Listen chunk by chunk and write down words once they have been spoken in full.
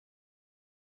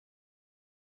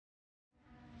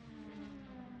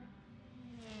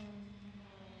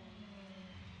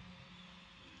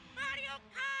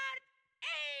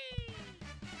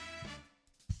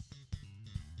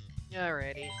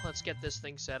Alrighty, let's get this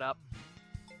thing set up.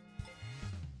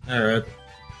 Alright.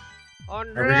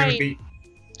 Alright.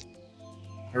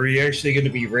 Are we actually gonna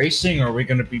be racing, or are we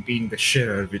gonna be beating the shit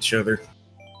out of each other?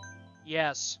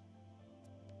 Yes.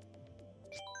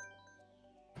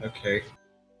 Okay.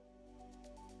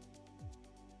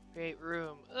 Great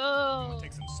room. You Oh. wanna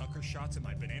take some sucker shots in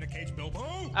my banana cage,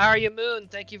 Bilbo? Arya Moon,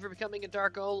 thank you for becoming a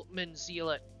Dark Omen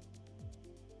Zealot.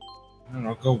 I don't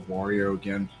know, go Wario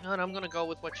again. No, and I'm gonna go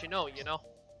with what you know,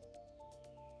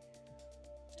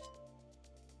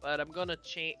 But I'm gonna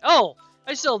change. Oh!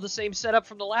 I still have the same setup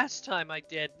from the last time I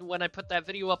did when I put that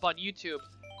video up on YouTube.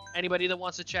 Anybody that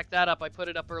wants to check that up, I put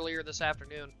it up earlier this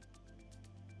afternoon.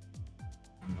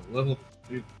 I'm a little...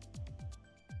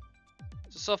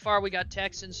 So far we got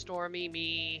Texan, Stormy,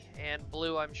 me, and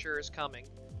Blue I'm sure is coming.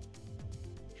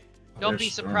 Don't be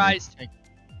surprised.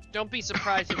 Don't be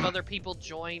surprised if other people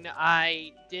join.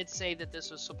 I did say that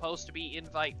this was supposed to be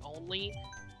invite only.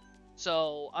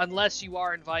 So, unless you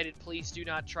are invited, please do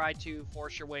not try to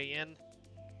force your way in.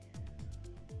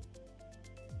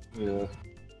 Yeah.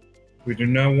 We do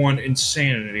not want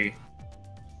insanity.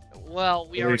 Well,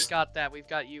 we already got that. We've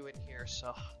got you in here,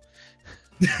 so...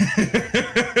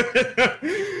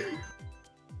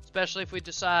 Especially if we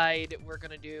decide we're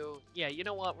gonna do... Yeah, you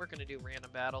know what? We're gonna do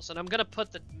random battles. And I'm gonna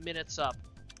put the minutes up.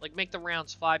 Like, make the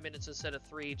rounds 5 minutes instead of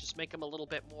 3. Just make them a little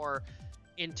bit more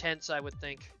intense, I would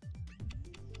think.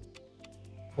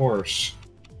 Of course.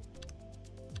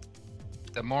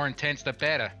 The more intense, the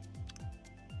better.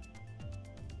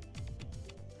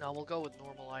 No, we'll go with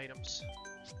normal items.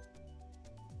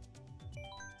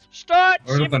 Start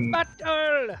ship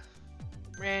battle!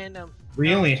 Random.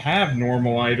 We only have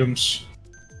normal items.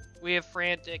 We have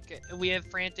frantic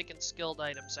and skilled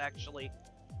items, actually,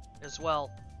 as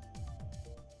well.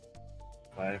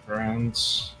 5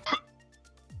 rounds.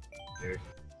 Okay.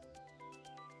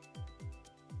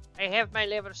 I have my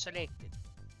level selected.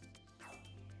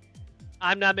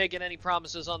 I'm not making any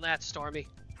promises on that, Stormy.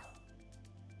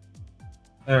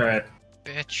 Alright.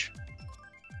 Bitch.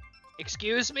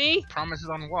 Excuse me? Promises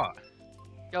on what?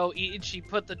 Go eat. She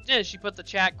put the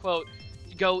chat quote.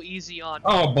 Go easy on me.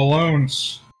 Oh,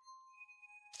 balloons.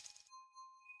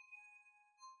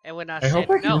 And when I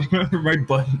hope I no, can remember my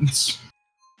buttons.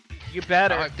 you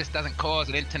better. I hope this doesn't cause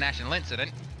an international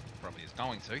incident. Probably is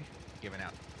going to. Giving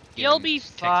out. You'll be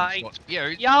fine.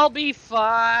 Y'all be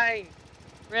fine.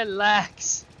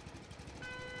 Relax.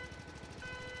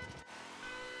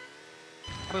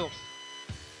 Boom.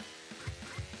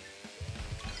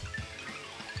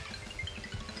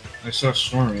 I saw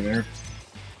Stormy there.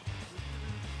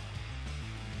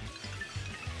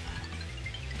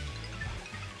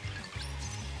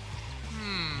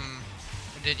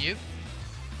 Did you?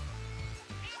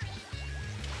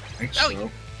 I think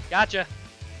so. Gotcha.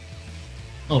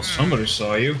 Oh, somebody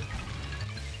saw you.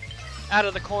 Out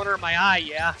of the corner of my eye,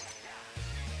 yeah.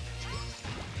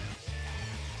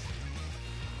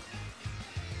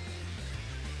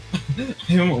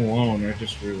 I'm alone, I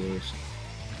just realized.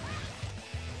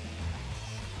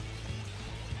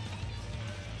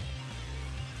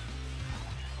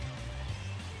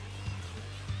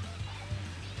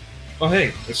 Oh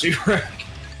hey, I see Wreck.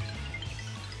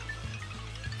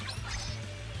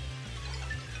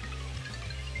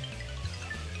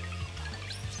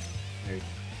 Hey.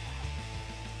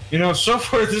 You know, so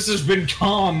far this has been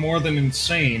calm more than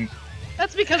insane.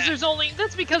 That's because it's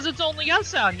only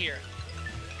us out here.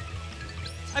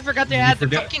 I forgot to add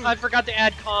I forgot to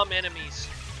add calm enemies.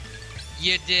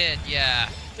 You did, yeah.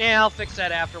 Yeah, I'll fix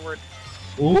that afterward.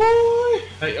 Ooh!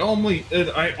 I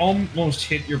almost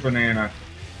hit your banana.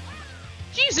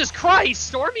 Jesus Christ,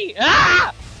 Stormy!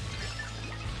 Ah!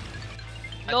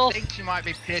 I think she might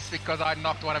be pissed because I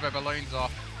knocked one of her balloons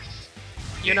off.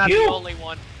 You're not the only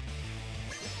one.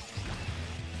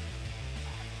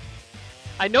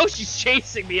 I know she's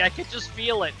chasing me, I can just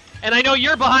feel it. And I know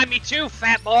you're behind me too,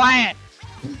 fat boy!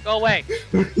 Go away.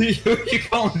 Who you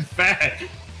calling fat?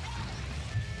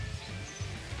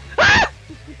 Ah!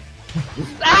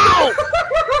 Ow!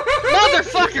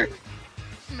 Motherfucker!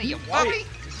 Me, what?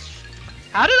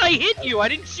 How did I hit you? I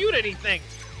didn't shoot anything.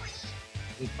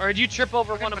 Or did you trip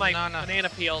over one of my banana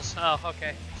peels? Oh,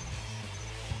 okay.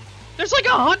 There's like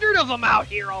 100 of them out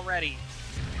here already.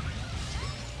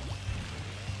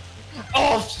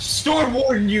 Oh, Storm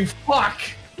Warden, you fuck!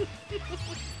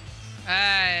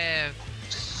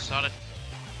 Solid.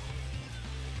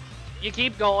 You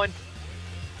keep going.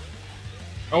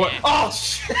 Oh, oh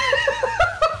shit!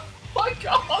 Fuck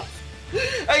off!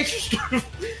 I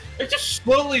just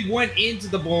slowly went into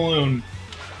the balloon.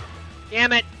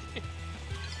 Damn it!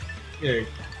 Okay.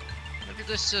 Maybe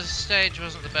this stage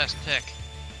wasn't the best pick.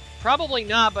 Probably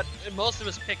not, but most of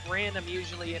us pick random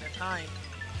usually at a time.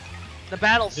 The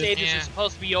battle stages are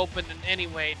supposed to be open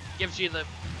anyway. It gives you the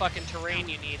fucking terrain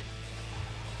you need.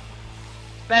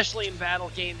 Especially in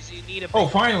battle games, you need a big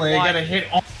finally, I got a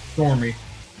hit on Stormy.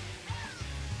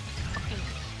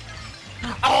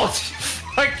 Oh,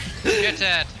 fuck! Get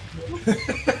that.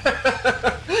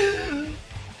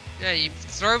 Yeah, you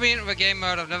throw me into a game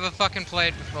mode I've never fucking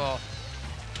played before.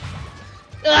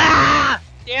 Ah!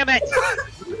 Damn it!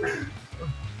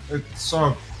 It's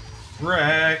a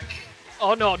wreck.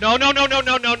 Oh no, no, no, no, no,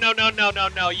 no, no, no, no, no, no,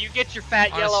 no. You get your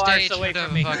fat yellow arse away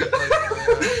from me.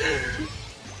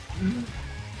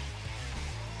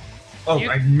 Oh,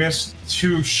 I missed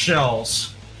 2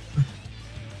 shells.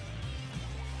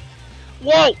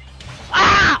 Whoa!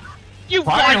 Ah! You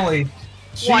finally!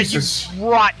 Why, Jesus. you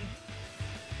rotten.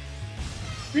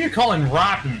 What are you calling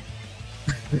rotten?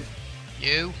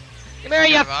 You? Come here,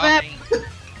 you fat...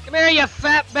 Come here, you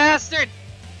fat bastard!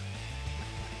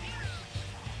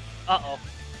 Uh-oh.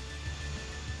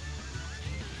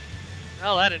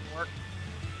 Well, that didn't work.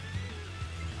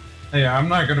 Yeah, I'm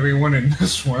not gonna be winning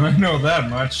this one, I know that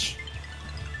much.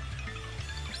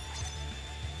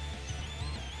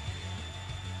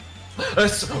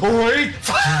 Wait!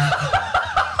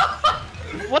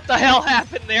 What the hell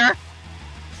happened there?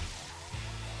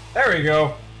 There we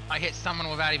go. I hit someone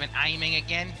without even aiming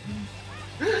again.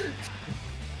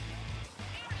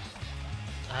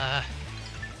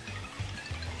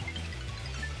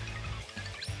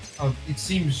 Oh, it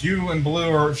seems you and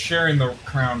Blue are sharing the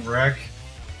crown, Wreck.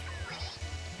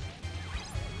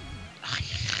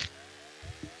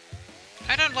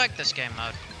 I don't like this game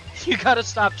mode. You gotta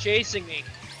stop chasing me.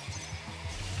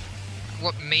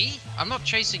 What, me? I'm not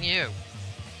chasing you.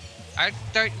 I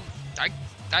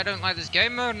don't like this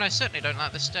game mode, and I certainly don't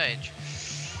like this stage.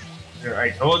 I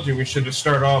told you we should have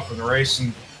started off with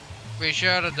racing. We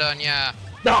should have done, yeah.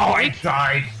 No, I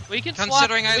died! We can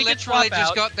Considering swap, I literally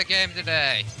just got the game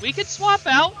today. We could swap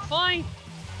out, fine.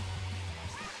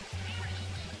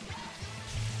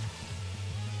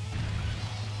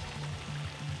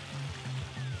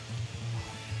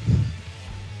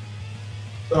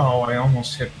 Oh, I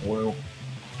almost hit Blue.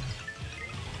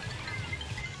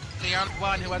 The only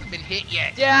one who hasn't been hit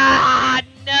yet. Ah,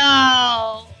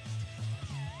 no!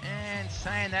 And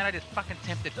saying that, I just fucking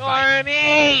tempted fate.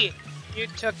 Stormy! You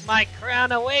took my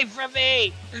crown away from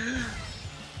me!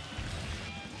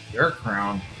 Your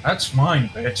crown? That's mine,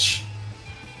 bitch.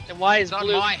 And why is It's on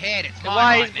Blue... my head, it's and mine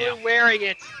why right is now. Blue wearing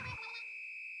it?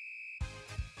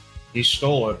 He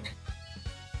stole it.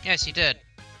 Yes, you did.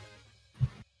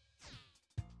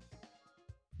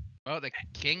 Well, the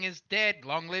king is dead.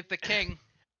 Long live the king.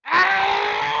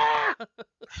 Ah!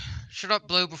 Shut up,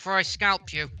 Blue, before I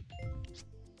scalp you.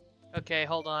 Okay,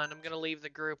 hold on. I'm gonna leave the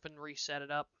group and reset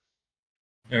it up.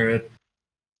 Alright.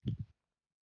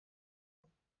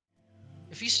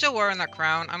 If he's still wearing that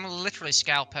crown, I'm gonna literally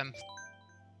scalp him.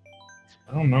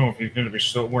 I don't know if he's gonna be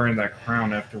still wearing that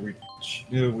crown after we...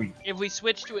 If we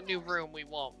switch to a new room, we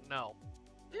won't. No.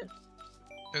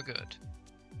 You're good.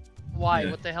 Why? Yeah.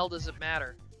 What the hell does it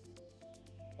matter?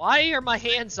 Why are my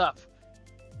hands up?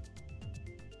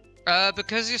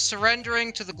 Because you're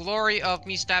surrendering to the glory of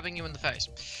me stabbing you in the face.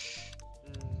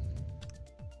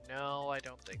 No, I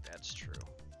don't think that's true.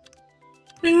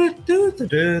 And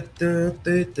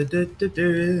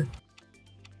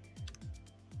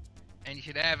you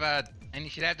should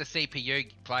have the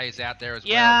CPU players out there as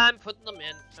Yeah, well. I'm putting them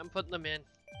in. I'm putting them in.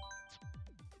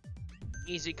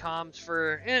 Easy comms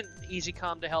for... and easy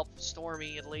comm to help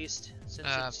Stormy, at least. Since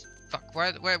it's... Fuck,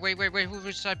 wait, who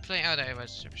was I playing? Oh, there it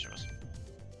was.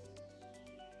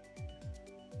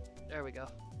 There we go.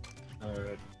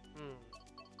 Alright.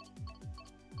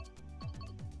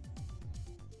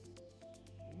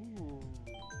 Ooh.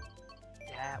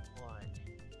 That one.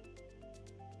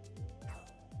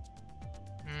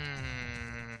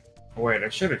 Wait, I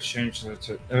should have changed it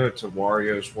to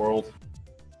Wario's World.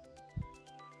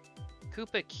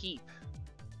 Koopa Keep.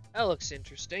 That looks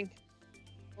interesting.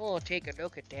 Oh, take a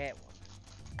look at that one.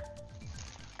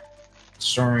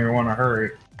 Stormy, you want to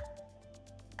hurry.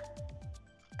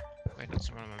 Wait,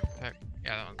 that's one of my pick.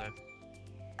 Yeah, that one did.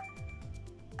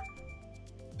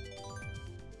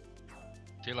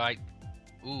 Too late.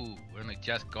 Ooh, we only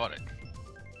just got it.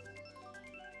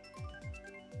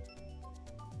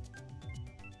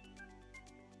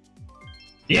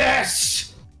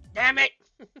 Yes! Damn it!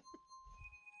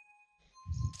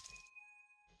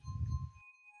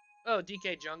 Oh,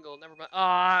 DK Jungle, never mind.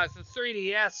 Ah, it's the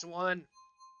 3DS one.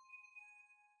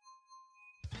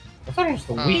 I thought it was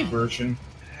the Wii version.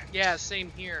 Yeah,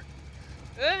 same here.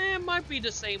 It might be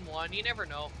the same one, you never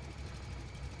know.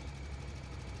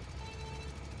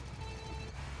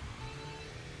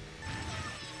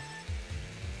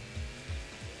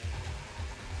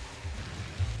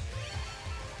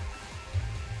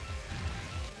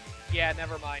 Yeah,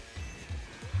 never mind.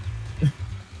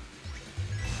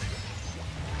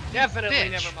 Definitely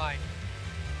Bitch. never mind.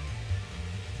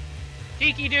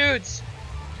 Tiki dudes!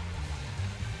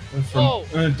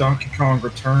 From Donkey Kong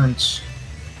Returns.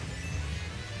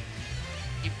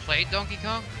 You played Donkey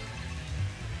Kong?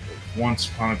 Once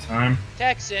upon a time.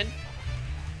 Texan.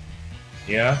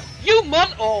 Yeah. You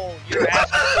Oh, you're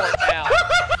asking for it now.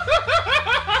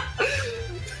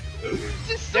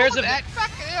 There's a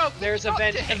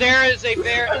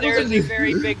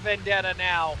very big vendetta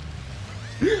now.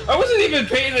 I wasn't even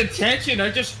paying attention.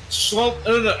 I just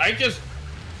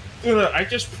I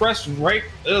just pressed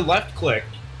left click.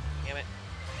 Damn it.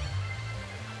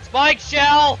 Spike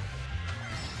shell!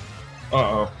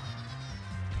 Uh-oh.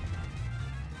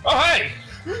 Oh, hey!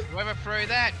 Whoever threw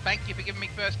that, thank you for giving me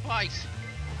first place.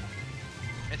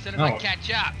 As soon as I catch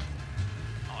up.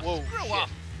 Oh, Whoa, screw shit.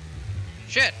 off.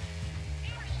 Shit.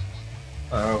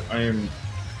 I am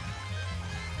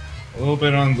a little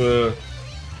bit on the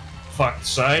fucked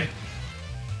side.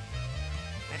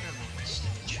 I don't know my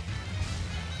stage.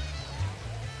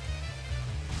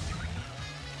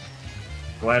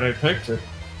 Glad I picked it.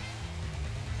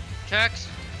 Tex,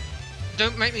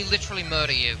 don't make me literally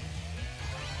murder you.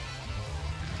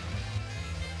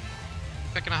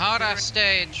 Picking a hard-ass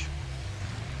stage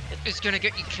is gonna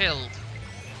get you killed.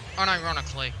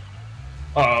 Unironically.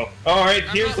 Uh-oh. Alright,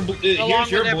 here's Along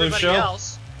here's your with blue everybody shell.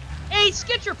 else. Ace,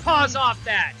 get your paws off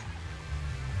that!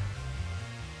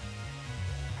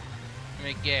 Let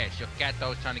me guess, your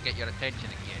Kato's trying to get your attention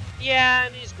again. Yeah,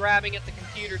 and he's grabbing at the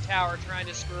computer tower trying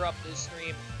to screw up this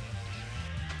stream.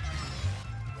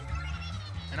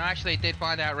 And I actually did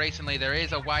find out recently there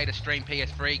is a way to stream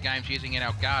PS3 games using an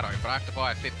Elgato, but I have to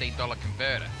buy a $15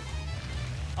 converter.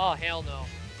 Oh, hell no.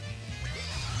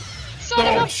 Son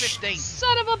of a 15.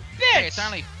 Son of a bitch! Hey,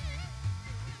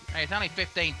 it's only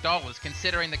 $15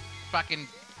 considering the fucking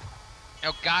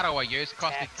Elgato I use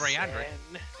cost me $300.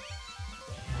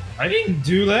 I didn't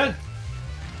do that.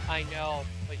 I know,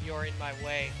 but you're in my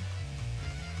way.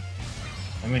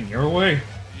 I'm in your way.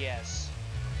 Yes.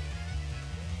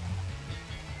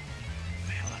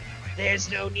 There's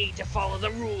no need to follow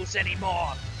the rules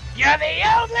anymore. You're the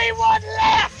only one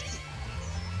left!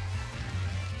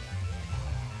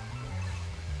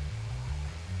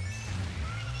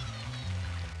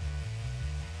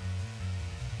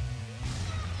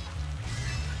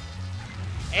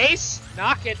 Ace,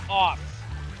 knock it off.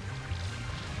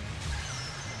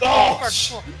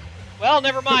 Oh! Well,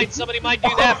 never mind. Somebody might do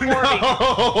that for me.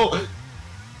 No!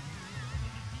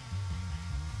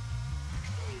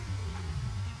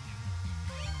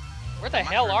 Where the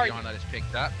hell are you? I just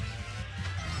picked up.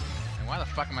 And why the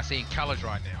fuck am I seeing colors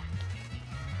right now?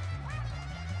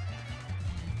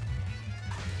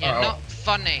 You're not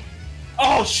funny.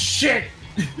 Oh shit!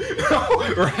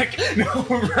 No, Rack! No,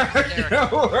 Rack!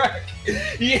 No, Rack!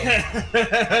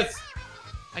 Yes!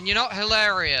 And you're not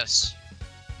hilarious.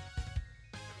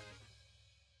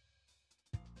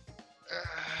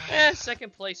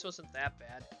 Second place wasn't that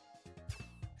bad.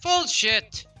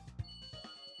 Bullshit.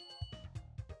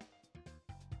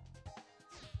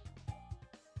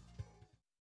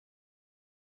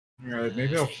 Alright,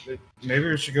 maybe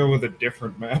we should go with a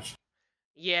different map.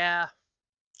 Yeah.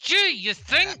 Gee, you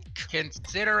think?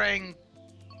 Considering...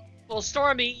 Well,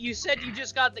 Stormy, you said you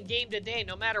just got the game today.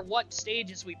 No matter what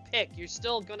stages we pick, you're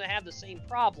still gonna have the same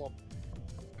problem.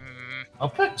 I'll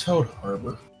pick Toad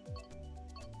Harbor.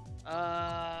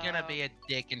 Gonna be a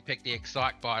dick and pick the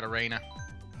Excitebike Arena.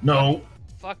 No.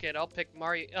 Fuck it, I'll pick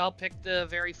Mario. I'll pick the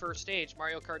very first stage,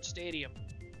 Mario Kart Stadium.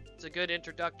 It's a good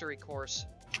introductory course.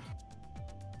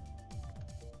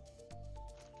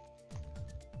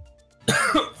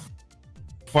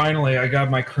 Finally, I got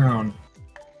my crown.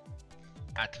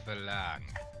 At for long.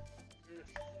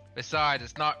 Besides,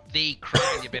 it's not the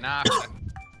crown you've been after.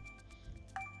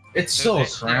 It's still a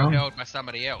It's now crown. held by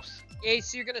somebody else.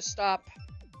 Ace, you're gonna stop.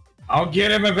 I'll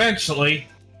get him eventually.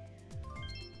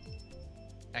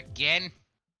 Again?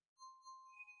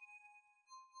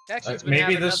 Texan's been maybe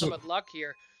having this nothing will- but luck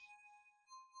here.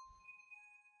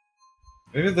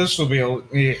 Maybe this will be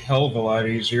a hell of a lot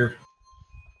easier.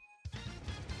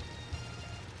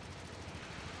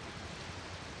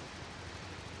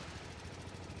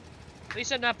 At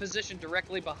least I'm not positioned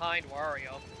directly behind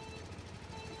Wario.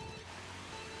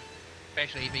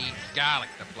 Especially if he eats garlic,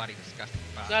 the bloody disgusting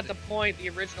It's bastard. not the point. The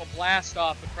original blast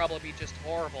off would probably be just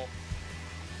horrible.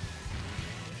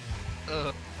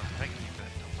 Ugh. Thank you for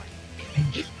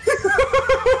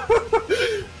that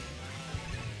image.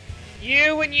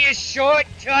 You and your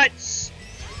shortcuts!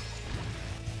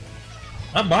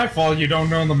 Not my fault you don't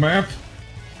know the map.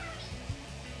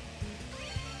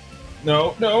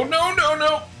 No, no, no, no,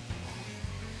 no!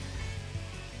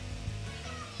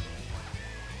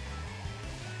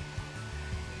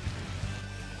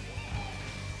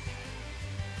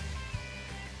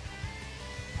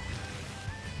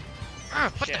 Ah,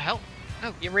 what Shit. the hell?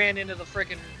 No. You ran into the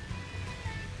frickin'...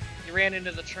 You ran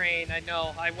into the train, I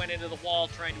know. I went into the wall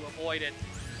trying to avoid it.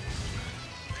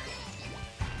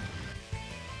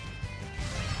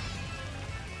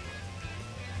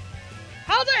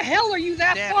 How the hell are you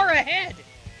that far ahead?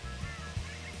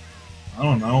 I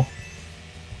don't know.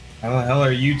 How the hell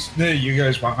are you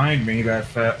guys behind me that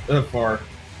far?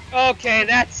 Okay,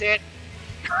 that's it.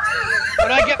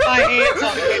 When I get my hands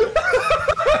on it,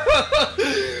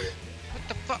 What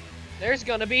the fuck? there's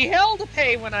gonna be hell to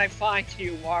pay when I find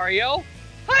you, Wario.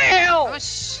 Hell!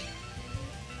 Just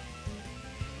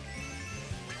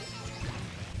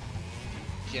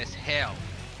hell.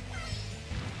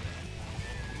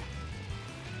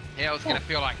 Hell's gonna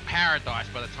feel like paradise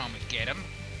by the time we get him.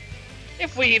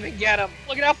 If we even get him.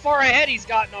 Look at how far ahead he's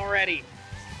gotten already.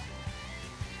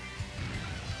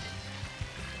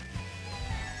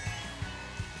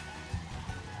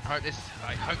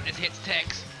 I hope this hits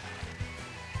Tex.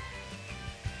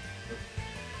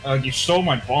 You stole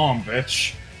my bomb,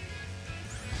 bitch.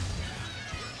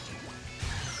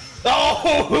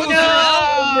 Oh!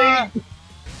 No!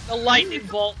 The lightning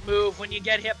bolt move, when you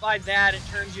get hit by that, it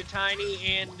turns you tiny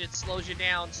and it slows you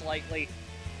down slightly.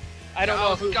 I don't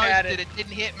know who had it. It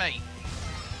didn't hit me.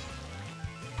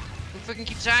 who fucking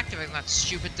keeps activating that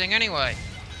stupid thing anyway?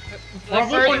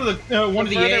 Probably one of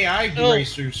the AI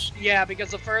racers. Yeah,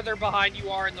 because the further behind you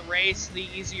are in the race, the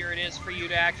easier it is for you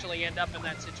to actually end up in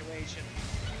that situation.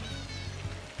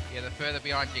 Yeah, the further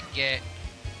behind you get,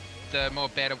 the more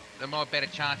better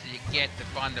chances you get to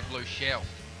find the blue shell.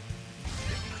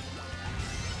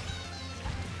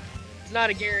 It's not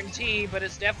a guarantee, but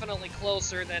it's definitely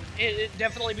closer than... It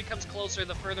definitely becomes closer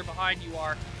the further behind you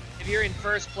are. If you're in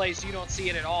first place, you don't see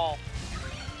it at all.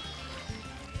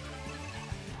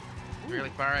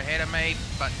 Really far ahead of me,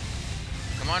 but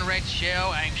come on, red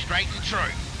shell, aim straight and true.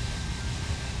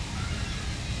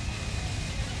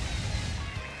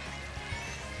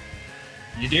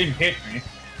 You didn't hit me.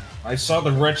 I saw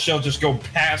the red shell just go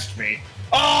past me.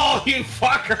 Oh, you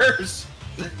fuckers!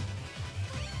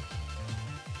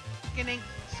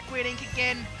 Squid ink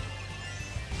again.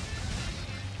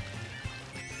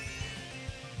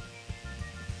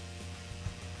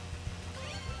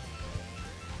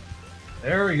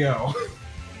 There we go.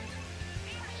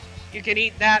 You can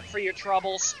eat that for your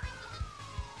troubles.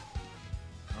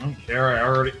 I don't care.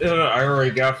 I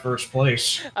already got first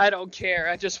place. I don't care.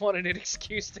 I just wanted an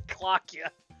excuse to clock you.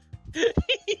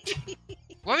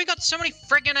 Why we got so many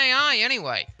friggin' AI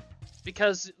anyway?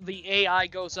 Because the AI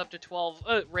goes up to 12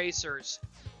 racers.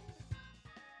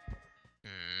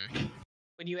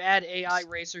 When you add AI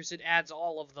racers, it adds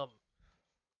all of them.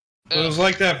 It was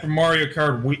like that for Mario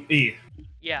Kart Wii.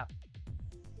 Yeah.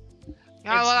 Oh,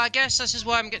 well, I guess this is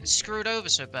why I'm getting screwed over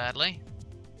so badly.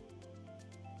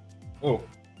 Oh.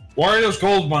 Wario's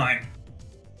Gold Mine.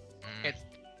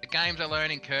 The game's a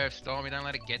learning curve, Stormy. Don't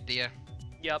let it get to you.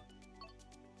 Yep.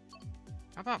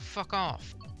 How about fuck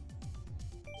off?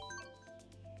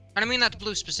 And I mean that to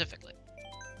Blue specifically.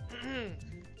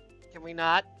 Can we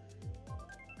not?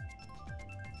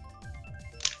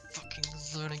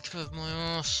 Fucking learning curve my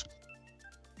ass.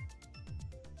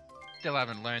 Still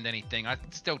haven't learned anything. I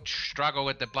still struggle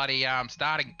with the bloody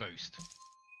starting boost.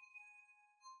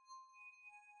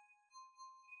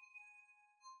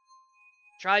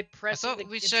 Try I pressing thought the...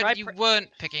 we try said you weren't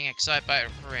picking Excite by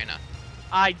Arena.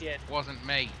 I did. Wasn't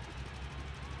me.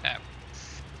 Oh.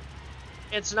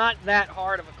 It's not that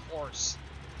hard of a course.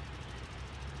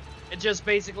 It's just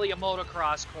basically a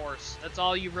motocross course. That's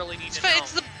all you really need to know.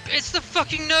 It's the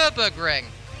fucking Nürburgring.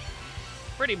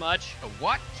 Pretty much. A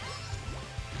what?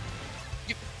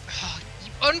 You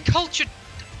uncultured.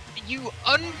 You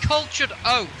uncultured.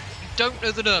 Oh, you don't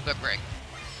know the Nürburgring.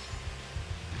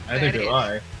 Neither do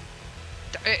I.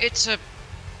 It's a. Oh,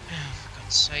 for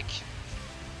God's sake.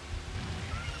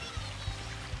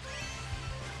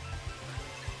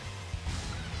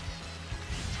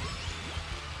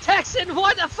 Texan,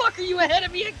 why the fuck are you ahead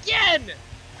of me again?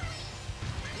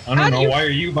 I don't know. Why are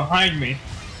you behind me?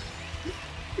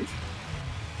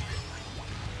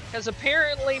 Because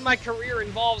apparently my career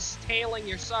involves tailing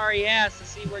your sorry ass to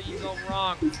see where you go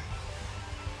wrong.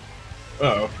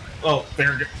 Uh-oh. Oh,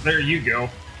 there you go.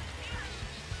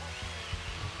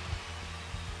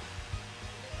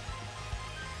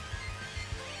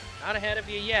 Not ahead of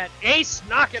you yet. Ace,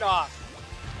 knock it off.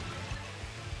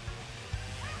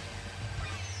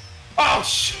 Oh,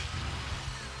 shit.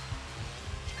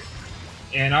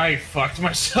 And I fucked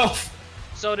myself.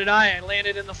 So did I. I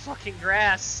landed in the fucking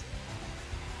grass.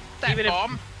 That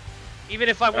bomb. Even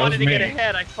if I wanted to get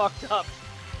ahead, I fucked up.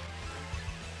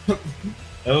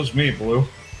 That was me, Blue.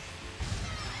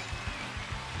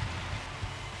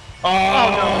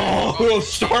 Oh no!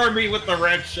 Stormy with the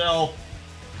red shell.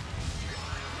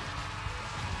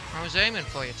 I was aiming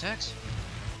for you, Tex.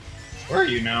 Where are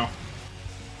you now?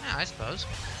 Yeah, I suppose.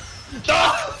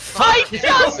 Oh, I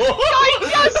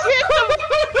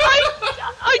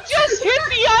just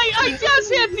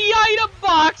hit the item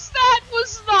box. That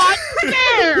was not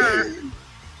fair.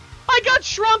 I got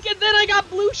shrunk and then I got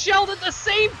blue shelled at the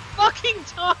same fucking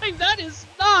time. That is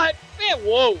not fair.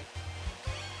 Whoa.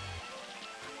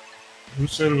 Who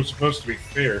said it was supposed to be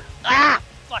fair? Ah!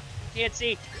 Fuck. Can't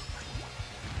see.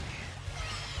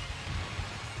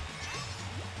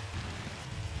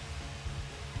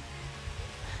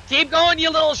 Keep going, you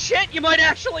little shit. You might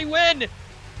actually win.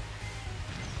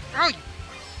 Oh, you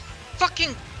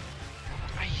fucking...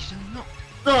 I don't know.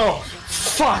 Oh,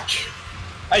 fuck!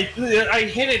 I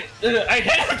hit it. I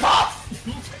hit it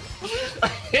off. I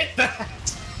hit that.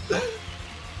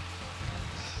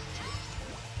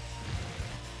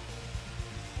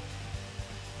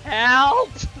 Help!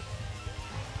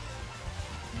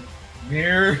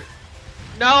 Mirror.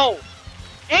 No!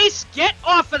 Ace, get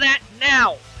off of that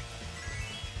now!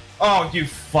 Oh, you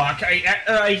fuck!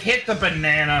 I hit the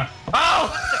banana.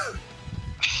 Oh!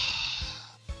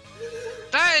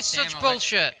 That is such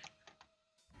bullshit.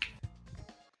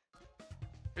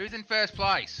 Who's in first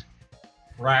place?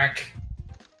 Rack.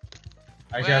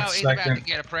 I Well, got he's about to second.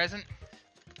 get a present.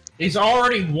 He's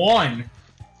already won.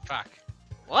 Fuck.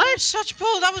 What? Such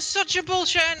bull. That was such a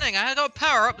bullshit ending. I got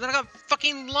power up, then I got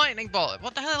fucking lightning bolt.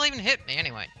 What the hell even hit me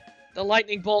anyway? The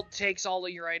lightning bolt takes all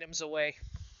of your items away.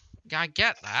 I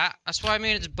get that. That's why I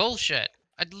mean it's bullshit.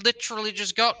 I literally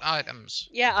just got items.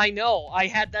 Yeah, I know. I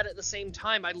had that at the same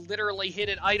time. I literally hit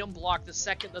an item block the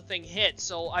second the thing hit,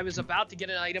 so I was about to get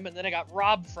an item and then it got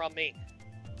robbed from me.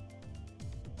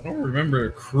 I don't remember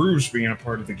a cruise being a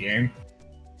part of the game.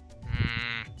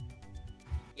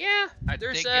 Yeah, I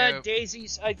there's think,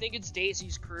 Daisy's. I think it's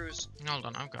Daisy's cruise. Hold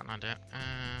on, I've got an idea.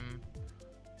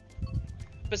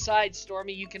 Besides,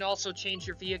 Stormy, you can also change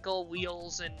your vehicle,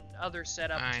 wheels, and other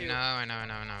setup too. I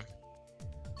know.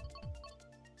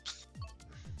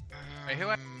 Wait, who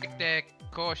picked their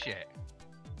course yet?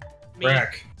 Me.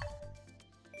 Rack.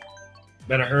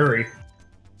 Better hurry.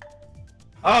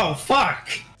 Oh, fuck!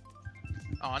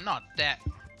 Oh, not that.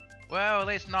 Well, at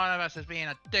least none of us is being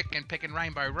a dick and picking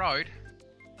Rainbow Road.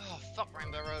 Oh, fuck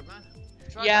Rainbow Road, man.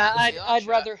 Yeah, I'd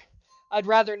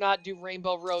rather not do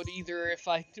Rainbow Road either if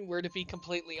I were to be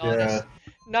completely honest.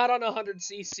 Not on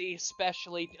 100cc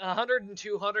especially. 100 and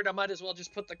 200, I might as well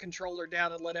just put the controller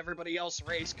down and let everybody else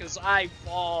race, because I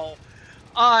fall.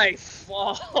 Well,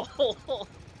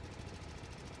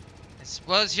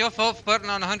 it's your fault for putting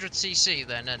on 100cc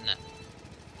then, isn't it?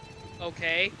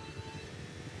 Okay.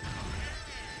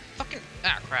 Fucking...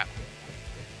 Ah, crap.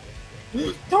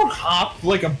 Don't hop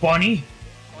like a bunny.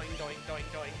 Doing, doing, doing,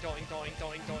 doing, doing, doing,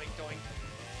 doing, doing, doing.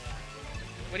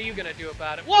 What are you gonna do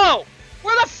about it? Whoa!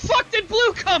 Where the fuck did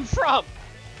Blue come from?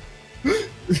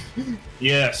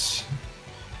 Yes.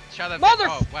 Shut up. Mother-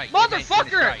 oh, wait,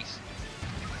 motherfucker!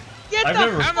 Get I've the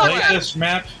never fuck played out! this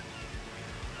map.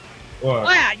 What?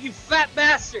 Ah, you fat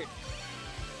bastard!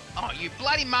 Oh, you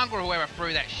bloody mongrel, whoever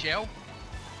threw that shell.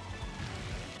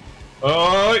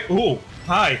 Ooh,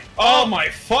 hi. Oh my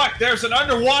fuck, there's an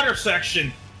underwater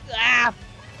section. Ah!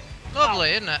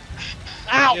 Lovely, isn't it?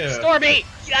 Ow! Yeah. Stormy!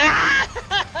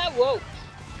 Ah! Whoa!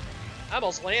 I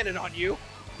almost landed on you.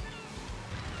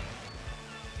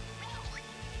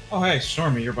 Oh hey,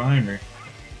 Stormy, you're behind me.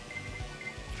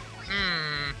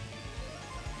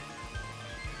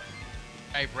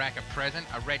 Gave Rack a present,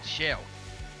 a red shell.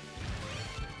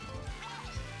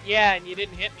 Yeah, and you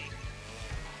didn't hit me.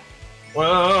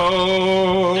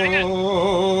 Whoa!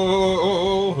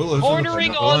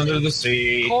 Cornering under the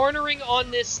sea. Cornering on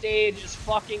this stage is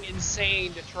fucking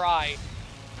insane to try.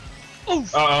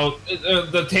 Oof!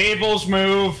 The tables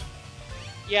move.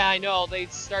 Yeah, I know. They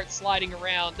start sliding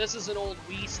around. This is an old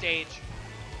Wii stage.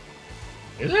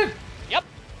 Is it? Yep.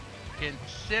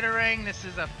 Considering this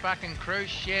is a fucking cruise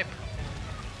ship.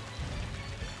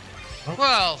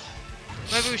 Well,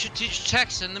 maybe we should teach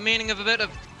Texan the meaning of a bit of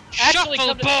Actually,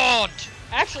 come to- shuffleboard.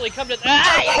 Actually, come to.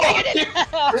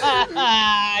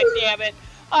 Ah, damn it!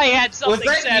 I had something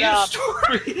set up.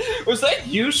 Story? Was that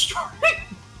you, Story?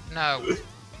 No,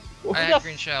 What I the had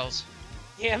green shells.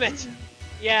 Damn it!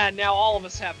 Yeah, now all of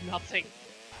us have nothing.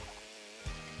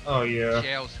 Oh yeah.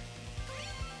 Shells.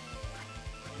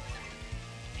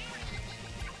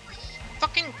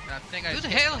 fucking... I think I Who the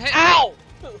hit hell hit me? Ow!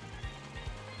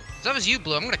 If that was you,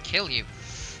 Blue, I'm gonna kill you.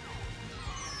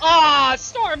 Ah,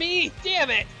 Stormy! Damn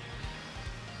it!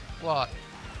 What?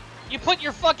 You put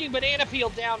your fucking banana peel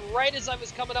down right as I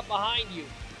was coming up behind you.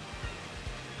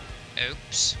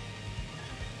 Oops.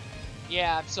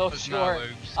 Yeah, I'm so There's sure. no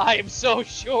oops. I am so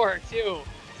sure too.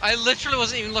 I literally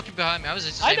wasn't even looking behind me. I was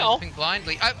just I aiming know. the thing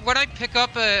blindly. When I pick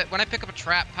up a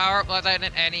trap power up like that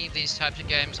in any of these types of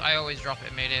games, I always drop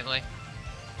it immediately.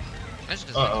 This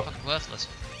is fucking worthless.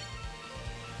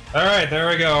 All right, there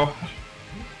we go.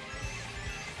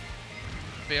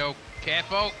 Bill,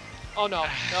 careful. Oh no,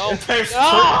 no. There's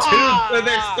Ah!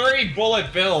 there's 3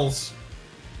 bullet bills.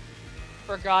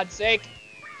 For God's sake.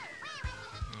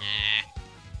 Nah.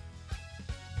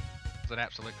 It's an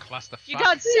absolute clusterfuck. You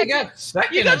got You second. got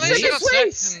second. You got at least. second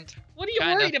place. second. What are you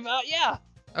Kinda. worried about? Yeah.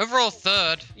 Overall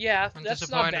third. Yeah, I'm that's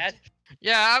disappointed. not bad.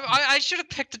 Yeah, I should have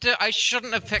picked it. I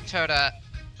shouldn't have picked her that.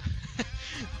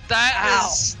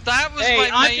 Ow. That was Hey, my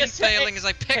I'm main just- failing, is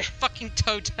I picked fucking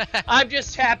Toadette. I'm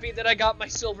just happy that I got my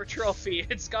silver trophy.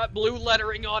 It's got blue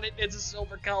lettering on it. It's a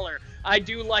silver color. I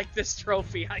do like this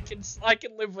trophy. I can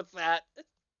live with that.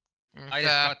 I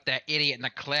just got that idiot in the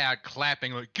cloud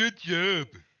clapping like, good job.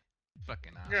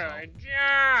 Fucking asshole. Good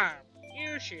job!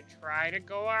 You should try to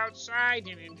go outside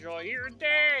and enjoy your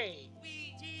day.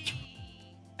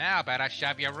 How about I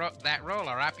shove that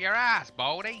roller up your ass,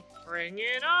 Baldy? Bring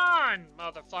it on,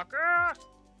 motherfucker!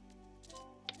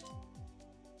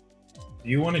 Do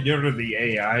you want to get rid of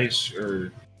the AIs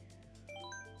or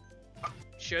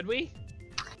Should we?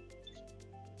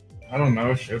 I don't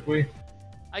know? Should we?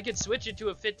 I could switch it to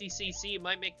a 50cc. It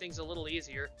might make things a little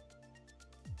easier.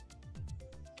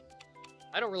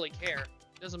 I don't really care.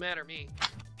 Doesn't matter to me.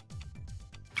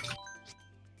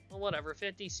 Well, whatever.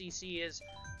 50cc is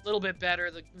a little bit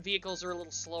better. The vehicles are a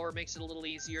little slower. Makes it a little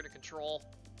easier to control.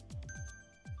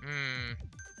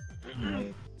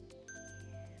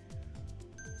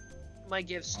 Might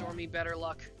give Stormy better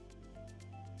luck.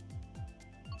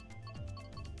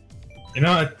 You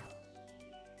know what?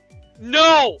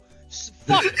 No!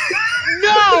 Fuck!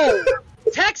 No!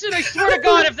 Texan, I swear to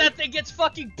God, if that thing gets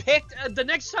fucking picked, the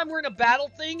next time we're in a battle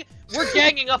thing, we're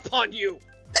ganging up on you.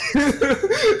 Thank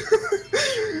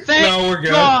No, we're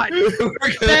good. God. We're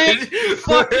good. Thank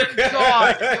fucking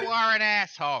God. You are an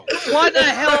asshole. Why the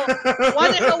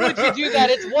hell would you do that?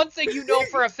 It's one thing you know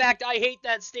for a fact I hate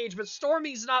that stage, but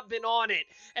Stormy's not been on it.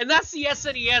 And that's the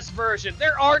SNES version.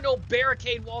 There are no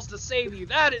barricade walls to save you.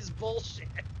 That is bullshit.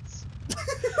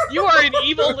 You are an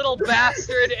evil little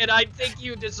bastard, and I think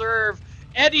you deserve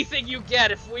anything you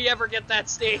get if we ever get that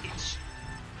stage.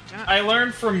 I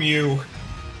learned from you.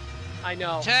 I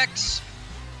know. Tex,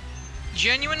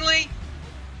 genuinely,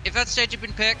 if that stage had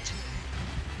been picked,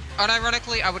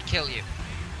 unironically, I would kill you.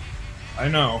 I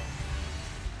know.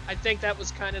 I think that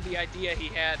was kind of the idea he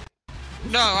had.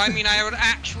 No, I mean, I would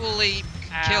actually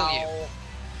kill you. Ow.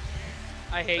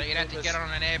 I hate So you'd have to Loomis. get on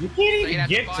an airplane. You can't So you'd even have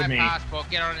to get buy to a me. passport,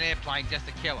 get on an airplane just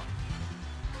to kill him.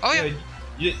 Oh yeah,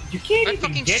 You can't I even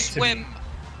fucking get swim. to me.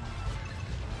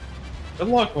 Good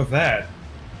luck with that.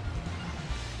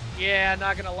 Yeah,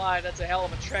 not gonna lie, that's a hell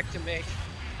of a trek to make.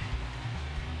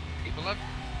 People have...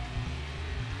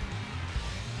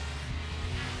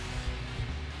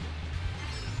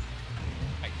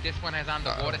 Wait, this one has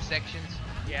underwater sections.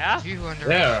 Yeah? You Yeah.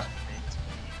 underestimate.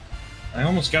 I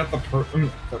almost got the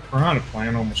piranha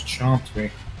plant almost chomped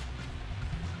me.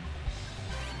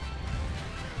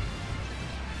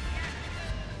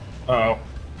 Uh oh.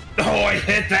 Oh, I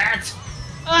hit that!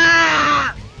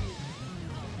 Ah!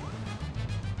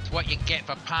 It's what you get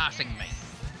for passing me.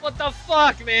 What the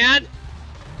fuck, man?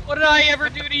 What did I ever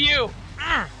do to you?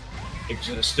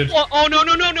 Existed. What? Oh, no,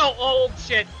 no, no, no! Oh,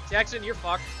 shit. Texan, you're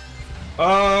fucked.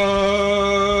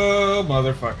 Oh,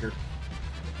 motherfucker.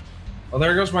 Oh,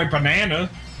 there goes my banana.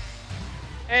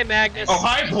 Hey, Magnus. Oh,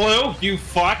 hi, Blue, you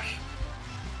fuck.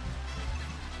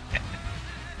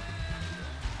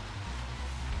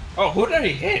 Oh, who did I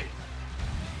hit?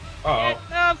 Uh Get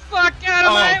the fuck out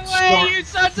of my way, sorry. you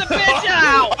sons of bitch!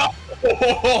 Ow!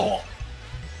 oh.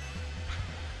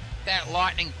 That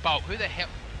lightning bolt, who the hell...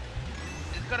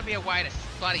 There's gotta be a way to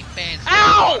bloody ban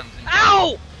Ow! items and-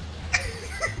 Ow!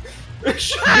 It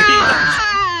should be-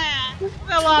 Ah!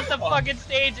 Fell off the fucking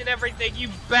stage and everything. You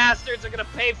bastards are gonna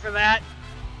pay for that.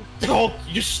 Oh,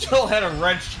 you still had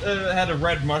a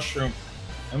red mushroom.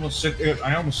 I almost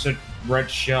said red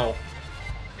shell.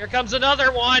 Here comes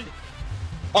another one.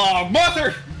 Oh,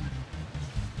 mother!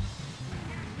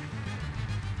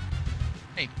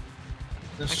 Hey,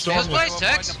 The Thanks, storm Feels was- Place, to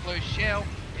avoid Tex. the blue shell,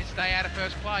 you stay out of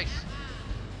first place.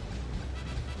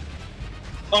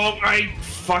 Oh, I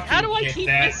fucking How do I get keep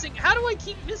that. missing? How do I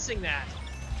keep missing that?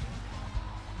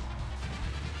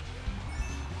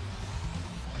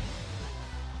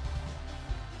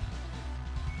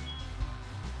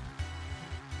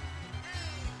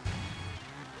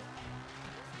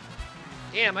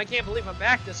 Damn, I can't believe I'm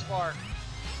back this far.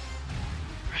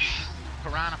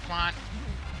 Piranha plant.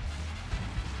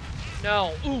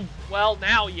 No. Ooh. Well,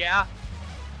 now, yeah.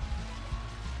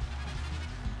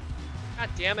 God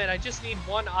damn it, I just need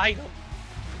one item.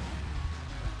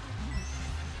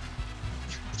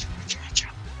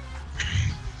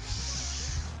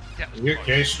 You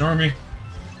okay, Stormy?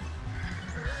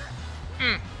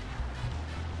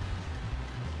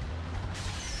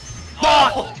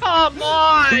 Oh, come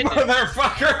on!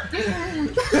 Motherfucker!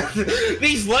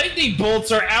 These lightning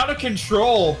bolts are out of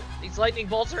control. These lightning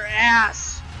bolts are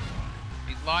ass.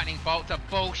 These lightning bolts are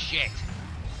bullshit.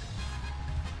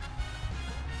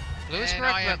 Blue's And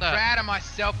correct I am about that. proud of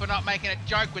myself for not making a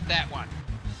joke with that one.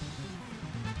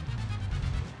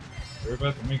 You're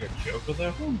about to make a joke with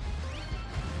that one?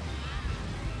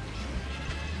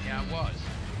 Yeah, I was.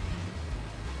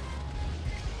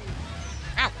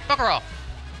 Ow, bugger off.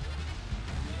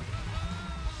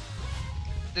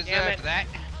 Damn it. Deserved that.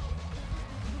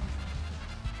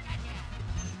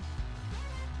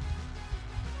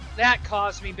 That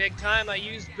caused me big time. I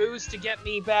used booze to get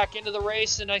me back into the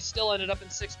race, and I still ended up in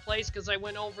 6th place because I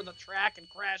went over the track and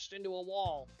crashed into a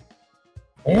wall.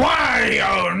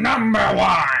 Wario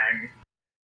 #1!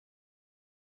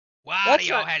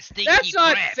 Wario has stinky That's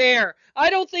not breath. fair. I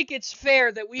don't think it's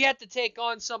fair that we had to take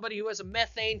on somebody who has a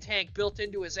methane tank built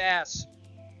into his ass.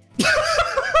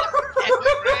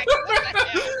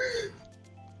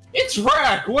 It's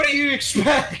Rack! What do you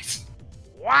expect?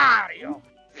 Wario!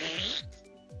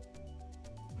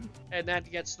 And that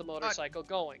gets the motorcycle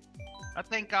going. I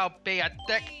think I'll be a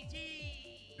dick.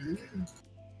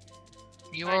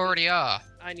 You already are.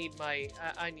 I need my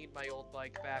old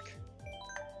bike back.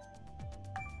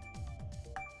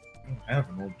 I don't have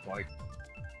an old bike.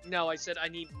 No, I said I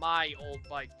need my old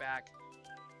bike back.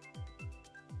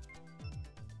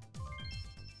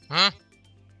 Huh?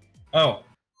 Oh.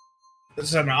 This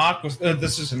is an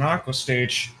aqua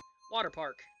stage. Water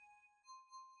park.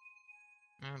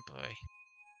 Oh boy.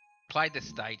 Played this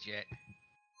stage yet?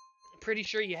 I'm pretty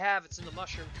sure you have. It's in the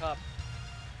mushroom cup.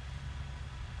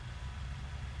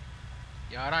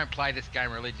 Yeah, I don't play this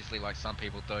game religiously like some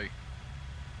people do.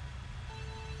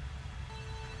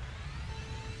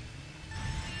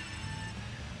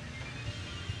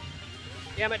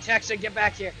 Damn it, Texan, get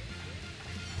back here.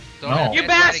 So No. the You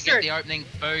best way to get bastard! the opening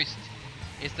boost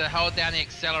is to hold down the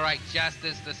accelerate just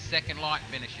as the second light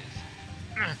finishes.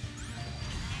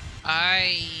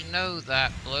 I know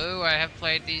that, Blue. I have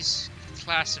played these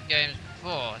class of games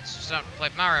before. It's just not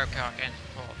played Mario Kart games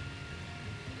before.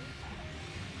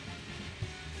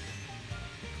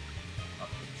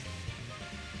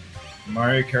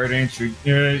 Mario Kart ain't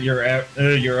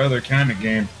your other kind of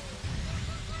game.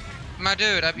 My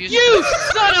dude, I've used You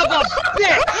son of a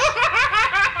bitch!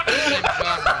 the same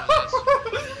genre as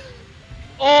this.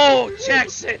 Oh,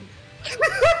 Texan!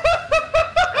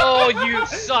 Oh, you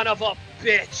son of a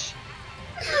bitch!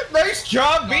 Nice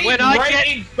job being When I right get-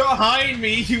 in behind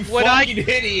me, you When I- fucking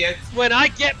idiot! When I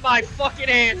get my fucking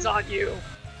hands on you!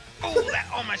 Oh, that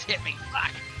almost hit me.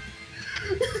 Fuck.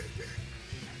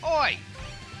 Oi!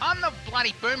 I'm the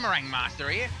bloody boomerang master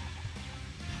here.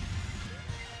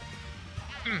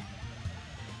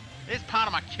 This is part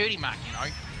of my cutie mark, you know.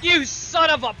 You son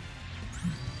of a...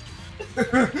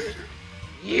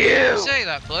 You You! say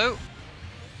that, Blue.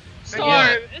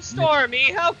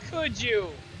 Stormy, how could you?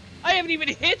 I haven't even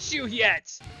hit you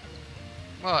yet!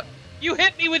 What? You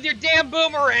hit me with your damn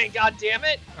boomerang,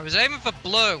 goddammit! I was aiming for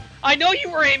Blue. I know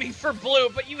you were aiming for blue,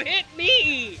 but you hit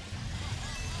me!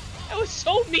 That was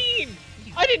so mean!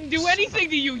 I didn't do anything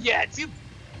to you yet!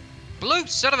 Blue,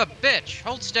 son of a bitch.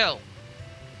 Hold still.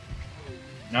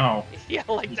 No, Yeah,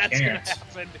 like You that's gonna can't.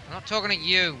 happen. I'm not talking to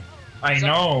you. I So-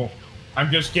 know.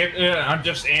 I'm just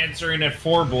answering it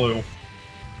for Blue.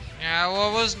 Yeah, well,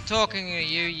 I wasn't talking to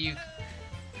you,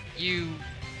 you...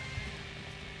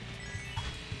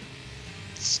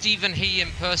 Stephen He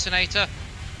impersonator.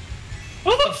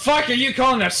 Who the fuck are you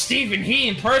calling a Stephen He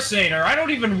impersonator? I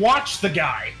don't even watch the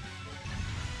guy.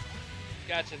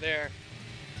 Gotcha there.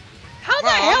 How the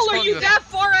Well, I was hell are calling you you a- that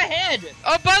far ahead?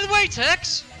 Oh, by the way,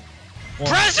 Tex! Well-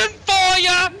 Present for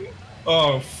ya!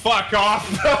 Oh, fuck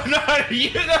off. No, not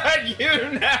you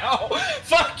now.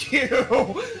 Fuck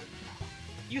you.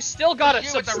 You still got a You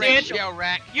with the red substantial... shell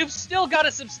rack. You've still got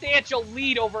a substantial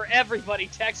lead over everybody,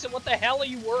 Texan. What the hell are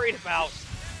you worried about?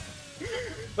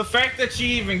 The fact that she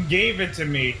even gave it to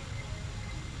me.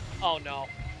 Oh no.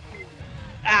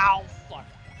 Ow, fuck.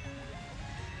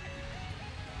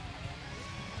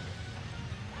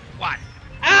 What?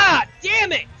 Ah,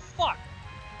 damn it! Fuck.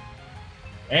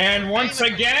 And once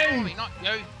again, Not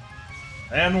you.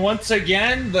 the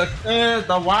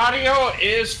Wario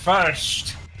is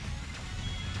first.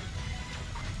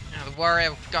 Now the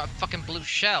Wario got a fucking blue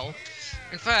shell.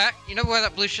 In fact, you know where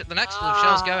that the next blue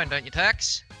shell's going, don't you,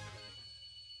 Tex?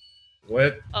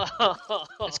 What?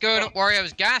 It's going up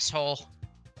Wario's gas hole.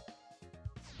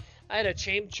 I had a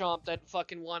chain chomp that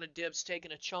fucking wanted dibs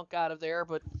taking a chunk out of there,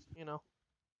 but, you know.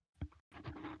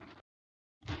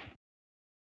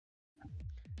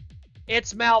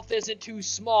 Its mouth isn't too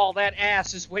small, that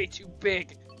ass is way too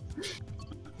big.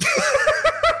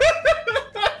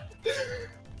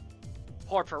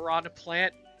 Poor piranha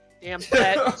plant. Damn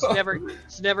pet,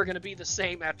 it's never gonna be the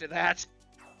same after that.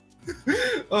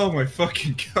 Oh my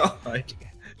fucking god.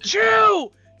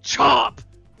 Chew! Chomp!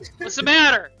 What's the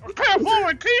matter? I can't pull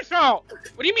my teeth out!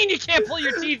 What do you mean you can't pull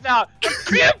your teeth out? I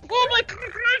can't pull my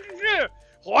teeth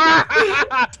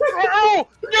out! Oh,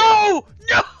 no!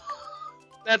 No!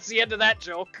 That's the end of that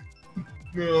joke.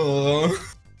 Oh.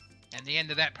 And the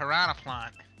end of that piranha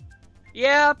plant.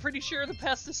 Yeah, pretty sure the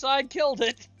pesticide killed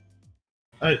it.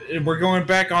 We're going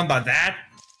back on that?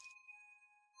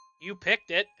 You picked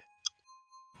it.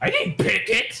 I didn't pick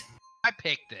it! I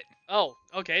picked it. Oh,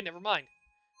 okay, never mind.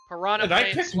 Piranha Did I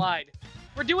Plant pick- Slide.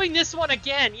 We're doing this one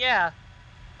again, yeah.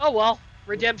 Oh well,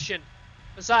 redemption.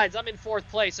 Besides, I'm in 4th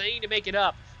place. I need to make it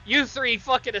up. You three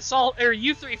fucking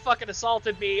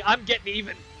assaulted me. I'm getting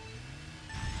even.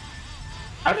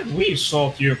 How did we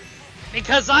assault you?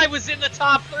 Because I was in the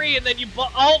top 3 and then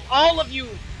all of you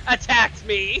attacked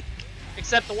me.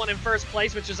 Except the one in 1st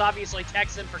place, which is obviously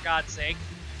Texan, for God's sake.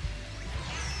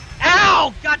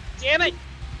 Ow! God damn it!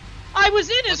 I was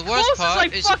in as close as I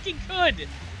fucking could!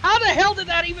 How the hell did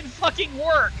that even fucking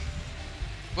work?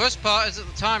 Worst part is at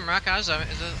the time, Rack, I was aiming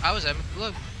for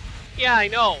blue. Yeah, I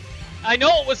know. I know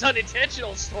it was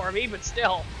unintentional, Stormy, but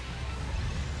still.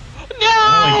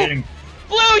 No!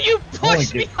 Blue, you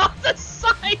pushed me off the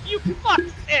side, you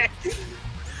fuckstick!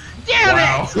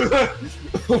 Damn it!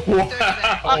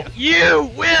 Wow!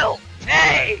 You will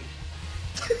pay!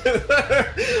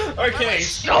 Okay.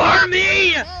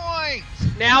 Stormy!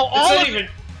 Now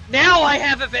now I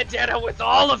have a vendetta with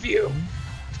all of you.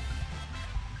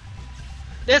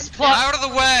 This plumber. Out of the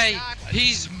way!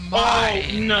 He's mine!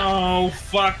 Oh no!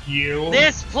 Fuck you!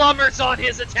 This plumber's on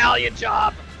his Italian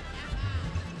job.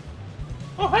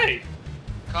 Oh hey!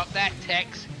 Cop that,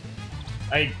 Tex.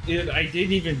 I didn't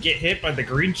even get hit by the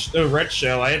red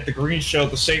shell. I had the green shell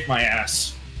to save my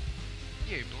ass.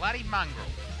 You bloody mongrel.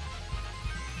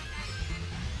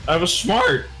 I was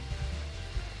smart.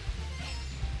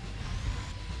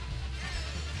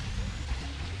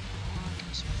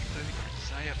 Don't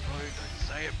say it, Blue. Don't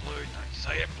say it, Blue. Don't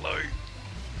say it, Blue.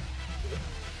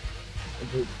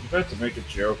 You about to make a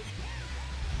joke.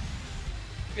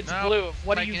 It's No, Blue.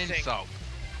 What do you make an think? insult.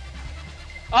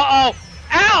 Uh-oh!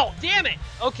 Ow! Damn it!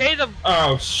 Okay, the...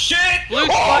 Oh shit! Blue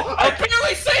Oh, I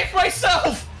barely saved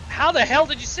myself! How the hell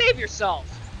did you save yourself?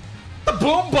 The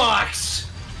boombox!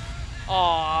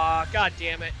 Aw, god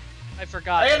damn it. I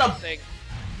forgot I had a- something.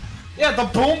 Yeah, the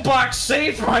boombox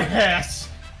saved my ass!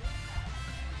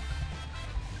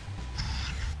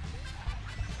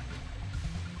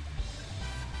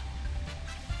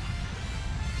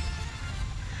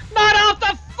 Not off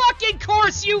the fucking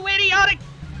course, you idiotic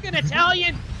fucking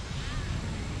Italian!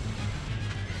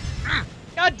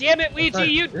 God damn it, Ouija,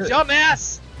 you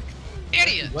dumbass!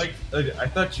 Idiot! I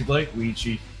thought you liked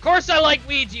Ouija. Of course I like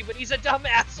Ouija, but he's a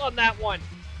dumbass on that one.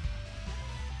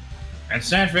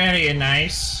 That's not very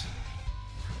nice.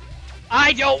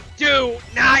 I don't do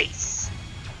nice!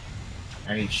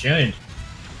 And he should.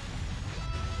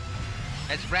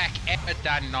 Has Rack ever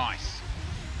done nice?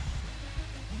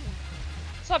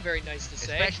 It's not very nice to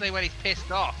say. Especially when he's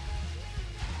pissed off.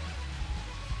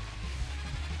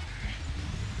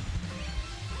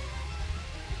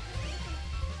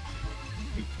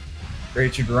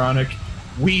 Rachidile.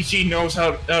 Ouija knows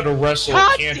how to wrestle.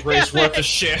 God Can't damn race worth it. a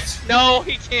shit. No,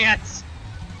 he can't.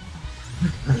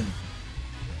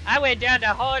 I went down the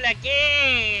hole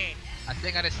again. I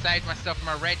think I just saved myself from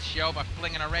a red shell by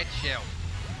flinging a red shell.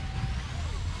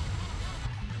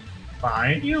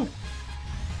 Behind you?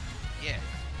 Yeah.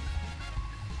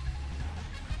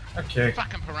 Okay.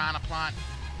 Fucking piranha plant.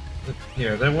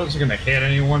 Yeah, that wasn't gonna hit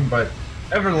anyone, but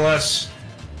nevertheless.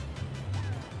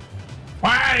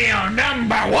 Wario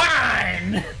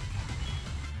 #1!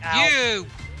 Ow. You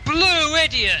blue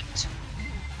idiot!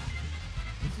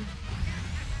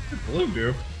 Blue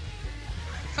do.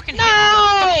 Fucking No!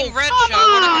 hit fucking Red come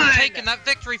Show would have on! taken that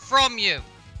victory from you.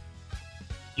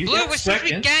 You Blue got was supposed to be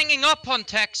second. ganging up on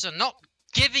Texan, not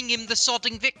giving him the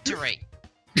sodding victory.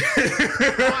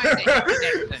 Fine,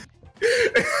 Texan.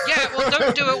 Yeah, well,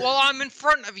 don't do it while I'm in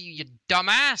front of you, you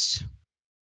dumbass.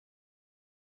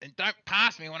 And don't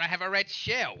pass me when I have a red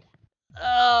shell.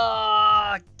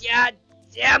 Oh, god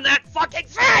damn that fucking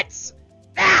fence!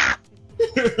 Ah!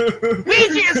 Ouija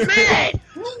is mad!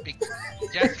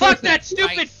 Just Fuck use that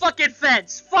stupid bait. fucking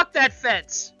fence! Fuck that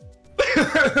fence!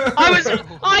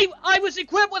 I was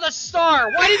equipped with a star.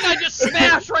 Why didn't I just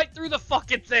smash right through the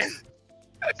fucking thing?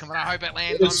 Come on, I hope it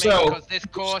lands on So- me because this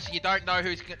course you don't know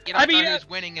who's know who's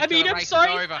winning I until mean, the I'm race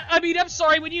sorry. is over. I'm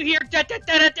sorry when you hear and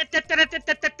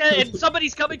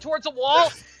somebody's coming towards a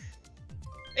wall.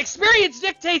 Experience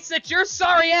dictates that your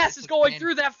sorry ass is going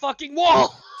through that fucking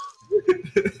wall.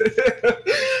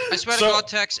 I swear to God,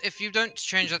 Tex, if you don't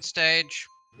change that stage...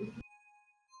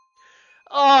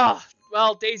 Oh,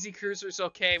 well, Daisy Cruiser's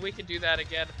okay. We can do that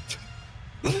again.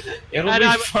 It'll be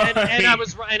fine. And I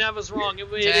was wrong. It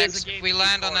is Tex, a game. if we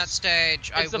land on that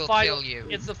stage, I will kill you.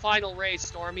 It's the final race,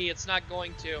 Stormy. It's not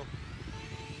going to.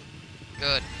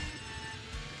 Good.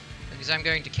 Because I'm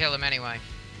going to kill him anyway.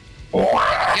 Oh,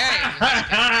 Yeah, in this case. But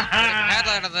if I had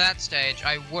landed on that stage,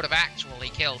 I would have actually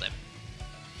killed him.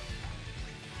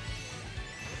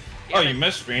 you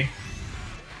missed me.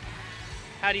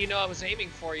 How do you know I was aiming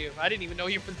for you? I didn't even know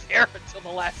you were there until the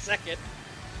last second.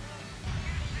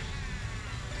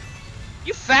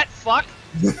 You fat fuck!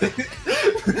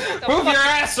 Move your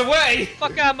ass away!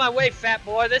 Fuck out of my way, fat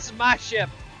boy. This is my ship.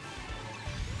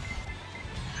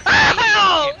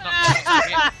 Oh!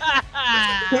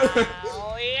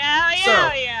 Oh, yeah.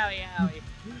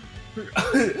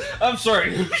 I'm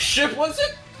sorry, whose ship was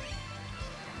it?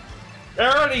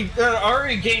 I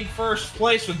already gained first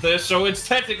place with this, so it's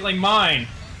technically mine.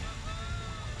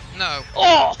 No,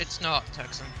 Oh! it's not,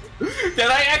 Texan. Did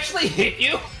I actually hit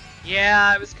you?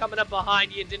 Yeah, I was coming up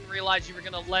behind you and didn't realize you were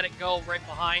gonna let it go right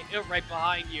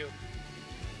behind you.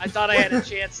 I thought I had a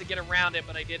chance to get around it,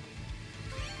 but I didn't.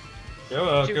 You're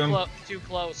welcome. Too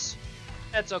close.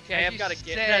 That's okay. As I've got to you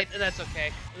get. said- That's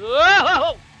okay.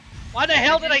 Whoa! Why the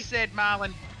hell As did you I? said,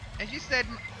 Marlon. As you said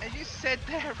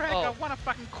there, Rack, I Oh. want to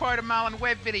fucking quote a Marlon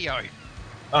Webb video.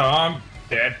 Oh, I'm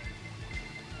dead.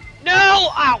 No!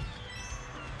 Ow!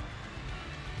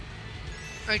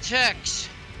 Hey, Tex.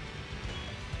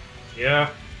 Yeah.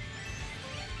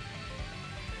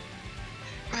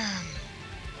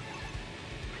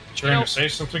 Trying know- to say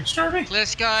something, Stormy? Clear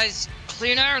skies,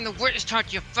 clean air, and the wit is tied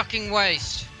to your fucking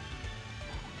waist.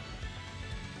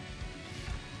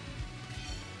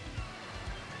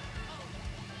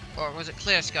 Or was it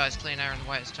clear skies, clean air, and the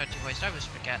wit is tied to your waist? I always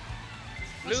forget.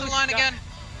 What's Blue the line sky- again?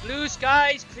 Blue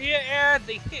skies, clear air.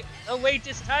 The weight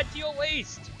is tied to your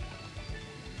waist.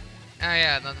 Oh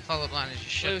yeah, the follow-up line is just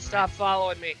shit. Blue, stop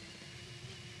following me.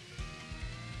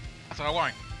 That's what I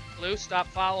won't. Blue, stop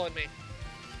following me.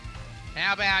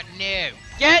 How about no?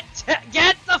 Get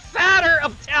the fatter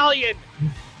Italian.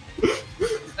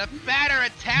 The fatter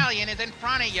Italian is in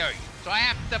front of you, so I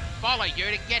have to follow you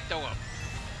to get to him.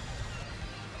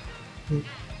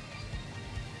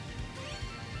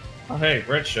 Oh, hey,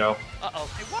 red shell. Uh-oh.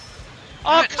 Hey, what?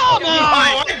 Oh, come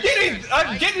on!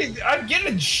 Oh, I'm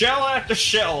getting shell after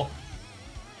shell.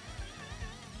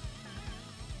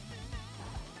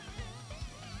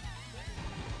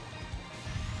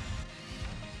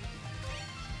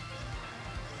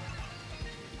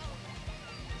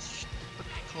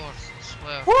 Of course, I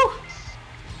swear. Woo!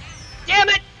 Damn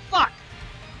it! Fuck!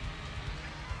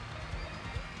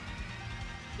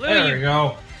 Blue, There we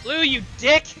go. Blue, you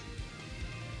dick!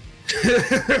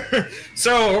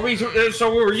 So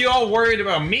were you all worried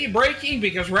about me breaking?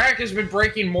 Because Rack has been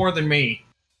breaking more than me.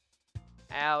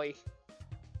 Owie.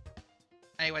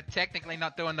 Hey, we're technically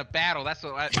not doing the battle.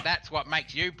 That's what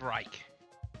makes you break.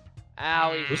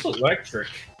 Owie. This is electric.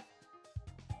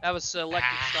 That was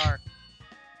Electric Star.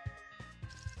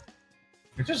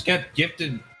 I just got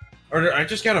gifted, or I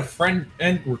just got a friend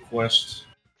end request.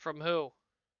 From who?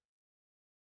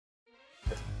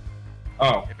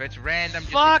 Oh, If it's random,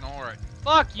 Fuck. just ignore it.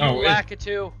 Fuck you, Oh,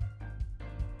 Lakitu.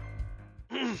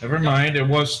 never mind. It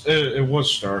was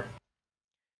Star.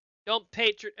 Don't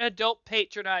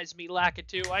patronize me,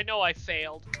 Lakitu. I know I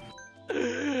failed.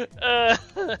 Fuck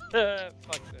this.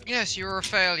 Yes, you were a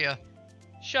failure.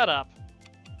 Shut up.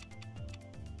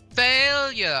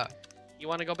 Failure! You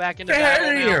want to go back into battle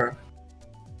now? Failure.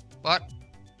 What?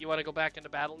 You want to go back into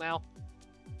battle now?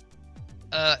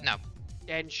 No.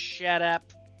 Then shut up.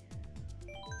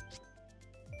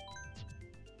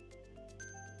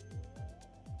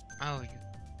 Oh,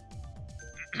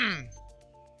 you...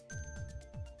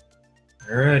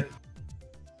 Alright.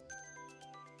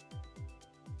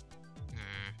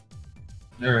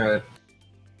 Alright.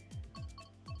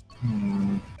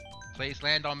 Please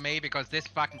land on me because this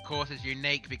fucking course is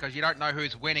unique because you don't know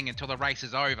who's winning until the race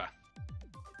is over.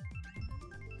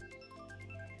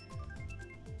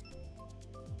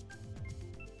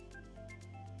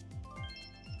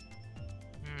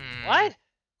 What?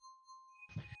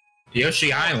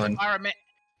 Yoshi Island.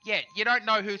 Yeah, you don't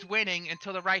know who's winning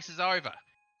until the race is over.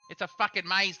 It's a fucking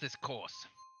maze, this course.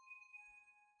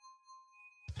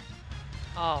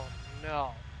 Oh,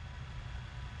 no.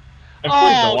 I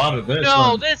played a lot of this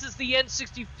no, one. this is the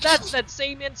N60. That's that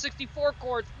same N64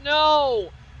 course. No!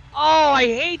 Oh, I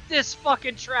hate this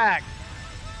fucking track.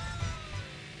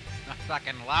 I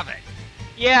fucking love it.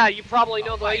 Yeah, you probably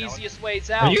know the easiest ways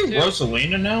out. Are you too.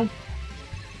 Rosalina now?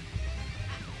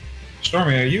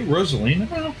 Stormy, are you Rosalina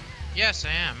now? Yes, I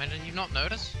am. And did you not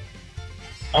notice?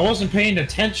 I wasn't paying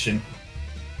attention.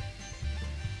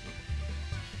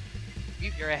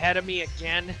 You're ahead of me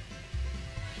again.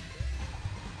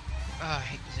 Oh, I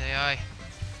hate this AI.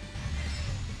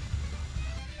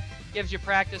 Gives you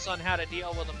practice on how to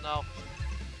deal with them, though.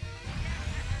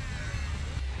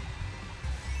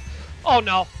 Oh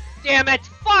no! Damn it!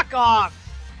 Fuck off!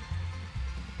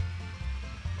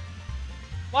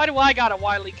 Why do I got a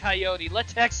Wile E. Coyote?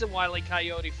 Let's hex him Wile E.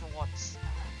 Coyote for once.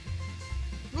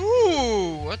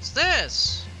 Ooh, what's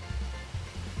this?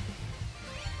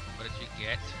 What did you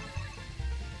get?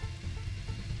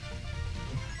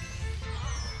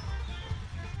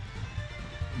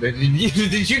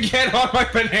 Did you get on my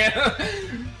banana?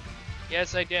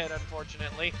 Yes, I did,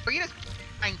 unfortunately. But you just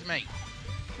aimed me.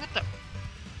 What the?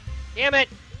 Damn it!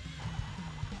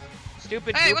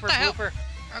 Stupid Hey, gooper what the hell? gooper.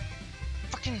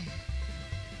 Fucking...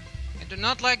 I do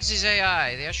not like these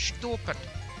AI. They are stupid.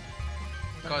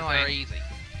 Because Annoying. they're easy.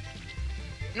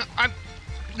 No,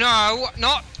 No,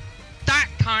 not that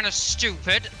kind of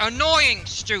stupid. Annoying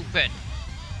stupid.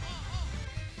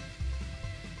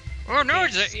 Oh no,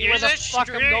 Can't see where the fuck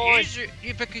I'm going.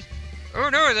 Oh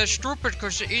no, they're stupid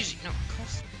because they're easy. No, of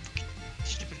course they're fucking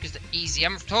stupid because they're easy.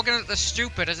 I'm talking about the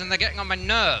stupid as in they're getting on my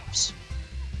nerves.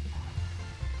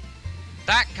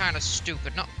 That kind of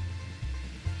stupid, not...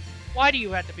 Why do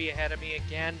you have to be ahead of me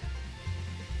again?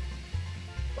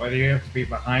 Why do you have to be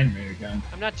behind me again?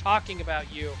 I'm not talking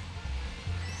about you.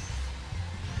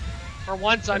 For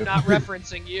once, I'm not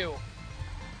referencing you.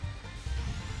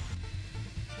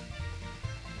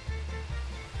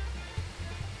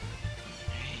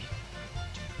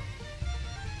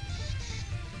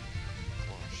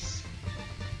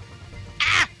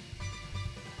 Ah!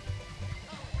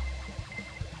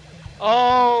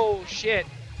 Oh, shit.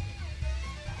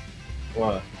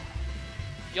 What?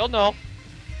 You'll know.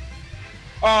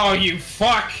 Oh, you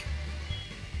fuck!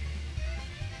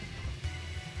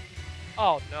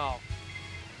 Oh, no.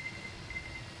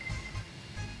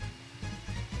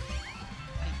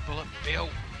 Hey, Bullet Bill.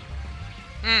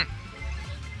 Hmm.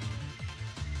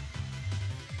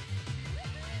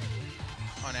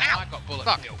 Oh, now Ow. I got Bullet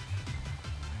Fuck. Bill.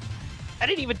 I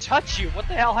didn't even touch you. What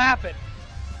the hell happened?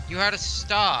 You had a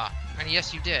star, and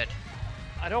yes, you did.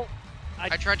 I don't... I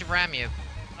tried to ram you.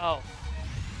 Oh.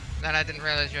 Then I didn't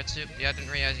realize you had super. Yeah, I didn't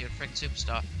realize you had freaking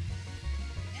superstar.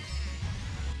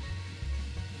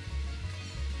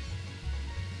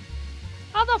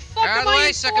 How the fuck Out of am the I way,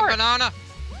 in second fourth? banana.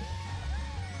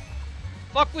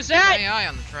 Fuck was that? AI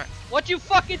on the track. What'd you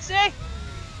fucking say?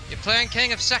 You're playing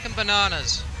king of second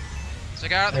bananas. So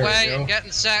get out of the There we way go.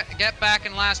 and get back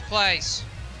in last place.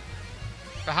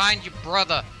 Behind your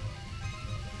brother.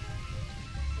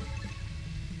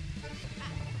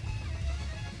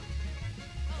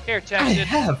 Here, Texan.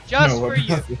 Just for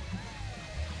you.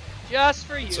 Just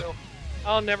for you.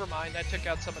 Oh, never mind. I took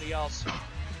out somebody else.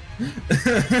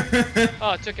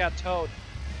 Oh, it took out Toad.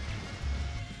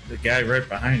 The guy right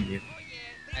behind you.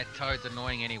 That Toad's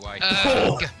annoying anyway.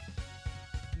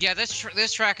 Yeah,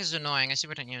 this track is annoying. I see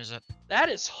we don't use it. That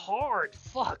is hard.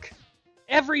 Fuck.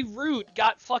 Every route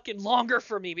got fucking longer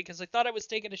for me because I thought I was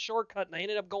taking a shortcut and I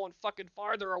ended up going fucking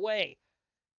farther away.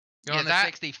 You're Yeah, on the that-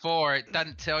 64, it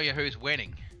doesn't tell you who's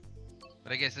winning.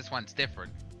 But I guess this one's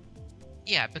different.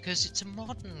 Yeah, because it's a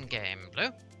modern game, Blue.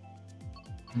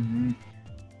 Mm-hmm.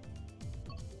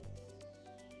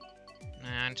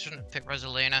 Nah, I shouldn't have picked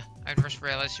Rosalina. I just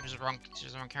realized she was the wrong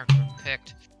character I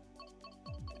picked.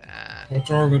 What's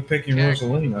wrong with picking Okay.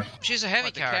 Rosalina? She's a heavy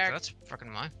What, the character. That's fucking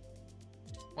annoying.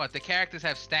 What, the characters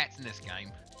have stats in this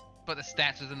game, but the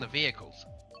stats is in the vehicles.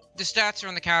 The stats are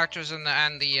in the characters and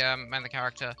the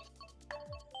character.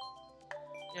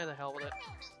 Yeah, the hell with it.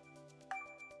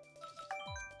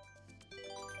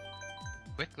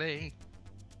 Quickly.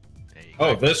 There you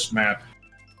Oh, go. this map.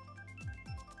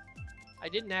 I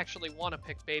didn't actually want to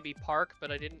pick Baby Park,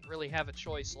 but I didn't really have a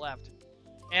choice left.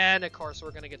 And of course,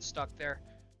 we're gonna get stuck there.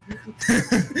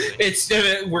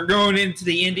 We're going into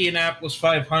the Indianapolis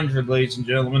 500, ladies and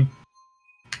gentlemen.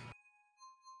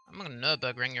 I'm gonna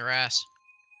Nürburgring your ass.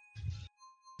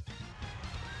 You're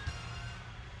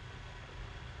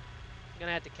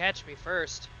gonna have to catch me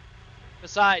first.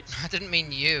 Besides... I didn't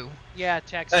mean you. Yeah,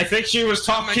 text. I think she was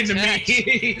talking to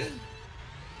me.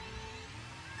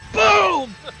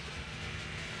 Boom!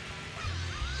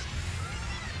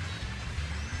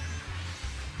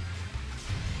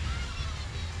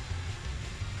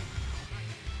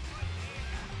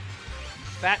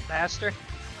 Fat bastard.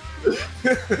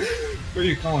 What are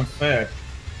you calling fat?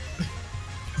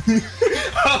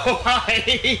 Oh, hi!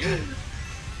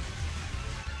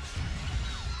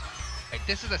 Wait,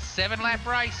 this is a 7-lap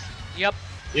race? Yep.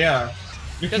 Yeah.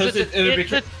 Because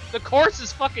the course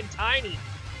is fucking tiny.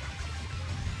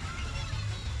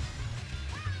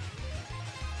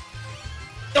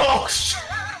 Oh, shit!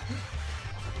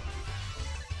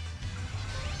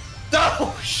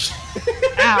 Oh, shit!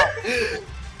 Ow!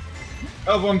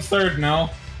 Oh, I'm third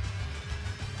now.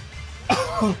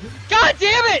 God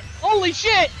damn it! Holy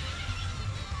shit!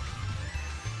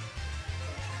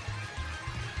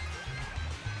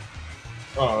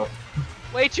 Oh.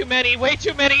 Way too many, way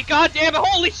too many. God damn it!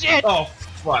 Holy shit! Oh,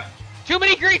 fuck. Too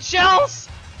many green shells!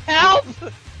 Help!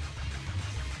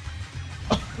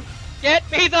 Get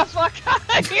me the fuck out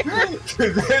of here!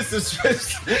 this is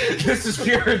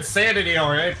pure insanity,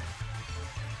 alright?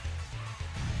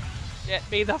 Get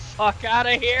me the fuck out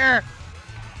of here!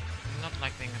 I'm not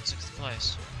like being in 6th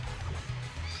place.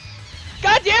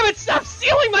 God damn it! Stop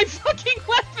stealing my fucking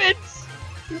weapons!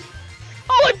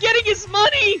 All I'm getting is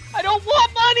money! I don't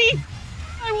want money!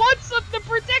 I want something to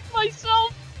protect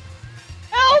myself!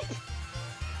 Help!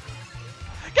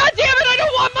 God damn it! I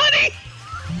don't want money!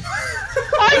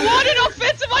 I want an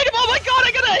offensive item! Oh my god!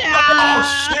 I gotta... Oh,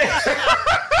 shit!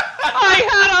 I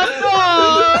had a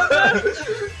bomb!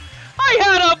 I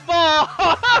had a bomb!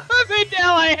 And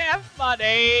now I have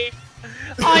money!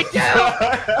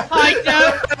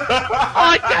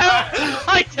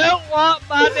 I don't want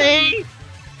money!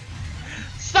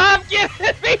 Stop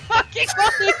giving me fucking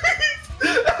money!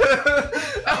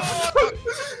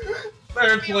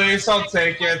 Third place, I'll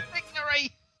take it.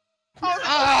 Victory!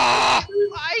 Oh,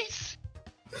 nice!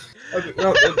 Okay,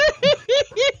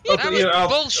 That was yeah,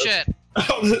 bullshit!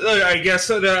 I guess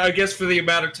for the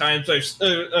amount of times I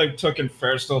took in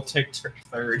first, I'll take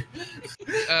third.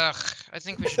 Ugh, I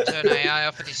think we should turn AI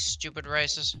off of these stupid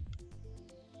races.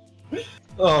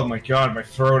 Oh my god, my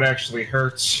throat actually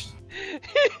hurts.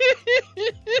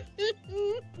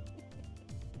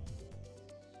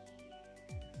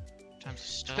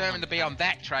 Determined to be on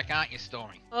that track, aren't you,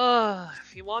 Stormy?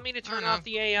 If you want me to turn off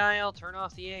the AI, I'll turn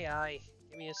off the AI.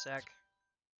 Give me a sec.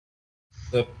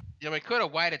 Yeah, we could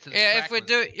have waited to the Yeah, track if we was-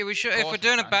 do, yeah, we should. If we're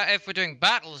doing done. if we're doing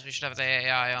battles, we should have the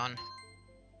AI on.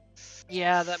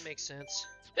 Yeah, that makes sense.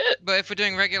 But if we're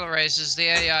doing regular races, the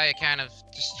AI kind of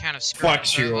screwing Fucks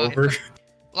us you over.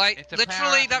 Like It's a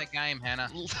literally power that up in the game, Hannah.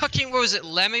 fucking, what was it?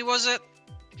 Lemmy, was it?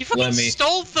 He fucking Lemmy.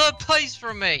 stole 3rd place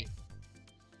from me.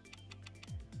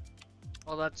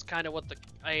 Well, that's kind of what the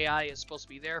AI is supposed to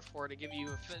be there for, to give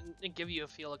you a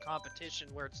feel of competition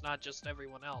where it's not just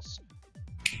everyone else.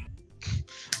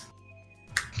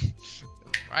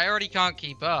 I already can't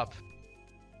keep up.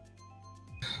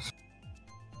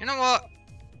 You know what?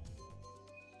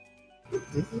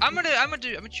 I'm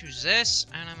gonna choose this,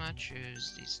 and I'm gonna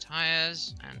choose these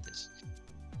tires and this.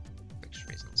 For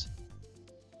reasons.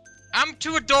 I'm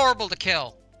too adorable to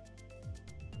kill.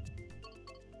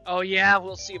 Oh yeah,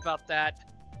 we'll see about that.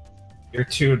 You're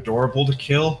too adorable to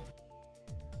kill.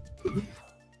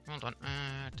 Hold on.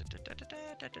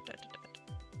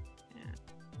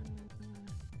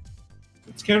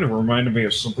 It's kind of reminded me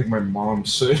of something my mom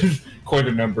said quite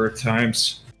a number of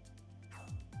times.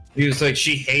 He was like,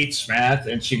 she hates math,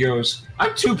 and she goes,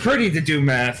 I'm too pretty to do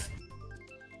math.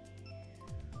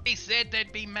 He said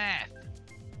there'd be math.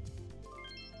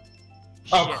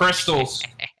 Oh, Shit. crystals.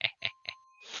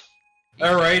 You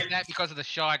All said right. that because of the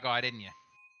Shy Guy, didn't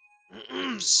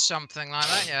you? Something like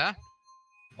that, yeah.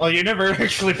 Well, you never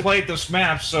actually played this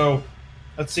map, so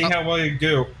let's see how well you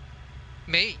do.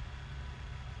 Me.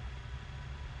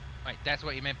 Wait, that's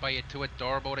what you meant by you're too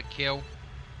adorable to kill?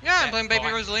 Yeah, I'm That's playing Baby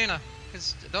fine. Rosalina.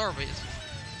 It's adorable. Oh,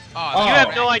 You Oh.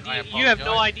 have no I idea. You have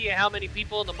no apologize. idea how many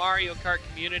people in the Mario Kart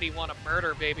community want to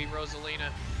murder Baby Rosalina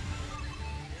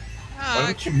Why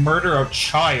don't you murder a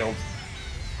child?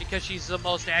 because she's the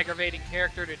most aggravating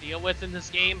character to deal with in this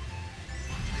game.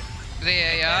 The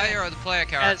AI or the player As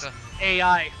character?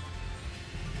 AI.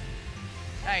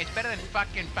 Hey, it's better than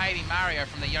fucking Baby Mario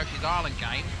from the Yoshi's Island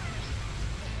game.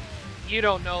 You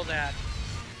don't know that.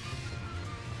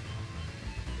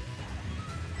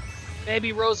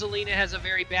 Baby Rosalina has a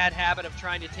very bad habit of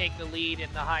trying to take the lead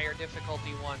in the higher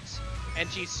difficulty ones. And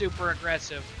she's super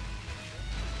aggressive.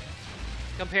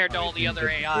 Compared to all the other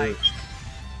AI.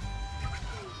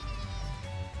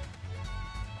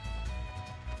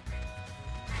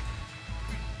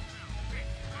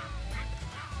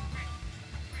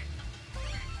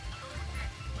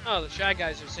 Oh, the Shy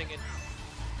Guys are singing.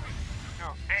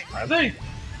 Oh, hey. Are they?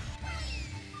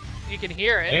 You can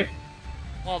hear it Hey.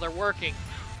 while they're working.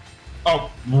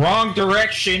 Oh, wrong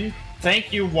direction.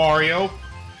 Thank you, Wario.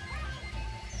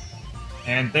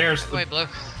 And there's the... Wait, Blue.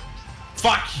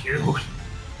 Fuck you.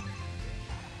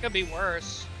 Could be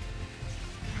worse.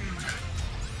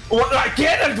 Well,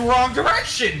 again, in the wrong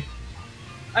direction.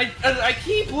 I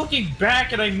keep looking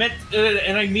back, and I meant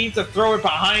and I mean to throw it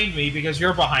behind me because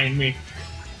you're behind me.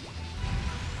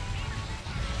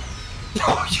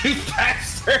 Oh, you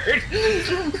bastard!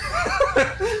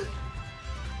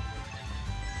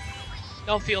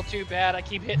 Don't feel too bad. I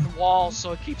keep hitting walls,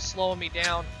 so it keeps slowing me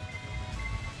down.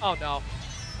 Oh no.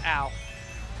 Ow.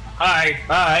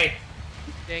 Hi.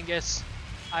 Dingus.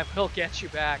 I will get you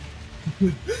back.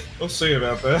 We'll see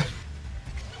about that.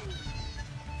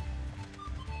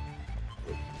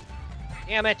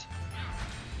 Damn it.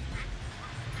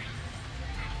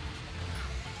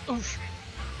 Oof.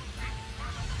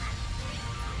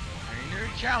 A new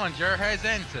challenger has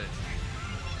entered.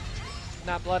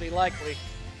 Not bloody likely.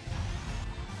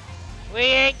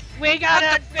 We got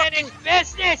unfinished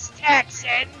business,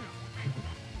 Texan!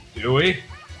 Do we?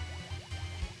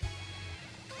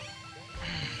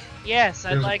 Yes,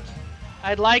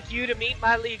 I'd like you to meet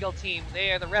my legal team.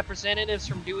 They are the representatives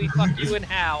from Dewey, Fuck You, and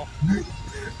How.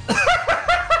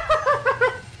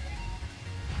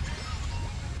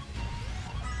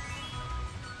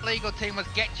 Legal team was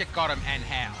Getcha, Got 'em, and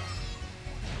How.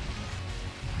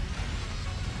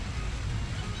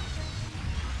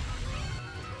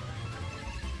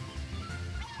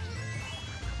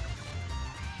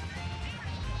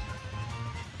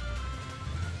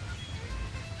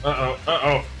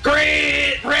 Uh-oh.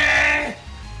 Great Red!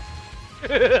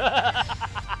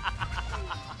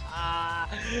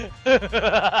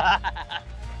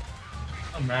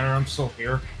 Doesn't matter, I'm still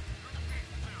here.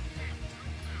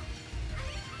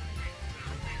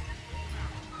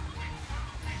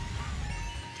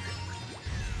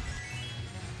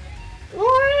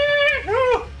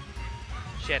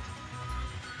 Shit.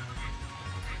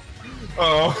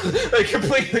 Oh, I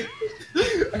completely...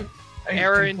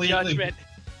 Error in judgment.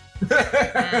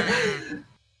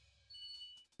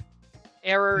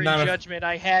 Error in judgment.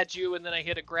 I had you, and then I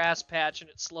hit a grass patch, and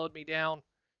it slowed me down.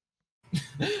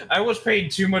 I was paying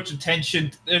too much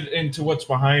attention into what's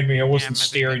behind me. I wasn't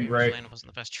staring right. Rosalina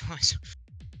wasn't the best choice.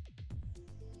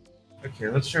 Okay,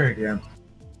 let's try again.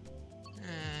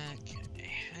 Okay.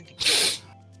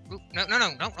 Ooh, no,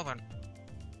 hold on.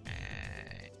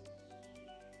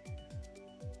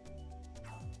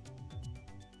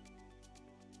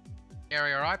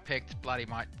 Area I picked bloody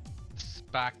might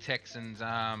spark Texans,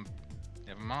 never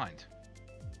mind.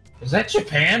 Is that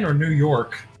Japan or New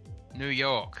York? New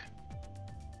York.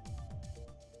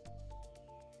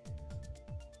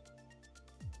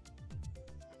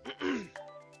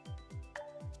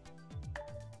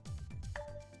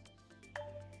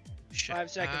 Shit. 5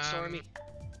 seconds, Stormy.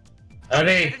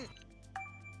 Howdy.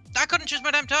 I couldn't choose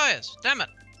my damn tires. Damn it.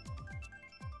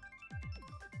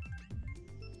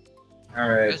 It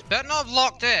Alright. was better not have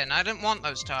locked in. I didn't want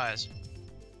those tires.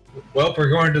 Well, we're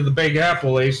going to the Big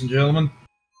Apple, ladies and gentlemen.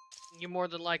 You more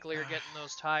than likely are getting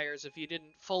those tires. If you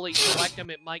didn't fully select them,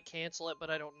 it might cancel it, but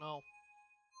I don't know.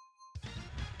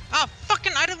 Oh,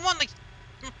 fucking, I didn't want the...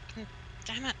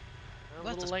 Damn it. A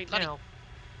What little the late bloody- now.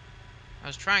 I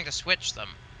was trying to switch them.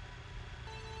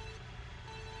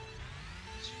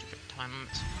 Stupid time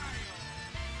limits.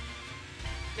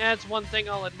 That's one thing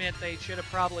I'll admit. They should have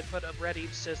probably put a ready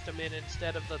system in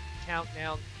instead of the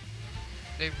countdown.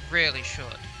 They really should.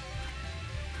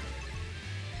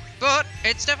 But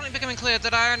it's definitely becoming clear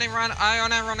that I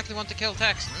unironically want to kill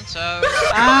Texan, so...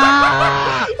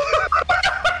 Ah!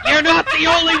 You're not the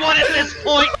only one at this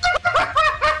point!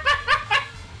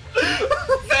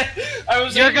 I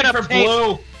was You're aiming gonna for pay-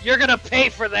 blue. You're gonna pay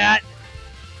for that,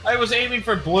 I was aiming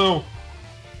for blue.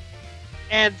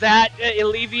 and that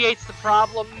alleviates the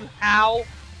problem. How?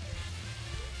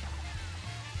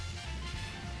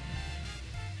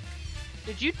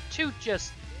 Did you two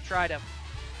just try to...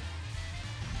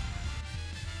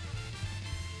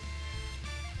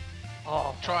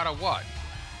 Oh, Try to what?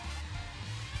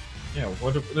 Yeah,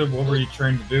 what were you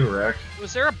trying to do, Rack?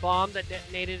 Was there a bomb that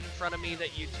detonated in front of me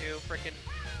that you two frickin'...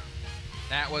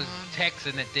 That was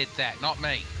Texan that did that, not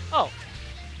me. Oh.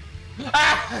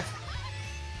 Ah!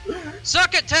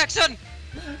 Suck it, Texan!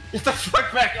 Get the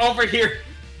fuck back over here!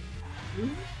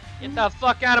 Get the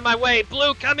fuck out of my way.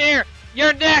 Blue, come here!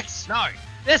 You're next! No.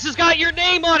 This has got your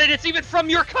name on it! It's even from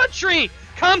your country!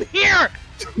 Come here!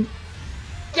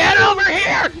 Get over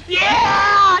here!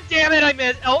 Yeah! Damn it, I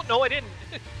missed. Oh, no, I didn't.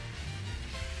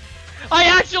 I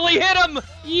actually hit him!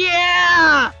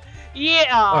 Yeah! Yeah!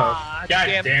 Oh,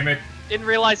 God damn it. Didn't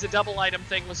realize the double item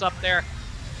thing was up there.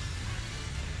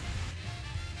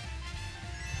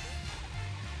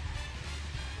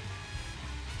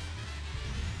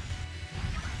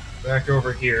 Back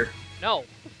over here. No.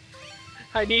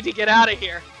 I need to get out of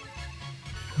here.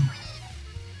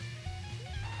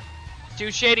 It's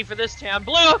too shady for this town.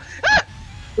 Blue! Ah!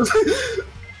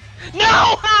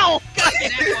 No! How? God,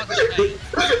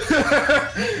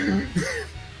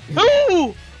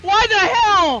 who? Why the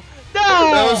hell?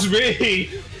 No! That was me!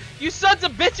 You sons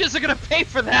of bitches are gonna pay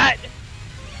for that!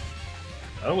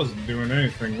 I wasn't doing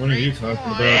anything. What are you talking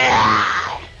about?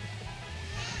 Yeah!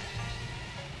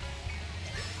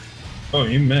 Oh,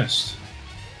 you missed.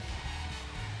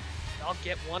 I'll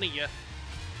get one of you.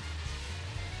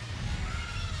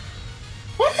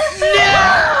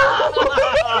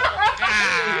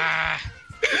 Ah,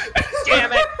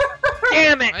 Damn it!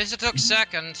 Damn it! at least it took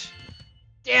second.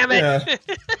 Damn it!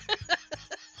 Yeah.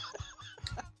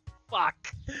 Fuck.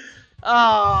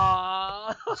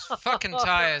 Oh. Fucking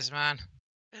tires, man.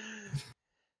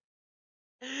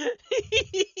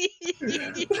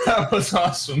 That was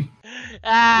awesome.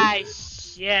 Ah,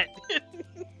 shit.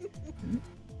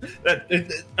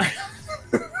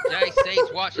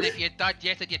 JC's watching. If you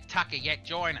digested your tucker yet,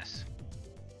 join us.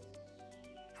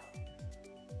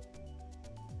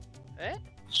 Eh?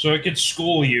 So I could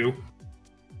school you.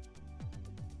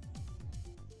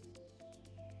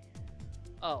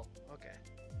 Oh, okay.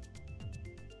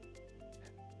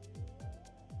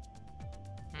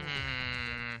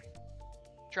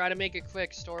 Try to make it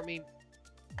quick, Stormy.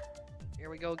 Here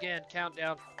we go again.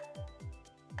 Countdown.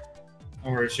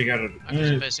 Alright, she got a... I'm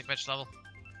just basic bitch level.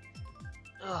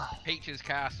 Ugh. Peach's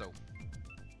Castle.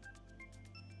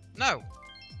 No.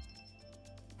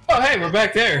 Oh, hey, we're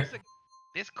back there.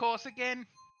 This course again?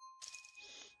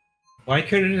 Why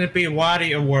couldn't it be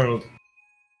Wario World?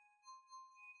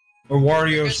 Or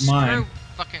Wario's Screw Mine?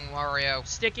 fucking Wario.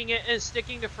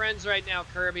 Sticking to friends right now,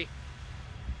 Kirby.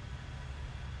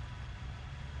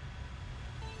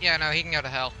 Yeah, no, he can go to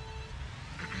hell.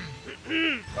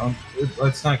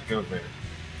 Let's not go there.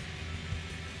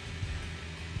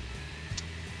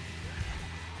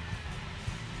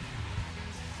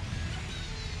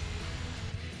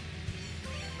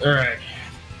 Alright.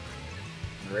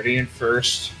 Ready in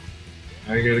first.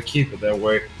 I gotta keep it that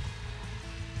way.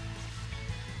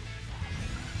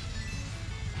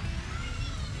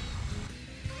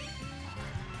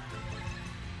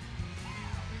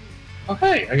 Oh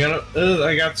hey,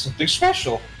 I got something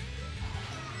special.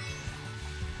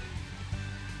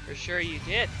 For sure you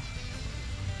did.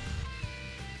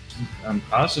 I'm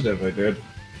positive I did.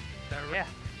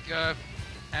 Yeah.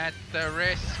 At the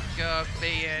risk of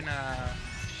being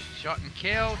shot and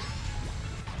killed,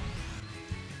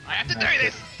 I have to do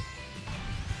this.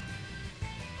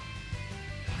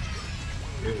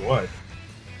 Do what?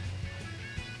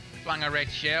 Flung a red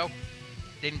shell.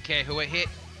 Didn't care who it hit.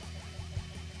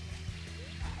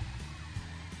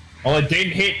 Well, it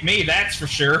didn't hit me, that's for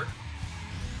sure.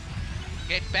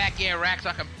 Get back here, Rax, so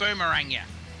I can boomerang you.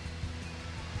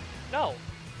 No.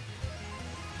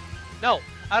 No,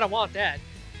 I don't want that.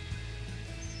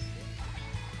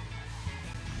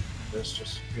 This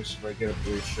just in case if I get a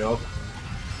blue shell.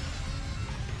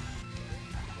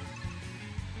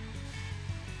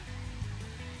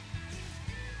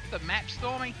 The map,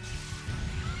 Stormy?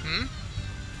 Hmm?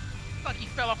 Like he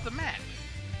fell off the map.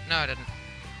 No, I didn't.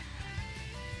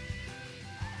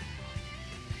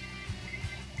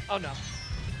 Oh no.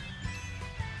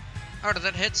 Oh, did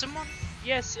that hit someone?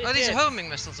 Yes, it Oh, these did. are homing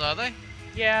missiles, are they?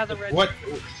 Yeah, the red. What?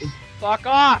 Fuck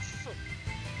off!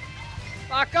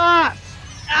 Fuck off!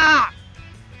 Ah!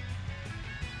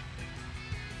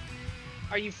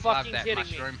 Are you Love fucking that kidding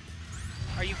mushroom. me?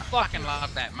 Are you Fucking fucking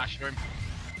love that mushroom.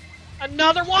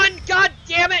 Another one! God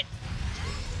damn it!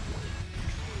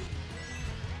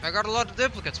 I got a lot of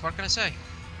duplicates, what can I say?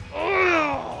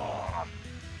 Ugh.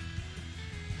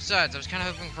 Besides, I was kind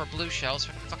of hoping for a blue shell so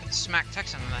I could fucking smack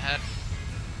Texan in the head.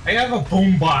 I have a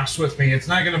boombox with me, it's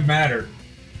not gonna matter.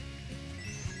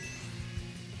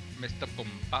 Mr.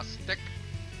 Bombastic.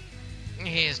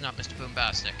 He is not Mr.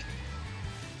 Boombastic.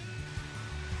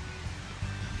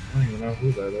 I don't even know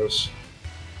who that is.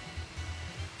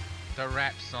 The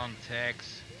rap song,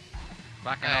 Tex.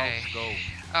 Back in old school.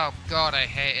 Oh god, I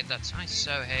hated that song. I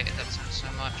so hated that song so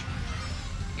much.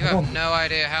 You have no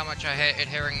idea how much I hated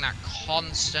hearing that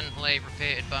constantly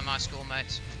repeated by my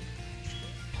schoolmates.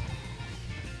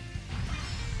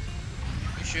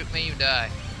 You shoot me, you die.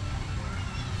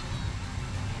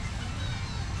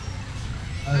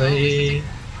 Hey.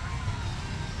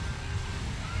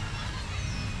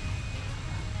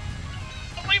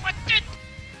 Oh wait, what did?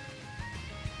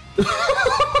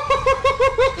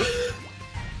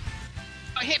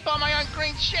 I hit by my own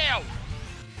green shell!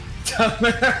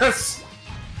 Dumbass!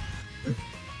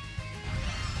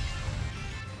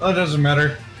 Oh, it doesn't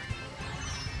matter.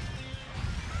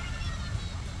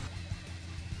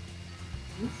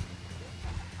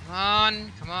 Come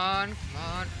on, come on, come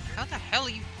on. How the hell are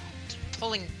you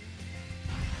pulling?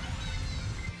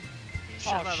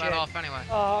 Shut that shit. off anyway.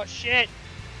 Oh shit!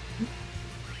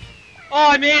 Oh,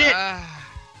 I made it! I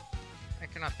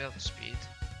cannot feel the speed.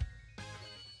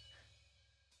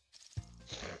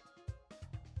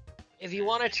 If you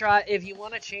want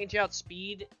to change out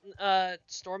speed,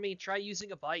 Stormy, try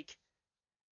using a bike.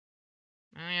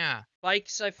 Oh yeah.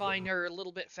 Bikes, I find, are a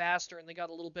little bit faster and they got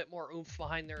a little bit more oomph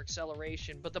behind their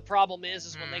acceleration. But the problem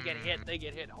is when they get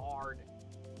hit hard.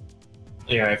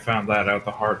 Yeah, I found that out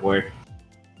the hard way.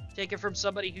 Take it from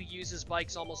somebody who uses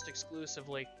bikes almost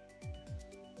exclusively.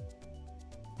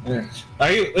 Yeah.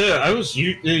 I was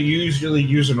usually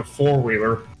using a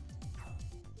four-wheeler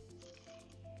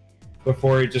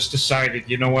before I just decided,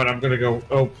 you know what, I'm gonna go.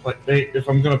 If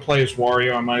I'm gonna play as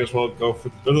Wario, I might as well go for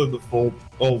the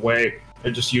full way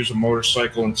and just use a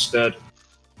motorcycle instead,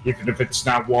 even if it's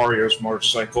not Wario's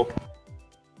motorcycle.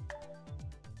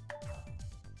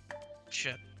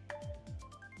 Shit.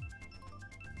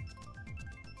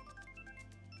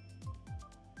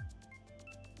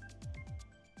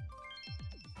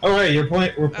 Oh hey,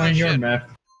 we're playing your shit. map.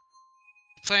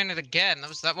 Playing it again.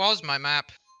 That was my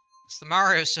map. It's the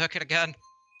Mario circuit again.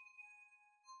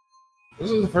 This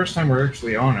is the first time we're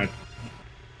actually on it.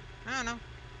 I don't know.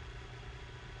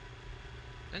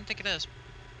 Didn't think it is.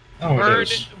 Oh,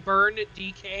 it is. Burn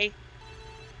DK.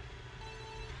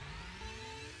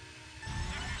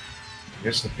 I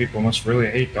guess the people must really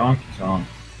hate Donkey Kong.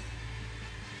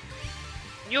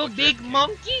 You big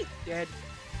monkey? Dead.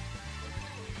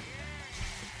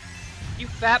 You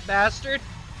fat bastard.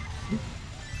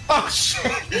 Oh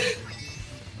shit!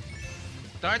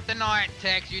 Don't deny it,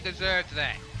 Tex, you deserved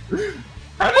that.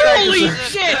 Holy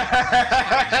shit!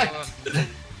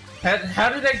 How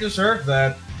did I deserve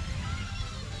that?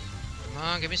 Come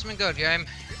on, give me something good, game.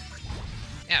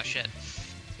 Yeah, shit.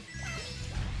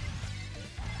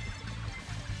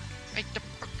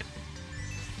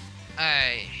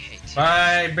 I hate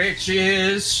Bye,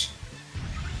 bitches!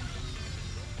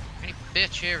 any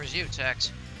bitch here is you,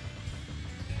 Tex.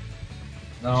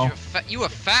 No. You a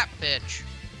fat bitch.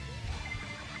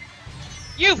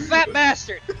 You fat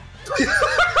bastard!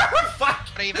 Fuck!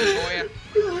 Not even for you.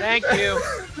 Thank you.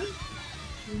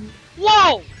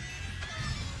 Whoa!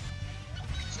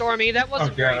 Stormy, that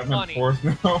wasn't very I'm funny. in fourth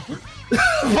now.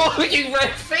 Well, you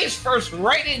went face first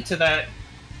right into that.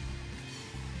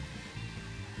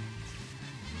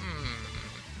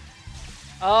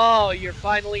 Oh, you're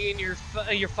finally in your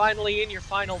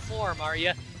final form, are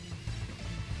you?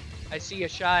 I see you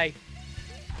shy.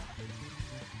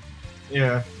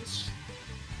 Yeah.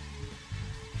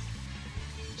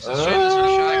 It's a shame this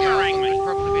was shy guy. Might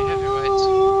probably be heavyweights.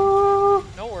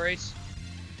 No worries.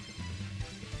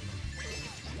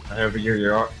 The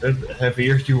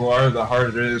heavier you are, the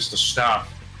harder it is to stop.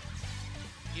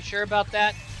 You sure about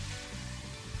that?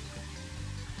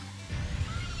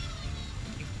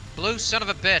 You blue son of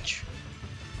a bitch.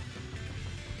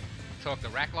 Talk to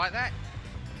Rack like that?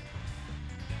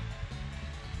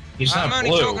 He's I'm not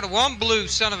only blue. talking to one blue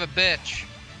son of a bitch.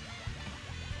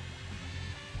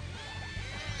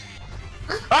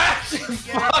 Ah,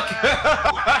 fuck!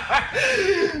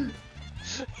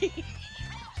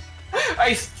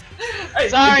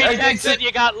 Sorry, Texan,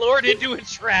 you got lured into a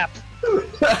trap.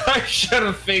 I should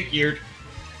have figured.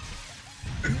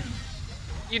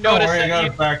 You Don't noticed worry, I that got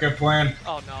you... a backup plan.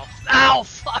 Oh no. Ow,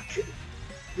 fuck!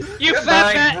 You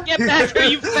fat Get back here,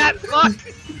 you fat fuck!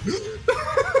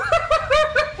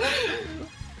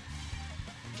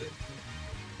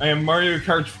 I am Mario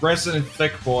Kart's resident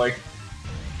thick boy.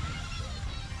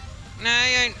 Nah,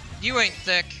 you ain't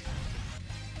thick.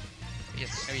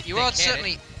 Yes, you are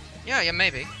certainly. Yeah,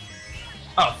 maybe.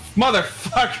 Oh,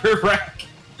 motherfucker, Rack!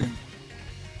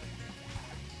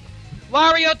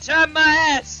 Wario, time my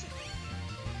ass!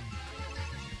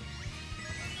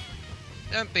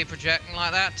 Don't be projecting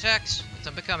like that, Tex. It's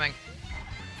unbecoming.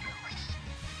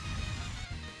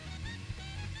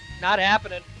 Not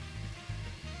happening.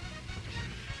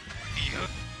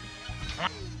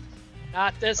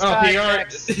 Not this time,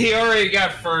 Tex. he already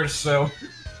got first, so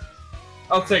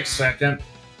I'll take second.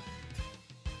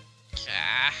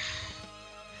 Ah.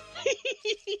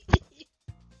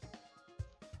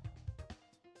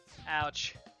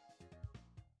 Ouch.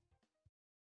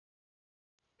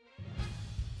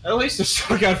 At least I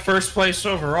still got first place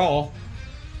overall.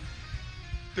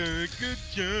 Good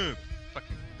job.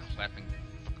 Fucking clapping.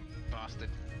 Fucking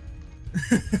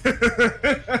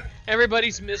bastard.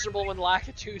 Everybody's miserable when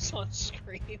Lakitu's on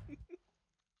screen.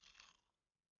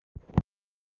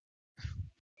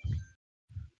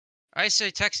 I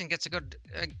say Texan gets a good.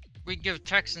 We give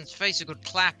Texan's face a good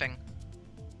clapping.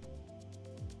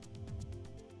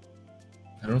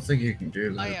 I don't think you can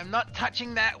do that. I am not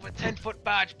touching that with 10-foot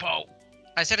barge pole.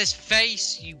 I said his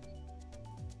face, you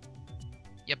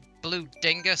blue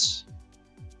dingus.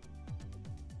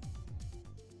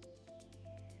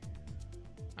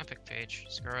 I pick Paige.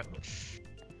 Screw it.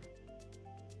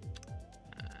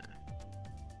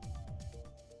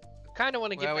 Kind of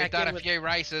want to get Well, back we've done in a with. few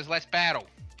races. Let's battle.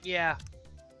 Yeah.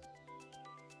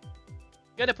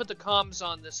 Gotta put the comms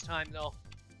on this time though,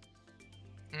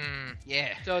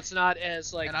 Yeah. so it's not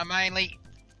as like. And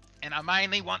I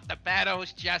mainly want the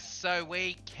battles just so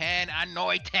we can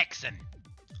annoy Texan.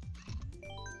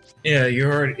 Yeah, you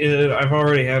already. I've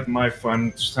already had my fun.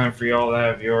 It's time for y'all to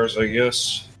have yours, I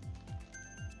guess.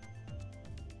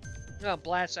 Oh,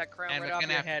 blast that crown And right we're off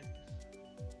gonna your have- head.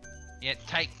 Yeah,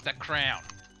 take the crown.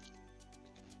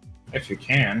 If you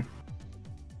can.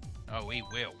 Oh, we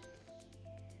will.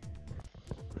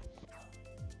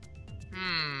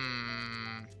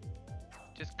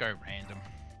 Just go random.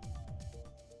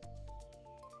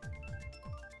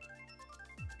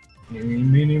 Eeny,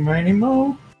 meeny, miny,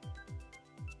 mo.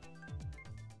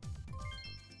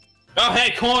 Oh,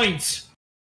 hey, coins!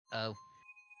 Oh.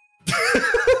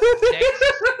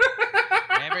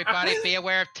 Everybody be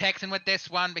aware of Texan with this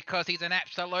one because he's an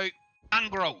absolute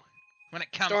mongrel when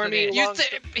it comes Stormy, to this.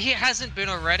 Long He hasn't been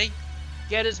already.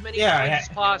 Get as many Yeah, coins as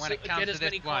when possible. it comes Get to as this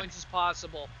many one. coins as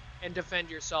possible, and defend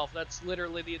yourself. That's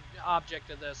literally the object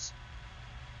of this.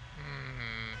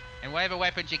 And whatever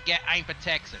weapons you get, aim for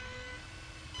Texan.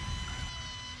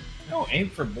 No, aim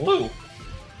for blue.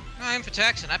 I'm for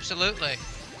Texan, absolutely.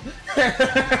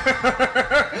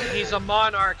 He's a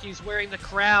monarch. He's wearing the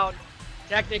crown.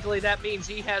 Technically, that means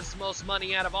he has the most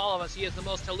money out of all of us. He has the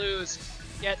most to lose.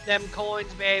 Get them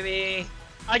coins, baby.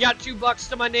 I got $2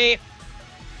 to my knee.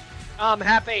 I'm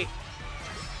happy.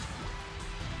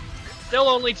 Still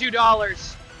only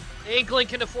 $2. The Inkling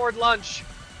can afford lunch.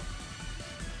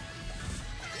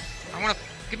 I wanna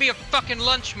give me your fucking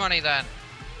lunch money then.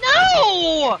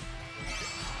 No!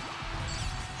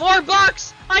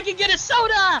 $4. I can get a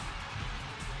soda.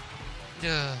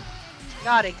 Ugh.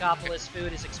 God, Inkopolis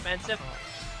food is expensive.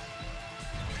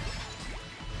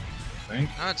 Think?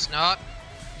 No, it's not.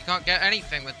 You can't get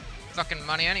anything with fucking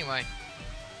money anyway.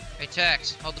 Hey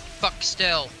Tex, hold the fuck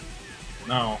still.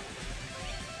 No.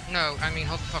 No, I mean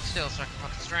hold the fuck still so I can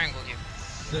fucking strangle you.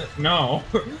 No.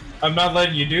 I'm not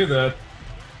letting you do that.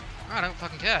 I don't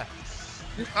fucking care.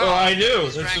 Oh, I do. I'll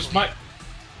This is strangle my...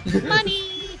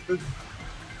 Money!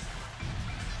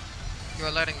 You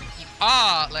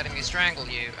are letting me strangle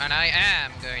you, and I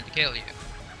am going to kill you.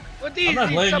 What do you I'm not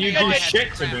need? letting Some you kind do of-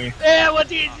 shit to me. Yeah, what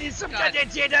do you need? Some God kind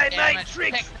of Jedi Damn mind it,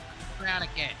 tricks? Texan crown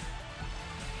again.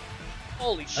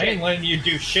 Holy I shit. ain't letting you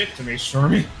do shit to me,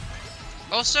 Stormy.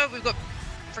 Also, we've got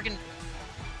freaking.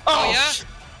 Oh, yeah?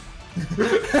 You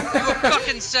were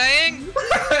fucking saying?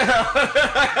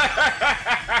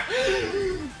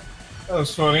 That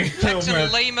was funny. Texan Oh,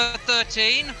 man. Lima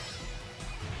 13.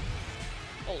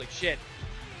 Holy shit.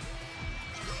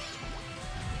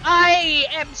 I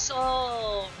am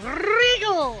so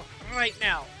regal right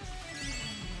now.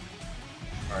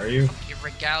 Are you? Your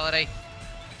regality.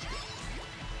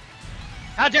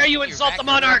 How dare you You're insult back the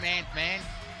to monarch? romance, man.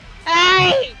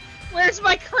 Hey! Where's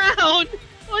my crown?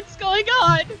 What's going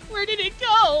on? Where did it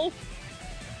go?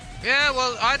 Yeah,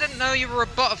 well, I didn't know you were a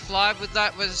butterfly with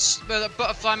a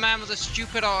butterfly man with a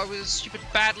stupid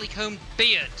badly combed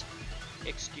beard.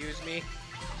 Excuse me?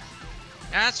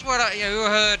 That's what you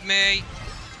heard me.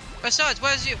 Besides,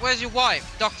 where's your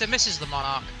wife, Dr. Mrs. the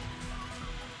Monarch?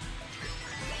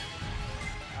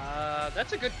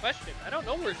 That's a good question. I don't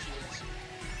know where she is.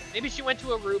 Maybe she went to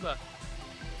Aruba.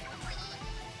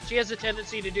 She has a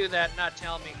tendency to do that, not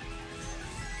tell me.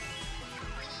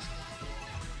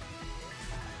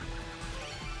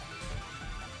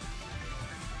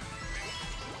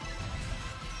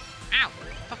 Ow!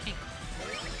 fucking...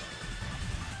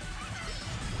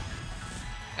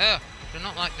 Oh, do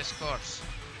not like this course.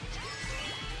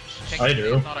 I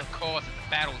do. It's not a course, it's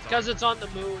a battle zone. Because it's on the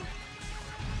moon.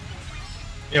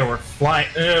 Yeah, we're flying.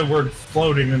 We're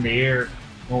floating in the air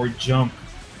when we jump.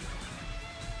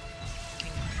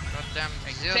 Goddamn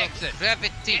zero Texas,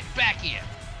 gravity. get back here!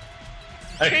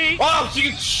 Hey. Oh,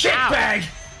 you shitbag!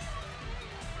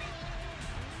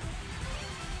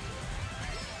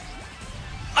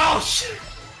 Oh shit!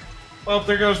 Well,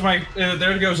 there goes my.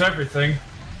 There goes everything.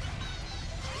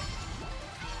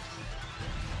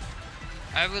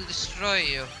 I will destroy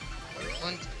you.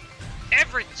 And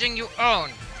everything you own.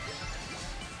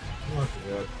 Look at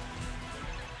that.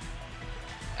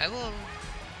 I will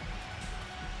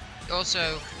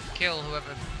also kill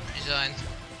whoever designed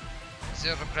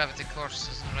zero gravity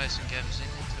courses in racing games.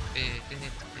 They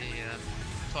need to be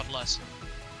taught lesson.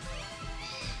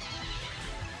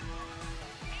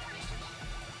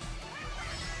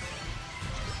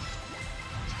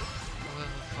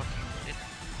 Whoever fucking did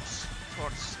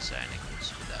sports designing needs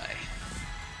to die.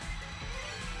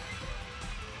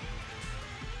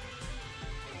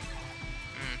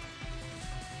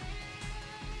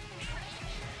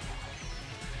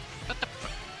 What the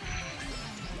fuck?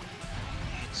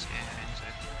 It's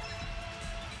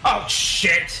Oh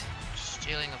shit!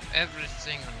 stealing of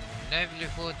everything on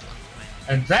livelihood on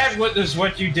my... And that is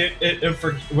what you did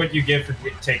for what you get for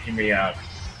taking me out.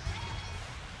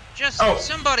 Just Oh.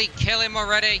 somebody kill him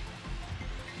already.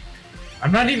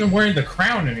 I'm not even wearing the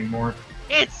crown anymore.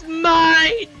 It's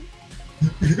mine!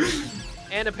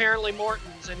 And apparently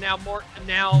Morton's, and now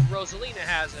Rosalina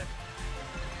has it.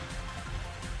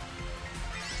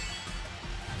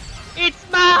 It's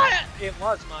mine! It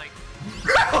was mine.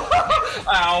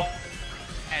 Ow!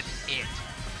 That's it.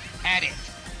 At it.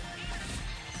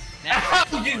 Now,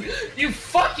 Ow! You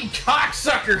fucking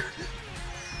cocksucker!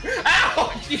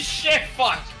 Ow! You shit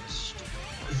fuck!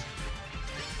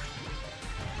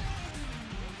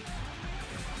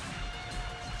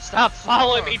 Stop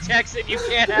following me, Texan. You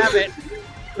can't have it.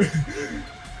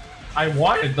 I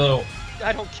want it though.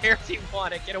 I don't care if you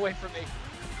want it. Get away from me.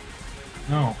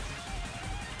 No.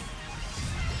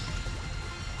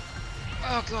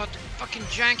 Oh god, the fucking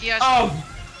janky ass Oh!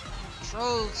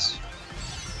 trolls.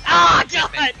 Ah,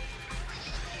 God!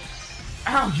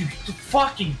 Ow, you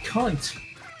fucking cunt!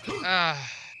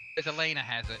 Elena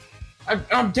has it.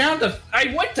 I'm down to.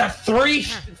 I went to 3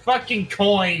 fucking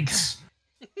coins.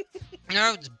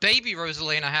 No, it's baby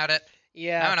Rosalina had it.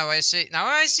 Yeah. No, I see. Now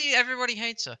I see everybody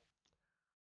hates her.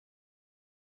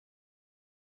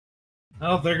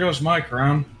 Oh, there goes my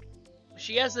crown.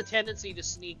 She has the tendency to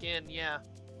sneak in, yeah.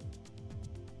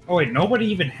 Oh wait, nobody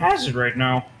even has it right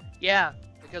now. Yeah,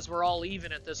 because we're all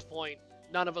even at this point.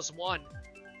 None of us won.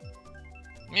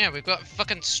 Yeah, we've got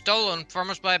fucking stolen from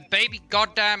us by a baby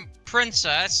goddamn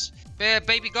princess.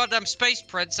 Baby goddamn space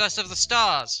princess of the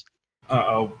stars.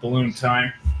 Uh-oh, balloon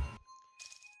time.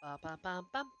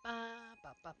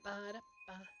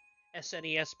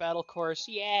 SNES battle course,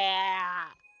 yeah!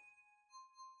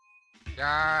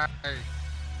 Yay.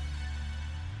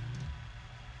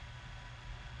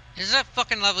 This is that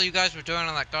fucking level you guys were doing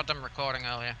on that goddamn recording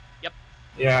earlier.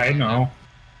 Yeah, I know.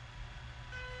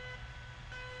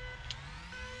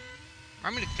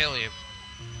 I'm gonna kill you.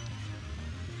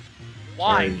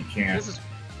 Why? Yeah, you can't. This is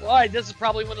why. This is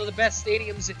probably one of the best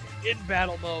stadiums in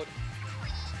battle mode.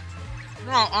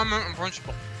 No, I'm meant in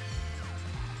principle.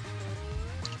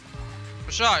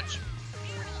 Besides,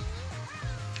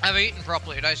 I've eaten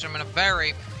properly today, so I'm in a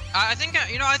very... I think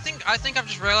I've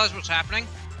just realized what's happening.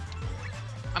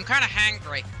 I'm kind of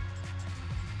hangry.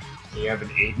 You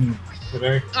haven't eaten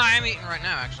today? I am eating right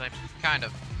now, actually. Kind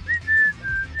of.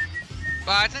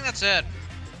 But I think that's it.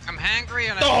 I'm hangry,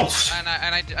 and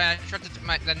I tried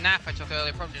to the nap I took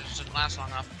earlier probably just didn't last long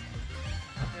enough.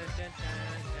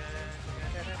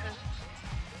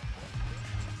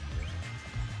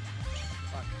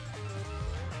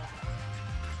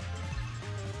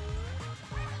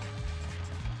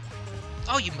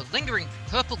 Oh, you malingering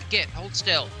purple git. Hold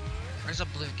still. Where's a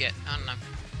blue git? I don't know.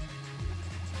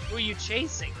 Who are you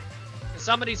chasing?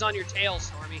 Somebody's on your tail,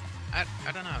 Stormy. I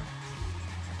don't know.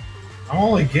 I'm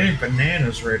only getting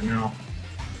bananas right now.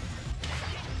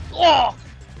 Oh!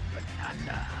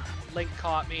 Banana. Link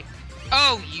caught me.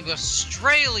 Oh, you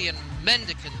Australian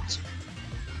mendicant.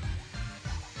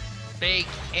 Big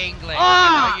English.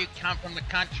 Ah! I know you come from the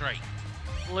country.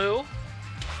 Blue.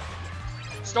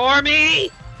 Stormy!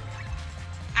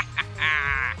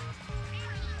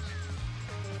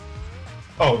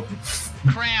 Oh,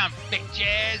 Crown,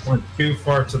 bitches. went too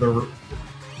far to the.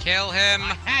 Kill him.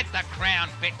 I had the crown,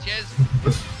 bitches.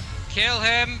 kill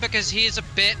him because he's a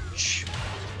bitch.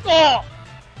 Oh!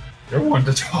 You're one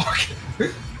to talk.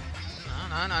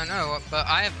 No. But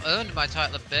I have earned my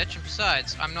title of bitch, and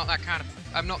besides, I'm not that kind of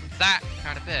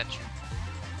bitch.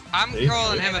 I'm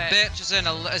calling him a bitch as in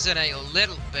a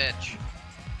little bitch.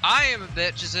 I am a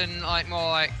bitch as in like more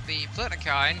like the flitter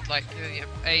kind, like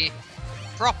a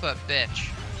proper bitch.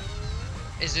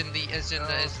 Is in the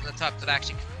type that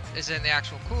actually is in the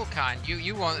actual cool kind. You're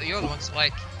the ones that,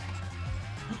 like.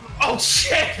 Oh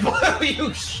shit!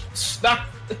 You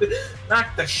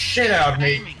knocked the shit out of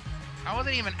me. I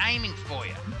wasn't even aiming for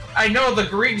you. I know, the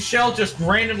green shell just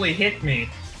randomly hit me.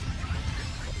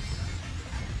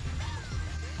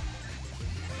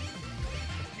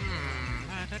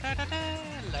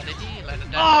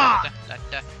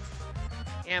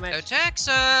 Damn it. So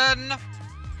Texan!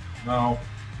 No.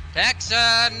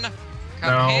 Texan!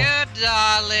 Come here,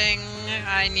 darling.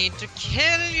 I need to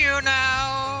kill you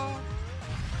now.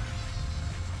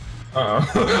 Oh,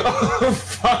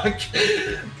 fuck.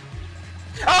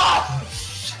 Oh!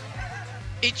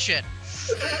 Eat shit.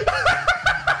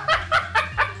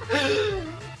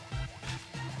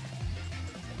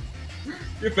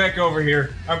 Get back over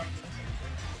here.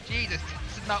 Jesus,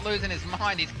 he's not losing his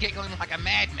mind. He's giggling like a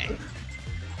madman.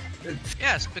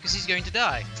 Yes, because he's going to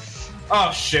die.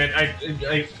 Oh shit!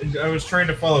 I was trying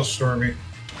to follow Stormy.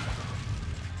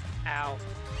 Ow.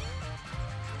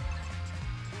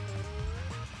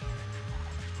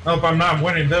 Nope, I'm not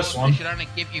winning this one. They should only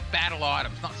give you battle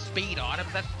items, not speed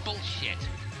items. That's bullshit.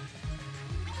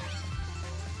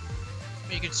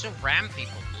 You can still ram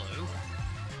people, Blue.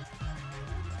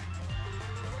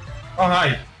 Oh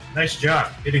hi, nice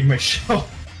job hitting my shell.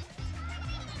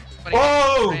 But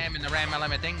whoa! Ram in the ram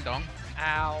element ding dong.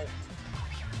 Ow.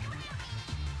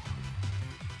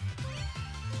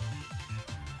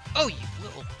 Oh, you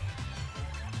little.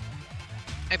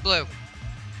 Hey, Blue.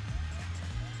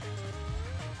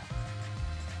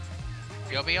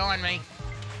 You'll be on me.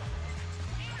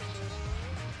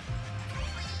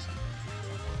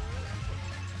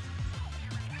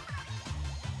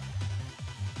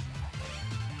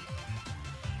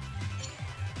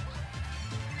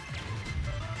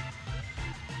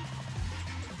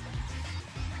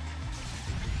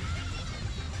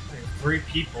 Three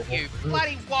people. You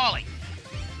bloody Wally.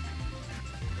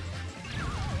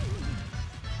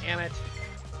 Damn it.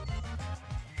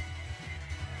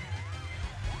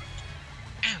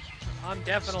 I'm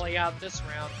definitely out this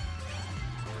round.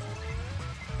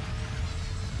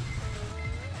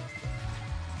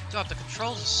 God, the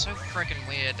controls are so freaking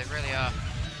weird. They really are.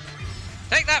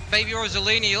 Take that, baby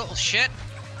Rosalini, you little shit.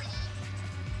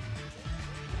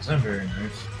 Is that very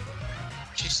nice?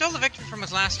 She stole the victory from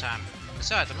us last time.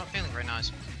 Besides, I'm not feeling very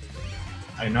nice.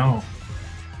 I know.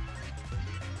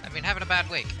 I've been having a bad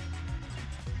week.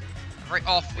 A very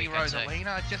off week, I'd say. Rosalina,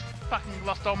 I just fucking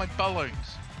lost all my balloons.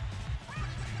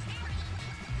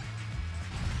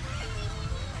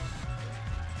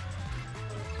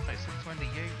 Hey, since when do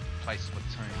you play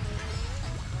Splatoon?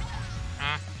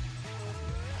 Huh?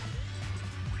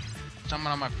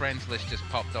 Someone on my friends list just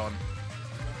popped on.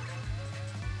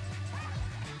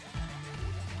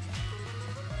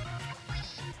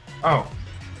 Oh,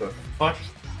 the fuck?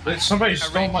 Somebody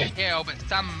stole my. Yeah, but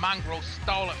some mongrel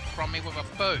stole it from me with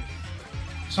a boot.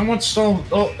 Someone stole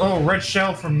red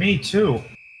shell from me too.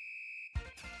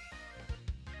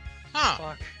 Huh.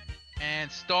 Fuck.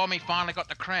 And Stormy finally got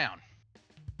the crown.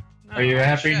 No, Are you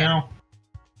happy shit. now?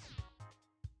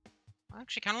 I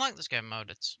actually kind of like this game mode.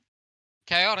 It's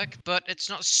chaotic, but it's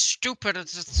not stupid.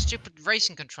 It's just stupid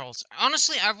racing controls.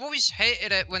 Honestly, I've always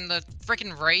hated it when the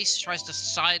freaking race tries to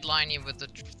sideline you with the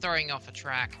throwing off a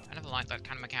track. I never liked that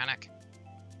kind of mechanic.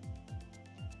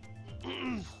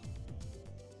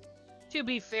 To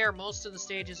be fair, most of the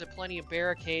stages have plenty of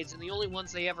barricades, and the only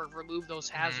ones they ever remove those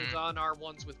hazards on are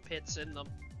ones with pits in them.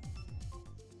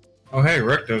 Oh hey,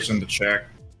 Recto's in the chat.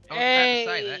 I was about to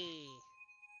say that.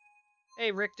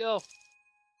 Hey, Ricto.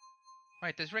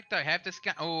 Wait, does Ricto have this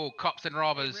gun? Oh, cops and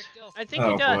robbers. Hey, Ricto. I think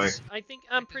Oh, he does. boy.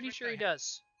 I'm pretty sure he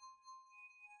does.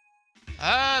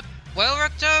 Well,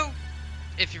 Recto,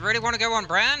 if you really want to go on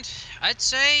brand, I'd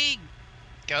say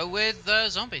go with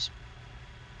zombies.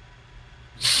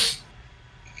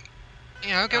 You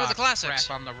know, go with the classics.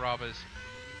 Crap on the robbers.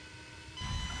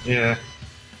 Yeah,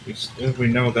 we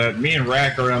know that. Me and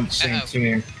Rack are on the same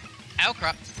team. Ow,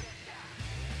 crap.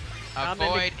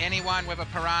 Avoid anyone with a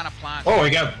piranha plant. Oh, I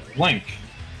got Link.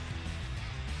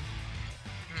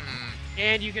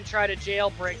 And you can try to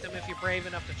jailbreak them if you're brave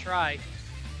enough to try.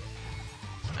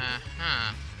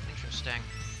 Uh-huh. Interesting.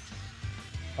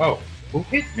 Oh, who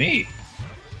hit me?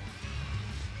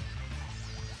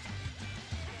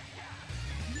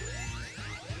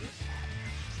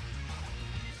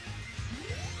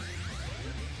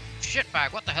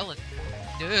 shitbag. What the hell is...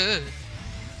 Dude.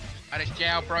 I just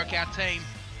jailbroke our team.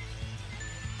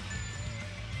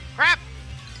 Crap!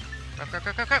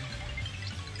 Crap.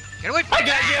 Get away from me! I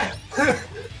got you!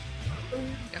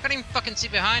 I couldn't even fucking see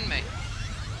behind me.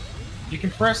 You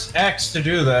can press X to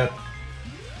do that.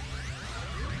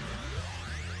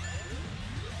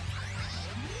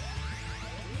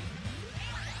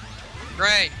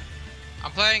 Great.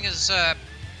 I'm playing as,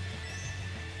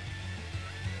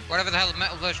 whatever the hell the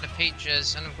metal version of Peach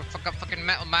is, and I've got fucking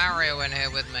Metal Mario in here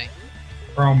with me.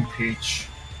 Chrome Peach.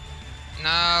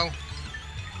 No.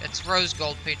 It's Rose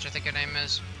Gold Peach, I think her name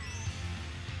is.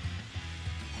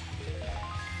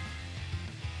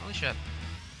 Holy shit.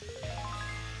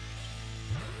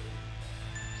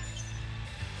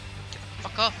 Get the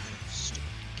fuck off, stupid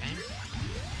game.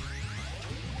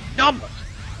 Dumb!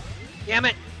 Damn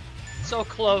it! So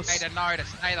close. Hey, to know to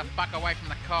stay the fuck away from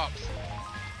the cops.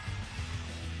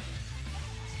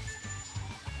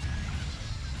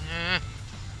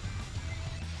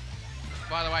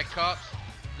 By the way, cops,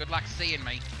 good luck seeing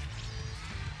me.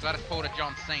 Let us pull to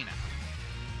John Cena.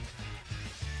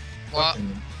 What?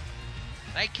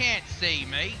 They can't see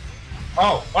me.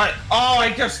 Oh, what? Oh,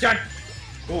 I just got...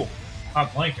 Ooh,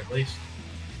 not blank at least.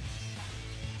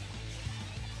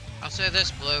 I'll say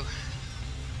this, Blue.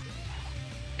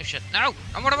 Oh shit, no!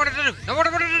 Not what I wanted to do! Not what I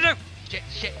wanted to do!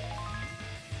 Shit.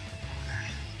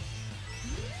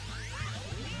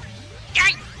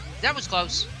 Yay! That was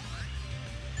close.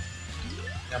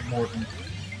 Got Morton.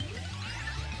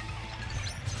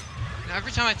 Now,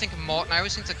 every time I think of Morton, I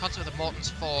always think of the concept of Morton's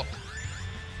fork.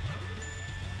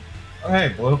 Oh, hey,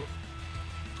 Blue.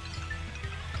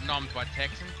 Nommed by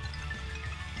Texan.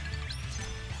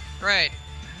 Great.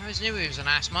 I always knew he was an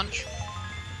ass munch.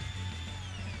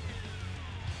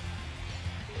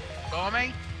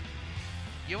 Stormy,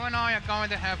 you and I are going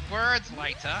to have words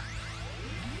later.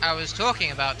 I was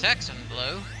talking about Texan,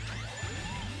 Blue.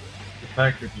 The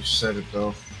fact that you said it,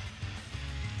 though.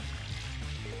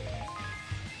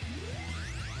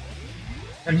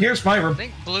 And here's my... I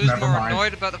think Blue's Never more mind.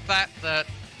 annoyed about the fact that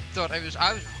I was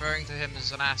referring to him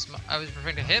as an ass. I was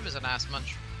referring to him as an ass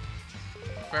munch.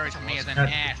 Referring to me as an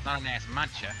ass, not an ass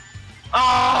muncher. Oh!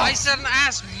 I said an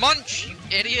ass munch, you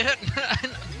idiot!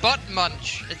 Butt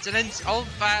munch. It's an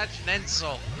old-fashioned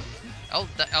insult. Old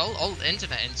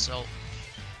internet insult.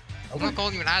 I'm not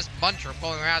calling you an ass muncher. I'm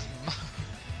calling you an ass.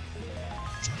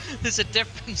 There's a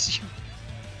difference.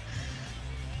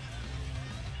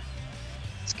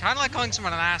 It's kind of like calling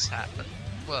someone an ass hat, but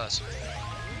worse.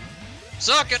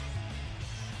 Suck it!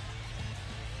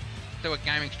 Do a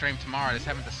gaming stream tomorrow. I just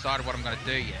haven't decided what I'm going to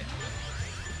do yet.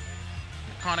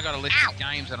 I've kind of got a list of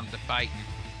games that I'm debating.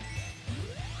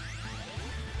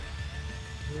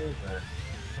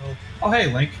 Oh,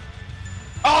 hey, Link.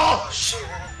 Oh, shit!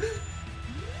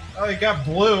 Oh, you got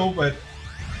Blue, but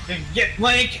didn't get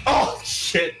Link. Oh,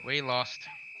 shit! We lost.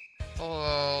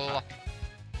 Oh.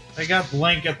 I got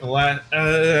Link at the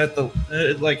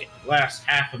last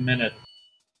half a minute.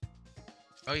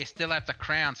 Oh, you still have the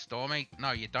crown, Stormy?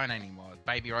 No, you don't anymore.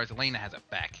 Baby Rosalina has it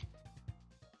back.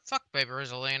 Fuck Baby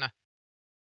Rosalina.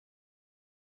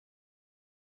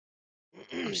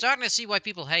 I'm starting to see why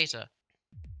people hate her.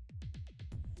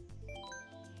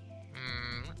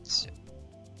 Let's see.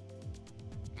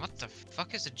 What the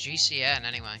fuck is a GCN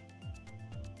anyway?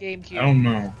 GameCube. I don't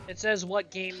know. It says what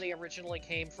game they originally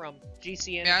came from.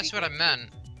 GCN. Yeah, that's what I meant.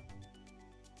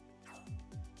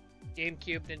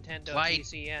 GameCube, Nintendo, Played.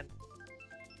 GCN.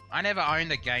 I never owned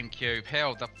the GameCube.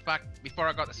 Hell, the fuck, before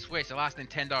I got the Switch, the last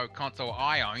Nintendo console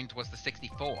I owned was the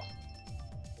 64.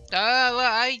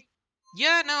 I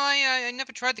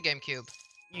never tried the GameCube.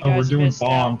 You Oh, we're guys doing missed out.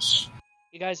 bombs.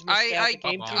 You guys missed out. I The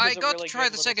GameCube I was a got really to try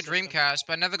good the little Sega system. Dreamcast,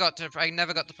 but I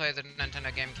never got to play the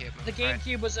Nintendo GameCube. I'm The afraid.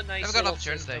 GameCube was a nice Never got an little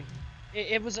opportunity. system.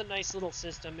 It was a nice little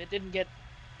system. It didn't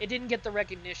get the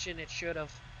recognition it should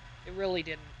have. It really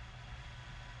didn't.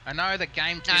 I know the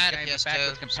GameCube I had a game PS2,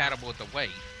 backwards compatible with the Wii.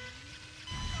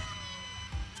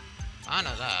 I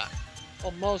know that.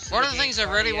 Well, most. One of of the the things games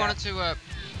I are, really yeah. wanted to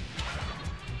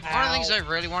one of the things I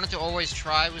really wanted to always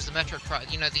try was the Metroid Prime,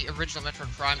 the original Metroid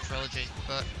Prime trilogy,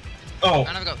 but Oh,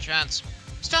 I never got a chance.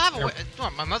 Still have a Wii.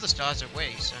 Well, my mother still has a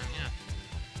Wii, so yeah.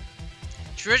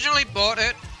 She originally bought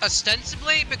it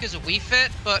ostensibly because of Wii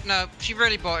Fit, but no, she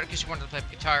really bought it because she wanted to play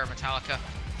Guitar or Metallica,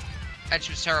 and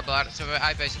she was terrible at it, so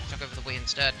I basically took over the Wii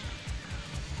instead.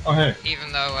 oh hey.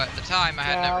 Even though at the time I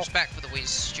had no Wow. respect for the Wii's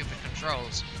stupid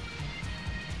controls.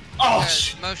 Oh,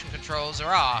 Because motion controls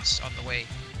are arse on the Wii.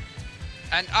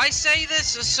 And I say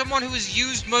this as someone who has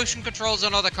used motion controls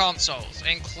on other consoles,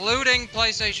 including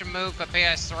PlayStation Move for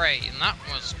PS3, and that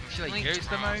was Actually complete used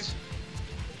the arse.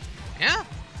 Move? Yeah.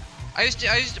 I used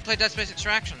to play Dead Space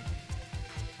Extraction.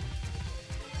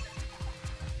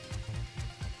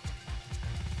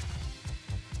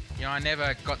 You know, I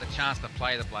never got the chance to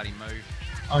play the bloody move.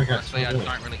 Okay, Honestly, I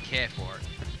don't really care for it.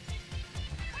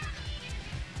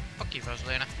 Fuck you,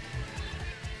 Rosalina.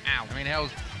 Ow. I mean,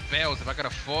 hell's bells, if I could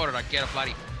afford it, I'd get a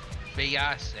bloody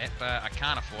VR set, but I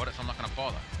can't afford it, so I'm not gonna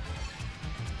bother.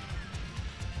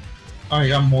 Oh, you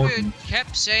got more. You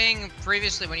kept saying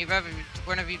previously whenever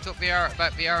you talk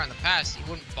about VR in the past, you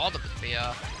wouldn't bother with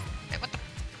VR. Hey, what the?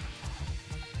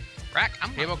 Rack,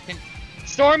 I'm People can...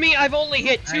 Stormy, I've only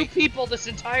hit 2 people this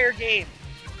entire game.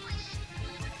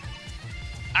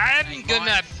 I'm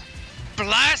gonna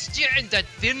blast you in the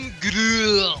thin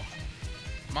grill.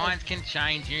 Minds can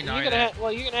change, you know You're that.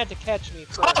 gonna you're gonna have to catch me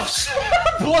first.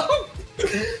 Oh, Blue!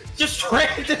 Just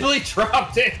randomly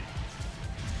dropped it.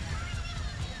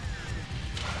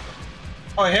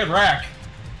 Oh, I hit Rack.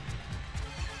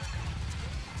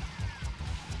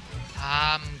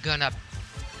 I'm gonna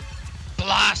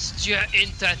blast you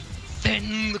into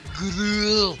thin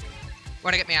grill.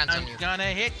 Wanna get my hands on you? I'm gonna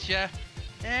hit you,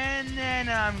 and then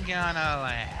I'm gonna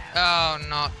laugh. Oh,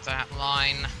 not that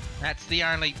line. That's the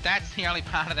only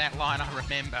part of that line I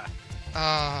remember.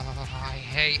 Oh, I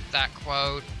hate that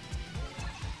quote.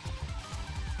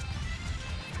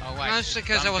 Oh wait. Mostly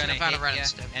because I I'm wasn't a gonna fan of Ren hit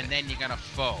and ya, Stimpy. and then you're gonna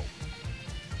fall.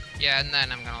 Yeah, and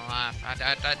then I'm gonna laugh. I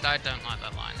don't like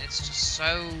that line. It's just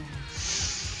so...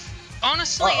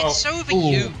 Honestly, it's so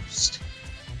overused.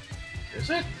 Is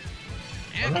it?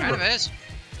 Yeah, it kind of is.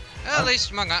 At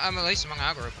least among our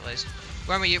group, at least.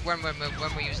 When we're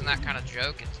using that kind of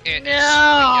joke, it's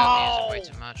way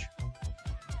too much.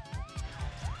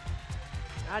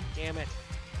 God damn it.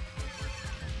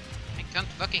 I can't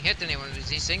fucking hit anyone with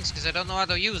these things because I don't know how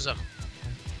to use them.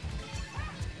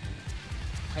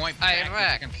 Point Hey, back,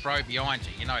 Rack. you can throw behind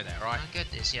you. You know that, right? I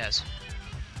get this, yes.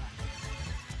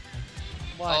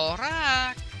 What?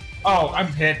 Alright. Oh,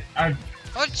 I'm hit. I'm.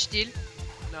 Hold still.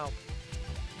 No.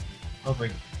 Oh,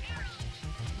 wait.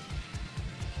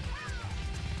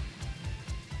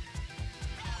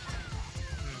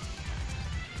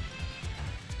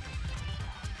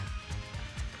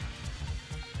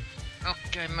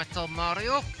 Okay, Metal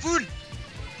Mario, full! Okay.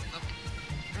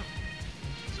 No.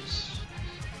 Jesus.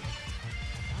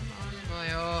 Come on,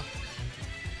 boyo.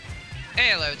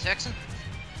 Hello, Texan.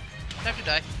 Time to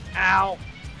die. Ow.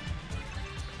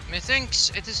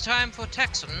 Methinks it is time for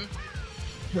Texan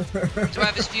to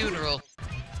have his funeral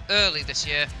early this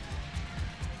year.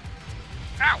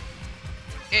 Ow!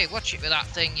 Hey, watch it with that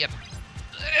thing, you...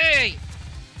 Hey!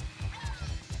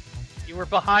 You were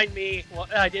behind me. Well,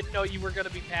 I didn't know you were gonna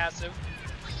be passive.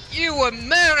 You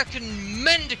American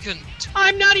mendicant!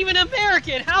 I'm not even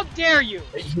American! How dare you!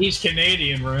 He's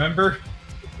Canadian, remember?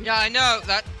 Yeah, I know,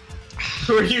 that...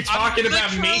 Who are you talking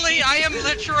about me? I am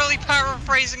literally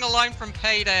paraphrasing a line from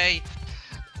Payday,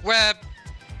 where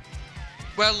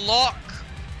Locke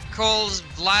calls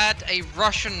Vlad a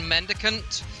Russian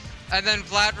mendicant, and then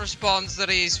Vlad responds that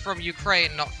he's from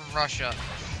Ukraine, not from Russia.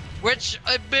 Which,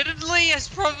 admittedly, has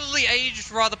probably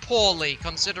aged rather poorly,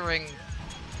 considering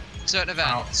certain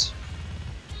events.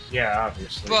 Yeah,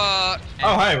 obviously. But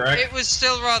Oh, hi, Rack. it was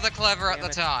still rather clever at Damn the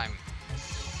it. time.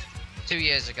 2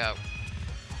 years ago.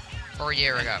 Or a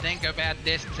year ago. Think about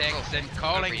this, Texan. Over a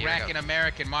Calling year Rack ago. an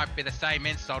American might be the same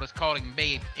insult as calling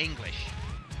me English.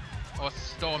 Or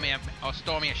Stormy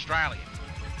Australian.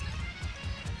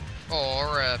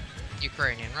 Or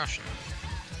Ukrainian Russian.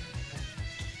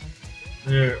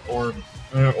 Or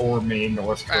me,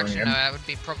 North Korean. Actually, no, that would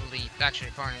be probably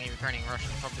Ukrainian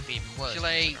Russian would probably be even worse.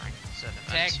 Actually, considering certain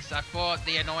events. Tex, I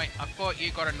thought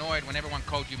you got annoyed when everyone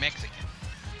called you Mexican.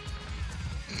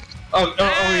 Oh,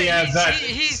 yeah, he's, that.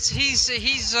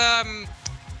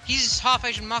 He's half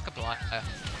Asian Markiplier.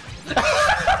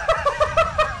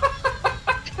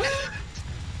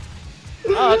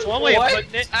 Oh, that's one way of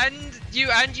putting it. And you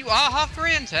are half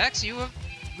Korean, Tex.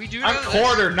 We do know I'm this.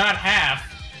 quarter, not half.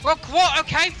 Well,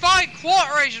 okay, fine,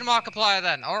 quarter Asian Markiplier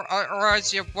then, or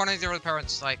is you one of the other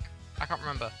parents? Like, I can't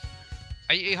remember.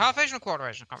 Are you half Asian or quarter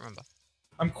Asian? I can't remember.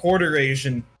 I'm quarter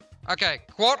Asian. Okay,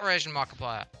 quarter Asian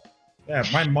Markiplier. Yeah,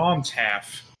 my mom's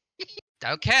half.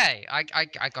 Okay, I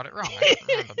got it wrong. I couldn't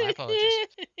remember. My apologies.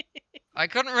 I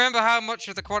couldn't remember how much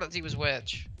of the quantity was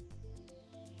which.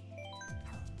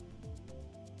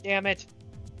 Damn it.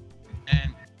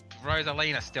 And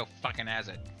Rosalina still fucking has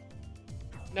it.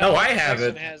 No, I have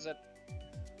Texan it. Has it.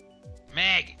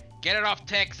 Meg, get it off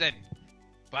Texan.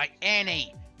 By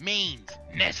any means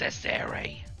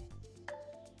necessary.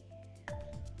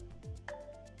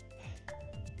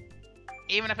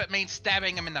 Even if it means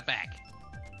stabbing him in the back.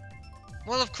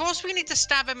 Well, of course we need to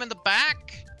stab him in the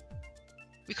back.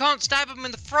 We can't stab him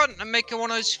in the front and make him one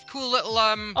of those cool little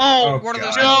one of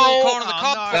those God. cool No. corner of the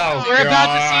cop. Oh, We're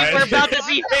God.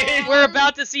 we're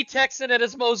about to see Texan at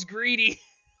his most greedy.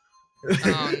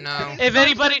 Oh no. If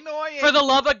anybody, annoying. for the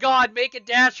love of God, make a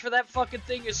dash for that fucking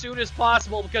thing as soon as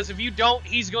possible, because if you don't,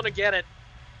 he's gonna get it.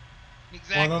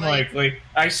 Exactly. More than likely.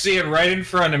 I see it right in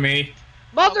front of me.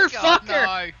 Motherfucker! Oh, God,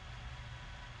 no.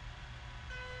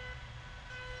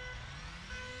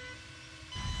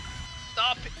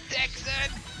 Stop it,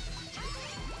 Texan!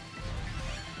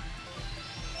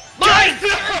 Mine!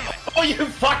 Oh, you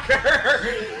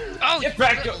fucker! Oh, Get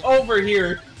back over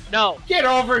here! No, Get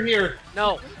over here!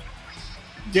 no,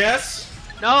 Yes?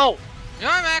 no! You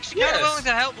know, I'm actually kind of Yes. willing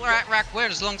to help Rack win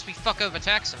as long as we fuck over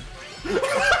Texan.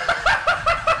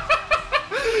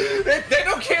 They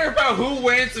don't care about who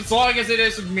wins as long as it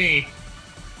isn't me.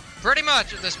 Pretty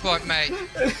much at this point, mate.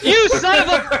 You son of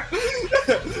a...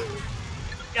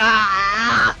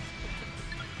 Ah!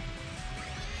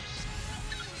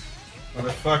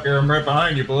 Motherfucker, I'm right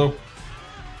behind you, Blue.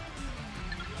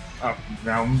 Oh,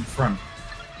 now I'm in front.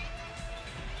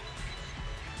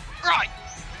 Right!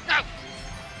 No!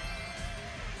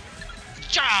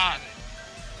 John!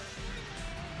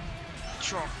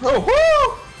 Oh,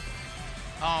 woo!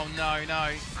 Oh no, no.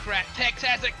 Crap, Tex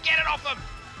has it! Get it off him!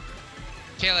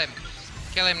 Kill him.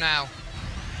 Kill him now.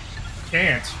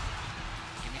 Can't.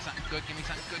 Give me something good, give me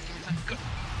something good, give me something good.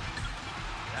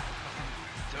 That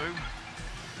fucking do.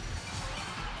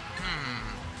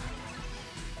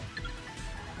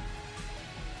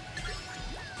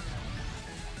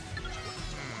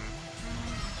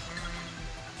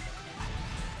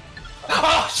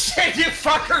 Oh, shit, you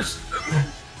fuckers!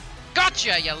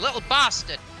 Gotcha, you little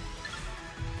bastard.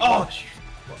 Oh,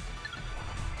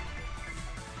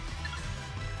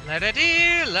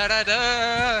 La-da-dee,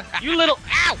 la-da-da. You little...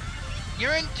 Ow!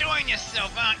 You're enjoying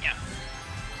yourself, aren't you?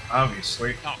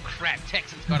 obviously. Oh crap,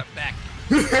 Texan's got it back.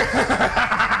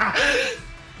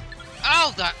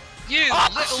 Oh, that... You Oh,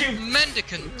 little shoot.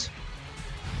 mendicant.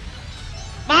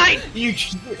 Mine! You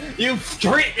son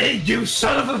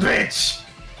of a bitch!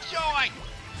 Join!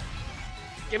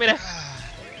 Give me that.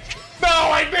 No,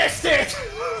 I missed it!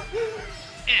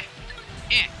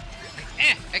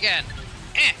 Again.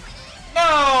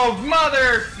 No,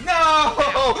 mother!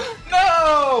 No!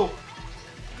 No!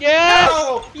 Yes!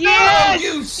 No! Yes! No,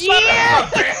 you son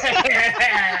of a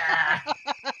bitch!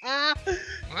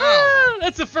 Wow.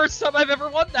 That's the first time I've ever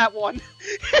won that one.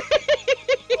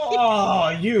 Oh,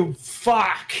 you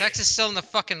fuck! Texas still in the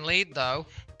fucking lead, though.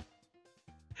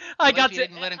 I got to.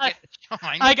 Didn't let him get the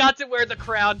shine. I got to wear the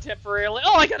crown temporarily.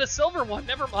 Oh, I got a silver one.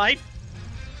 Never mind.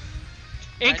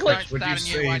 Inkling. Don't Would you start a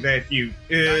new say one. that you?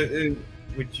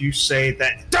 Would you say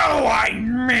that? Oh, I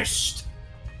missed.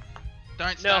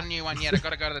 Don't start a new one yet, I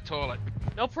gotta go to the toilet.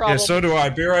 No problem. Yeah, so do I.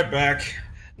 Be right back.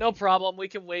 No problem. We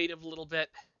can wait a little bit.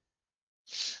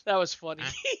 That was funny.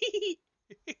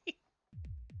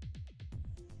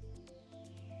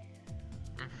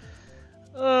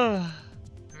 Ugh.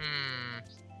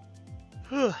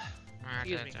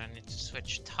 Excuse me. I need to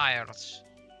switch tires.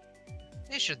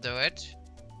 This should do it.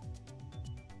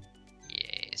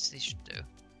 Yes, this should do.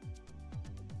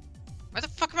 Why the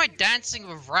fuck am I dancing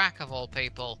with Rack of all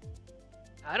people?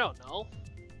 I don't know.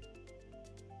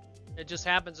 It just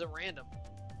happens at random.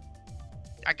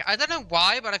 I don't know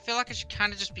why, but I feel like I should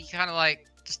kind of just be kind of like,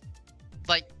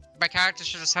 my character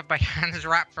should just have my hands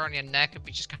wrapped around your neck and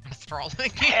be just kind of thralling.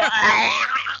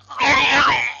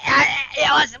 It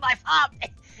wasn't my fault.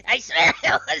 I swear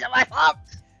it wasn't my fault.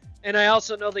 And I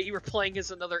also know that you were playing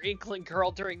as another Inkling girl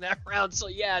during that round, so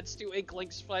yeah, it's two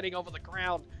Inklings fighting over the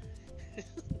crown.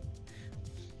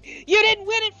 You didn't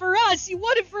win it for us, you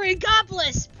won it for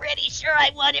Accomplice! Pretty sure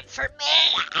I won it for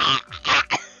me!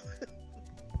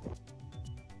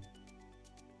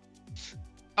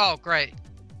 Oh, great.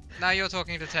 Now you're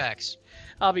talking to Tex.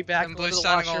 I'll be back. And Go to Blue's the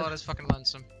standing all washer. on his fucking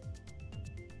lonesome.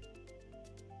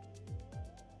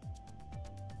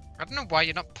 I don't know why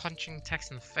you're not punching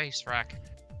Tex in the face, Rack.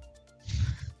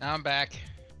 Now I'm back.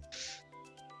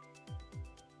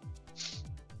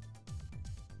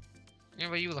 Yeah,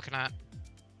 what are you looking at?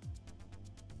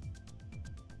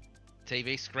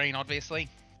 TV screen, obviously.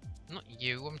 Not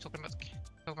you, I'm talking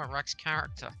about Rack's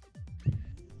character.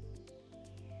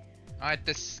 I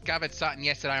discovered something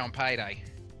yesterday on payday.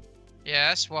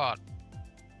 Yes, what?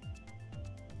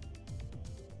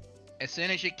 As soon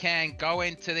as you can, go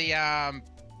into the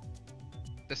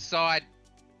side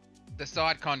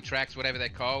contracts, whatever they're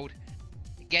called.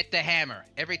 Get the hammer.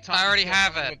 Every time I already you kill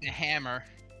have someone it. with the hammer.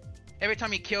 Every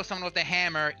time you kill someone with the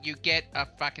hammer, you get a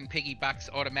fucking piggy bucks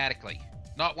automatically.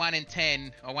 Not 1 in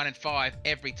 10 or 1 in 5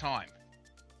 every time.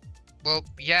 Well,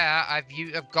 yeah,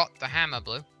 I've got the hammer,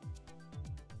 Blue.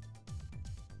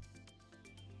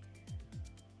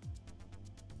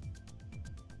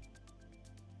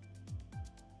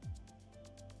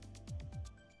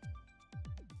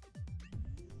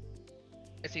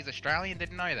 Guess he's Australian,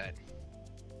 didn't know that.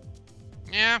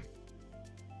 Yeah.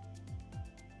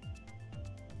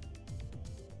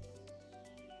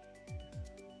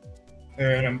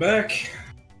 Alright, I'm back.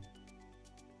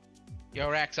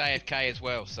 Your Axe AFK as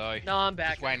well, so... No, I'm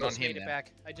back. Just waiting I on just him made it now.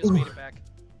 back. I just made it back.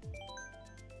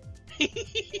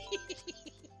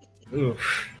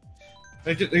 Oof.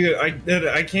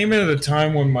 I came in at a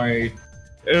time when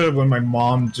my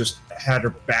mom just had her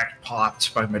back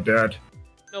popped by my dad.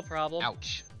 No problem.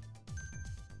 Ouch.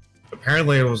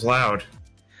 Apparently it was loud.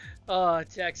 Oh,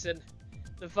 Texan.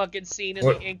 The fucking scene in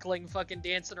What? the Inkling fucking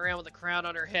dancing around with a crown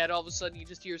on her head. All of a sudden, you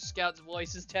just hear Scout's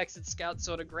voice as Texan Scout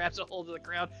Soda grabs a hold of the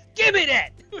crown. Give me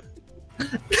that! Yeah,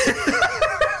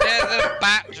 the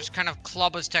bat just kind of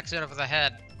clobbers Texan over the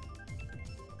head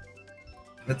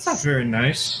That's not very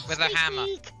nice. with a hammer.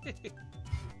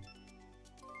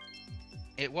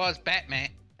 It was Batman.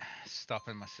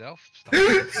 Stopping myself.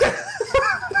 Myself.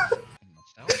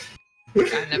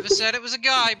 I never said it was a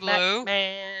guy, Blue.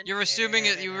 Batman. You're assuming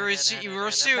it. You were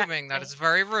assuming that it's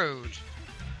very rude.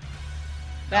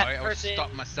 No, I was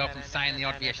stopping myself from saying the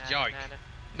obvious joke.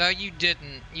 No, you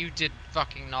didn't. You did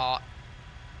fucking not.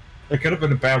 It could have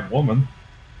been a bad woman.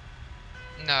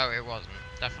 No, it wasn't.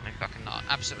 Definitely fucking not.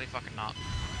 Absolutely fucking not.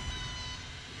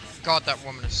 God, that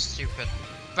woman is stupid.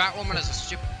 That woman is a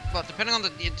stupid. Well, depending on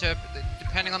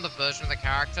the version of the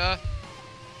character.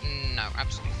 No,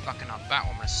 absolutely fucking not.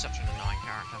 Batwoman is such an annoying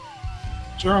character.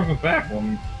 What's wrong with that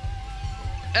woman?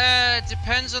 It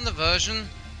depends on the version.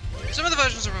 Some of the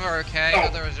versions are okay,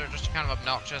 others are just kind of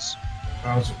obnoxious.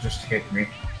 Bowser just hit me.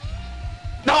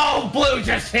 No, Blue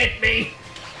just hit me!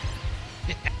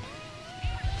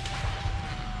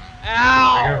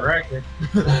 I got Ow! wrecked.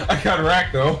 I got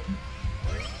wrecked though.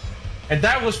 And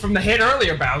that was from the hit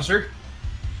earlier, Bowser.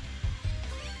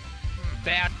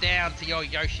 Bow down to your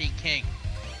Yoshi King.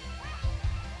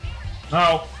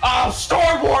 No. Oh,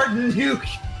 Storm Warden, you.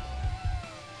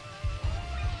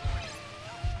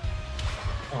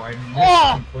 Oh, I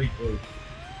missed completely.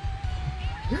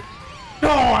 No,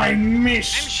 I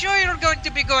missed. I'm sure you're going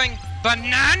to be going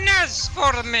bananas for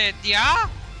a minute, yeah?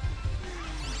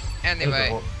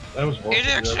 Anyway, That was horrible. it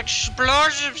is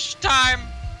explosives time.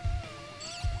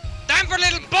 Time for a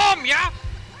little bomb, yeah?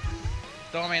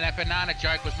 Stormy, that banana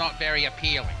joke was not very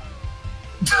appealing.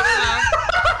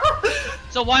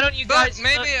 So why don't you guys... But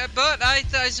maybe, but I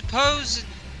suppose.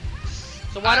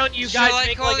 So why don't you shall guys I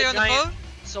make call like you a on the giant... phone?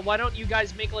 So why don't you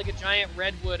guys make like a giant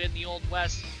redwood in the Old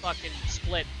West fucking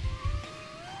split?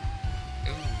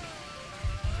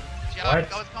 Joke,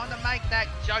 What? I was going to make that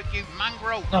joke, you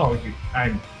mongrel. No,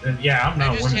 I'm I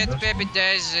not just winning hit this Baby one.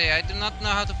 Daisy. I do not know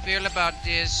how to feel about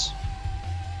this.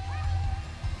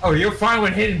 Oh, you're fine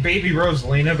with hitting Baby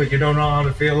Rosalina, but you don't know how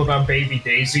to feel about Baby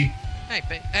Daisy?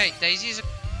 Hey, Daisy's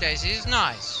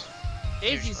nice.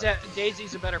 Daisy's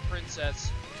a better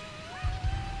princess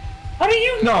How do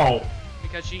you know?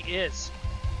 because she is.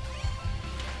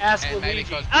 Ask And maybe Luigi.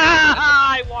 because-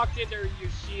 Ah! I walked into your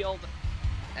shield.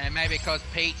 And maybe because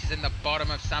Peach is in the bottom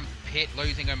of some pit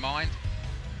losing her mind.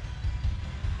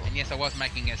 And yes, I was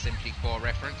making a SMG4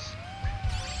 reference.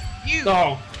 You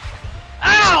No.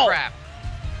 Ow! Crap.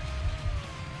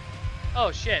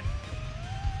 Oh shit.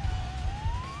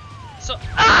 So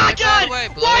By God! the way,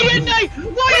 Blue. Why didn't I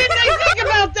think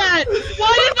about that?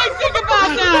 Why didn't I think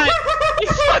about that? You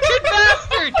fucking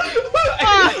bastard!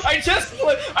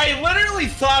 I literally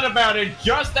thought about it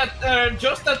just at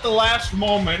the last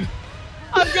moment.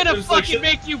 I'm gonna It's like- fucking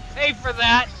make you pay for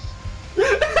that.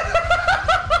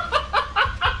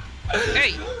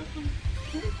 Hey,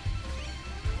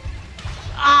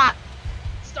 Ah!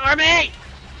 Stormy!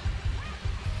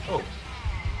 Oh.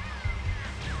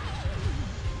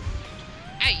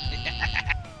 hey.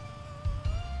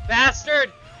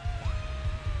 Bastard!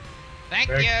 Thank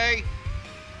Okay.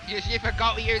 you. You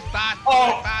forgot we use bastard.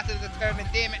 Oh. Bastard is a term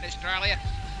endearment in Australia.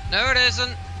 No, it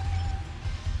isn't.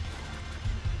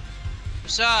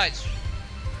 Besides,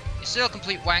 you're still a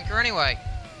complete wanker anyway.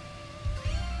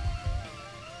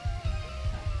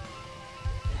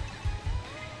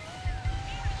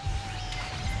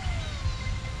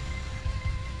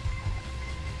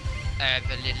 Have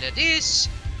a little of this,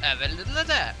 have a little of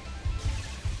that.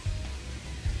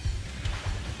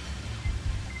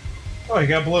 Oh, you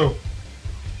got Blue.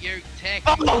 You tech.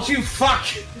 Oh, you fuck!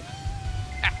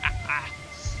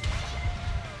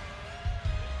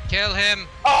 Kill him.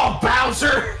 Oh,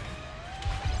 Bowser!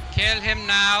 Kill him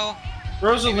now.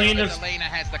 Rosalina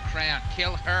has the crown.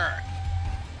 Kill her.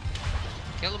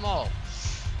 Kill them all.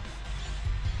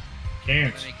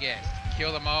 Can't. Let me guess.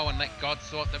 Kill them all and let God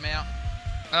sort them out.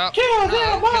 Kill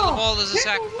them all as a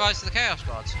sacrifice to the Chaos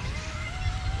Gods.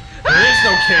 There is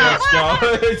no Chaos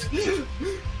Gods.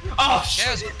 Oh shit.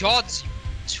 Chaos Gods, you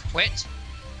twit.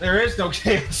 There is no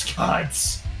Chaos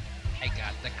Gods. I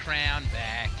got the crown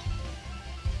back.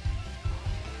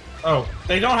 Oh,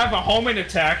 they don't have a homing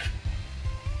attack.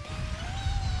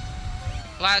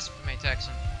 Blasphemy,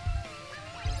 Texan.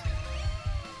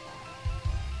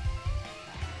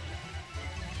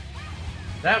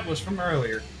 That was from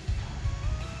earlier.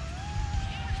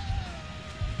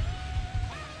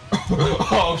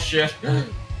 Oh shit.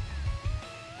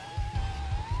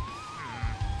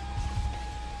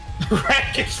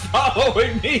 Wreck is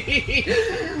following me.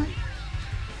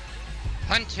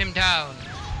 Hunt him down.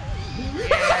 I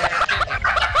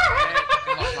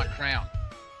lost my crown.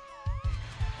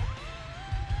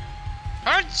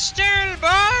 Hold still,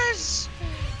 boys!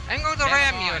 I'm going to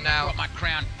ram you I now. got my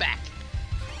crown back.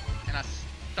 And I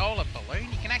stole a balloon?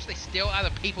 You can actually steal other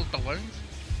people's balloons?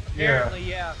 Apparently,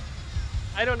 yeah.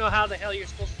 I don't know how the hell you're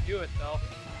supposed to do it, though.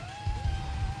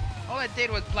 All I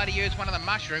did was bloody use one of the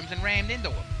mushrooms and rammed into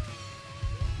him.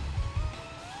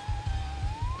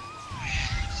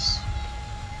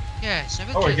 Yes,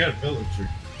 I Oh, I got a villager.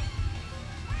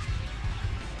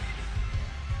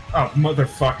 Oh,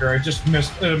 motherfucker, I just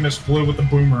missed Blue with the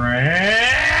boomerang.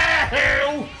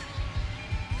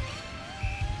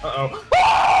 Uh-oh.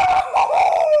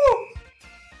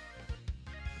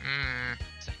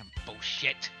 Second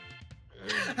bullshit.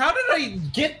 How did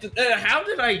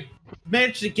I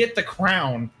manage to get the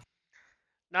crown?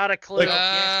 Not a clue.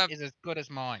 Guess is as good as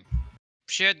mine.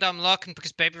 Sheer dumb luck, and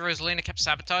because Baby Rosalina kept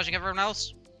sabotaging everyone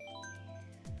else.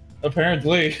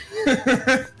 Apparently.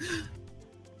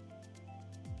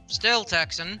 Still,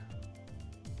 Texan.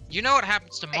 You know what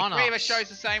happens to monarchs, Three of us chose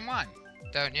the same one.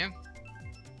 don't you?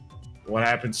 What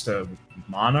happens to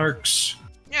monarchs?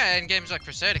 Yeah, in games like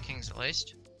Crusader Kings, at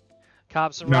least.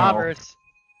 Cops and No. robbers.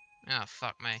 Oh,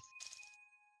 fuck me.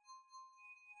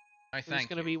 Who's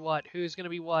gonna be what? Who's gonna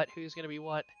be what? Who's gonna be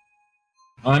what?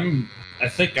 I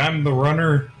think I'm the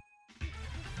runner.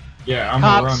 Yeah, I'm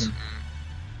Cops.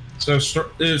 the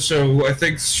runner. So I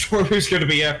think Stormy's gonna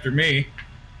be after me.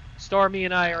 Stormy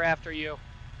and I are after you.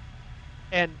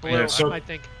 And Blue, Yeah, so- I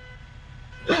think.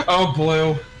 Oh,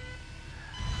 Blue.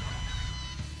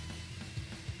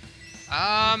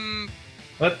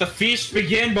 Let the feast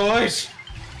begin, boys.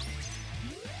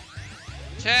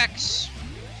 Tex.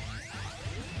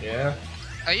 Yeah.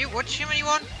 Are you? What team are you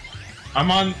on? I'm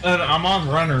on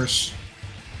runners.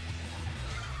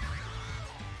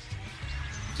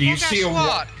 Do you Well, see guess a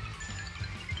what?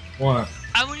 What?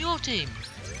 I'm on your team,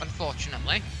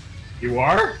 unfortunately. You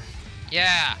are?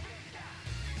 Yeah,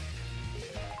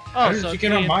 How Oh, did so you it's get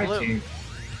me on and my Blue. team?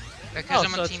 because Oh,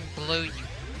 I'm so on it's- Team Blue. You,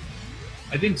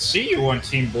 I didn't see you on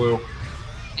Team Blue.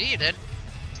 you did.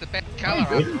 It's the best color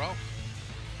good. after all.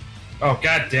 Oh,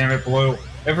 god damn it, Blue.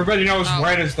 Everybody knows Oh.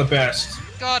 red is the best.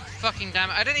 God fucking damn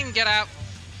it! I didn't even get out.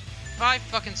 5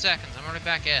 fucking seconds. I'm already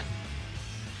back in.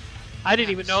 I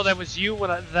didn't even know that was you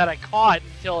that I caught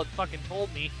until it fucking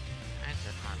told me. I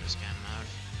did not this game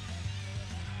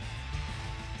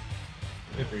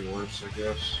mode. It'd be worse, I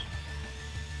guess.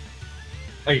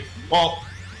 Hey, well...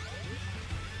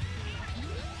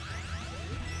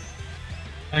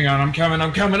 Hang on, I'm coming!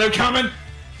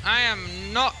 I am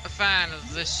not a fan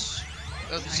of this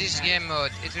game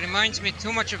mode. It reminds me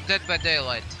too much of Dead by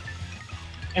Daylight.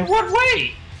 In what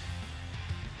way?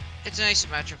 It's an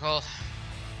asymmetrical.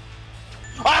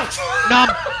 Numb.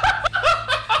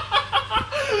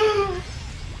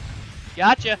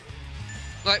 Gotcha.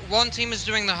 Like, one team is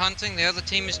doing the hunting, the other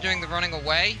team is doing the running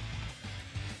away.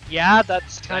 Yeah,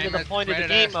 that's kind of Same the as point of the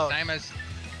Predator, game mode.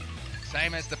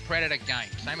 Same as the Predator game.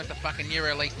 Same as the fucking new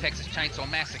release Texas Chainsaw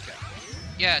Massacre.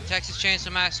 Yeah, Texas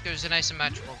Chainsaw Massacre is an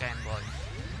asymmetrical game, boy.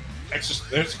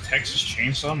 There's a Texas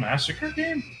Chainsaw Massacre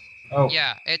game? Oh.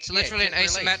 Yeah, it's literally an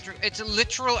it's released. asymmetrical. It's a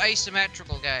literal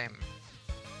asymmetrical game.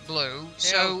 Blue.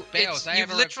 So Bells, it's,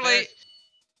 you've literally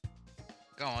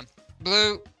Go on.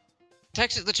 Blue.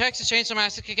 The Texas Chainsaw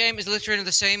Massacre game is literally in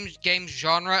the same game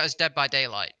genre as Dead by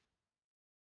Daylight.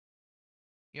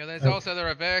 Yeah, there's also the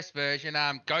reverse version,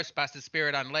 Ghostbusters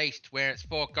Spirit Unleashed, where it's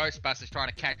 4 Ghostbusters trying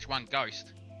to catch one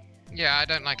ghost. Yeah, I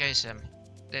don't like asym.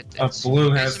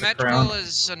 Blue has the Asymmetrical crown.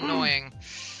 is annoying.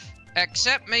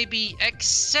 Except maybe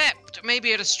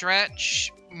at a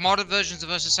stretch, modern versions of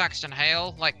versus Saxton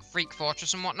Hale, like Freak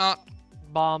Fortress and whatnot.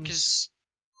 Bombs.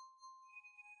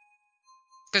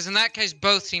 Because in that case,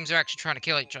 both teams are actually trying to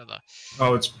kill each other.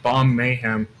 Oh, it's Bomb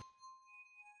Mayhem.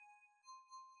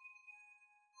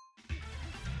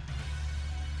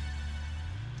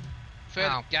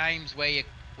 prefer games where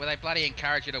they bloody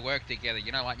encourage you to work together.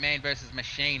 You know, like Man vs.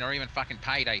 Machine, or even fucking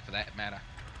Payday for that matter.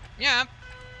 Yeah,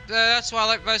 that's why I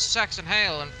like versus Saxon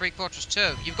Hale and Free Fortress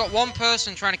 2. You've got one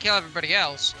person trying to kill everybody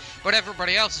else, but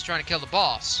everybody else is trying to kill the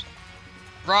boss.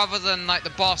 Rather than like the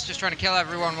boss just trying to kill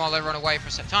everyone while they run away for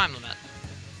a set time limit.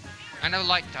 I never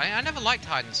liked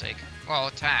hide and seek. Well,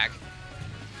 tag.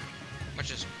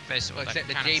 Which is basically Well, except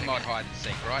the kind of Gmod hide and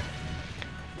seek, right?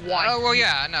 Why? Oh well,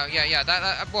 yeah, no, yeah.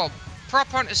 Well, prop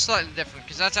hunt is slightly different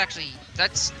because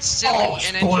that's silly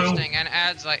and interesting and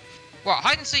adds like, well,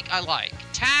 hide and seek I like.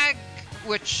 Tag,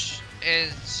 which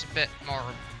is a bit more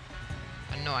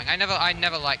annoying. I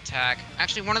never liked tag.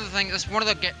 Actually, one of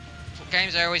the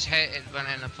games I always hated when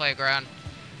in the playground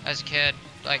as a kid.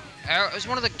 Like, it was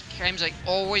one of the games I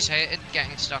always hated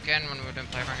getting stuck in when we were doing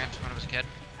playground games when I was a kid.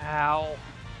 Ow.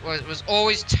 Was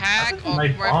always tag, or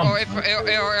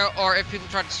if people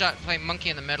tried to start playing Monkey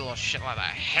in the Middle or shit like that.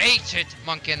 I hated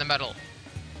Monkey in the Middle.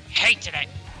 Hated it.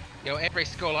 You know, every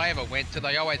school I ever went to,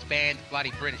 they always banned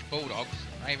bloody British Bulldogs.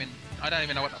 I don't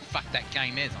even know what the fuck that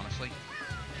game is, honestly.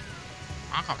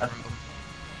 I can't remember.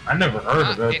 I never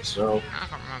heard of it, so... I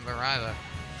can't remember either.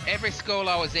 Every school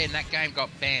I was in, that game got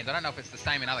banned. I don't know if it's the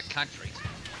same in other countries.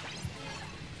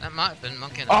 That might have been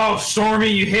Monkey in the Middle. Oh, Stormy,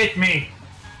 you hit me!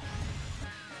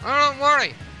 Oh, don't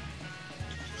worry.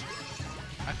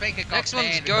 I think it got Next one's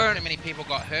banned going- because too many people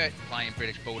got hurt playing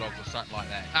British Bulldogs or something like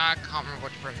that. I can't remember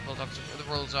what British Bulldogs the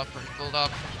rules are. British Bulldog.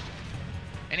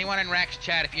 Anyone in Rack's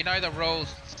chat, if you know the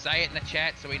rules, say it in the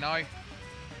chat so we know.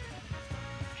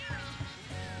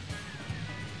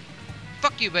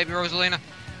 Fuck you, baby Rosalina.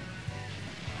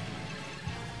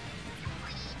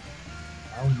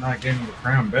 I'm not getting the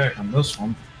crown back on this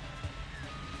one.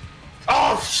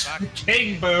 Oh,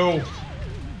 King Boo!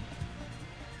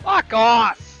 Fuck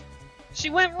off! She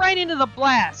went right into the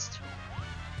blast,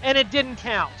 and it didn't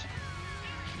count.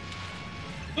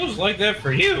 It was like that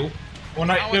for you.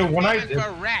 I was aiming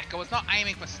for Rack, I was not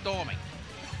aiming for Stormy.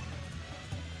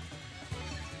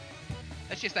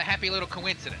 That's just a happy little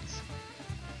coincidence.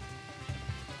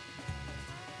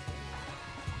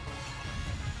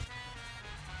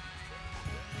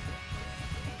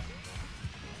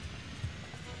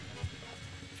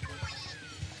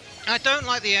 I don't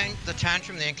like the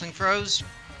tantrum the Inkling throws.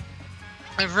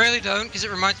 I really don't, because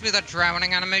it reminds me of that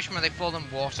drowning animation where they fall in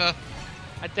water.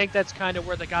 I think that's kind of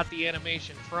where they got the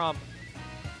animation from.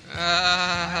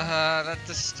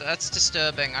 That's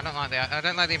disturbing. I don't like that. I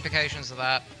don't like the implications of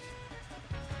that.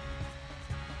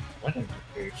 What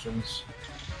implications?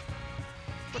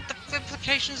 But the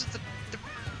implications of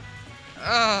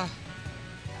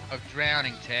Of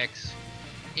drowning, Tex.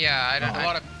 yeah, I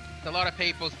don't. A lot of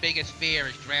people's biggest fear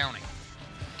is drowning.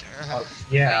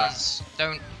 Yeah. Please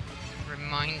don't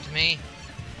remind me.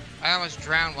 I almost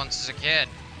drowned once as a kid.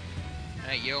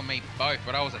 Hey, you and me both,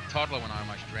 but I was a toddler when I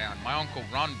almost drowned. My Uncle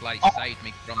Ron bloody saved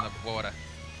me from the water.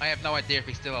 I have no idea if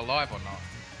he's still alive or not.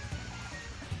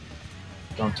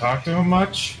 Don't talk to him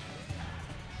much?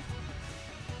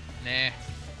 Nah.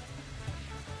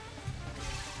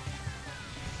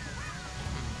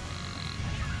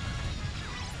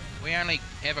 We only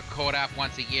ever caught up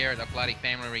once a year at a bloody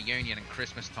family reunion and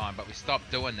Christmas time, but we stopped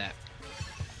doing that.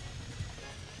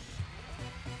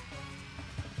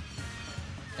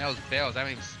 Hell's bells, I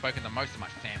haven't even spoken to most of my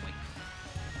family.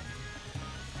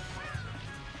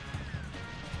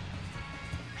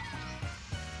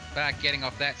 But getting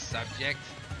off that subject,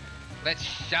 let's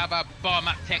shove a bomb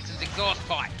up Texan's exhaust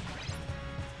pipe.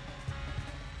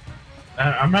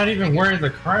 I'm not even wearing the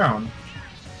crown.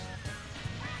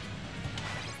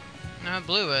 No,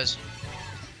 Blue is.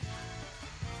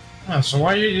 So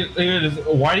why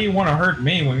do you want to hurt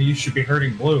me when you should be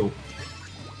hurting Blue?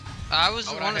 I was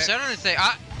the one that said anything.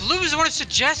 Blue was the one who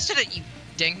suggested it, you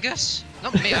dingus.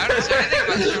 Not me, I didn't say anything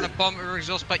about trying to bomb your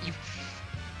exhaust, but you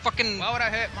fucking... Why would I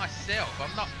hurt myself?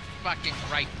 I'm not fucking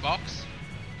Great Fox.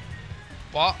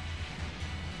 What?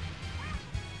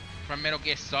 From Metal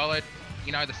Gear Solid,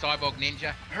 you know, the cyborg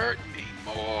ninja. Hurt me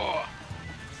more.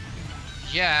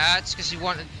 Yeah, it's because he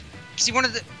wanted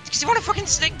fucking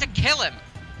Snake to kill him.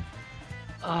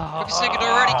 Fucking Snake had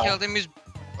already killed him. He was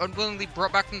unwillingly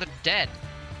brought back from the dead.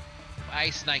 A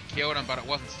Snake killed him, but it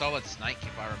wasn't Solid Snake,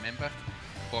 if I remember.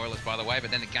 Spoilers, by the way, but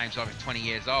then the game's obviously 20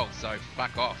 years old, so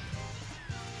fuck off.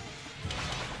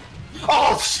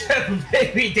 Oh shit,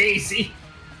 baby Daisy!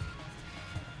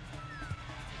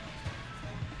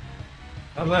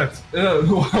 Oh, that's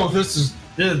well,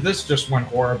 this just went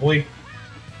horribly.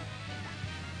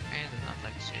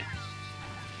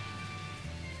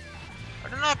 I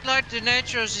do not like the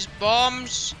nature of these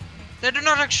bombs. They do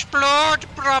not explode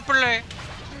properly.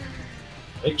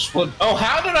 Explode. Oh,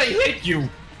 how did I hit you? Do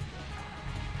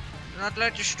not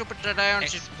let your stupid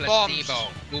announce its bombs.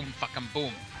 Explosivo. Boom, fucking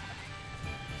boom.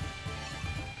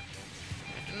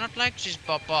 I do not like these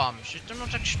bombs. It do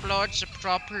not explode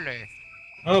properly.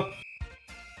 Oh.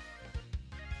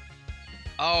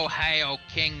 Oh, hail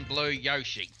King Blue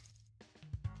Yoshi.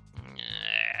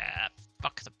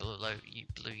 Fuck the blue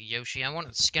Yoshi. I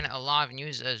wanted to skin it alive and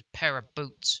use it as a pair of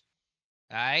boots.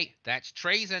 Hey, that's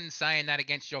treason saying that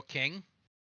against your king.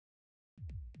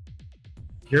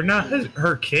 You're not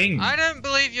her king. I don't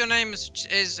believe your name is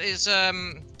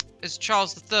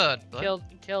Charles III. But...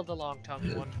 Kill the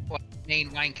long-tongued one. What, mean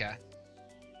wanker?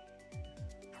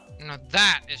 No,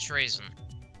 that is treason.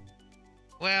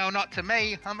 Well, not to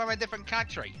me. I'm from a different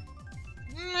country.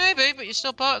 Maybe, but you're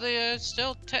still part of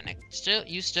the,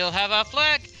 you still have our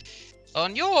flag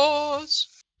on yours.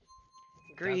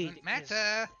 Greed Doesn't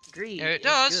matter. Greed It is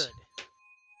does.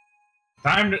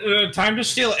 good. Time to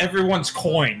steal everyone's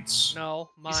coins. No,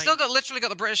 mine. You still literally got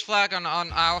the British flag on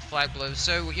our flag, Blue.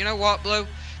 So you know what, Blue?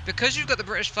 Because you've got the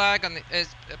British flag on the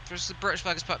British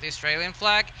flag is part of the Australian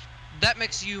flag, that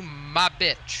makes you my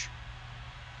bitch.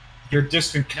 You're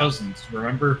distant cousins,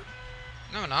 remember?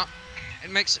 No, we're not.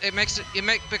 Because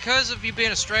of you being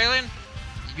Australian,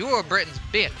 you're Britain's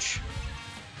bitch.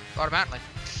 Automatically.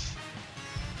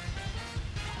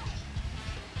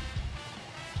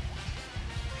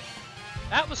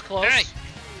 That was close. Hey!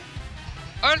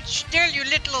 Hold still, you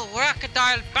little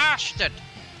Rachidile bastard!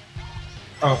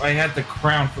 Oh, I had the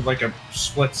crown for like a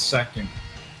split second.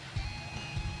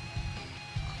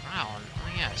 Crown?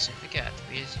 Oh yes, I forget.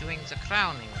 He's doing the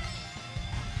crowning.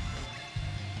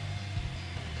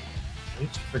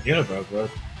 Let's forget about that.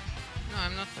 No,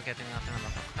 I'm not forgetting nothing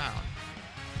about the crown.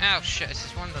 Oh shit, this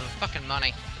is one of the fucking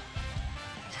money.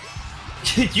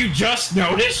 You just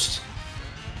noticed?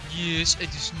 Yes, I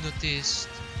just noticed.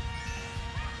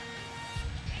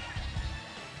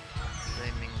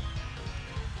 Flaming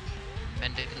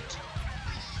mendicant.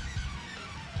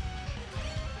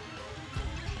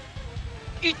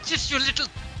 Eat just your little.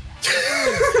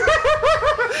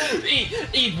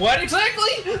 Eat what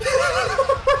exactly?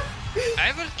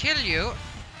 I will kill you,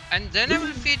 and then I will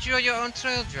feed you your own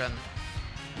children.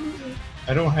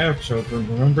 I don't have children,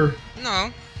 remember?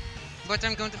 No, but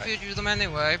I'm going to feed you them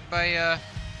anyway by,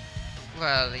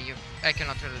 well, I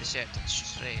cannot really say it on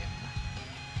stream.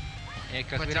 Yeah,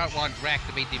 because we don't want Rack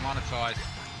to be demonetized.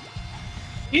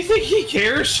 You think he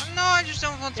cares? No, I just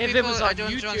don't want If people. it was on I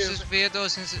don't want YouTube-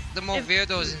 weirdos the more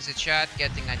weirdos in the chat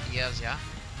getting ideas, yeah.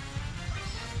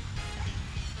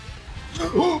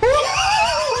 What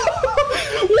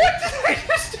did I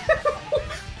just do?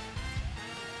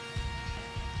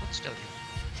 What's still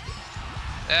good?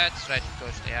 That's right, it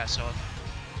goes to the asshole. Want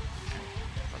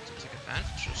to take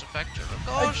advantage of the fact you're a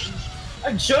ghost?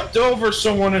 I jumped over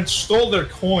someone and stole their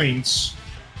coins.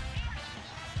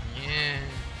 Yeah.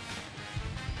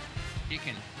 You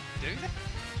can do that?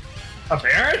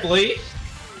 Apparently.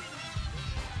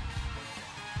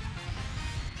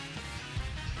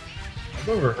 I've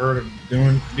never heard of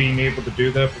being able to do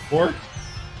that before.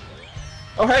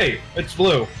 Oh hey, it's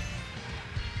Blue.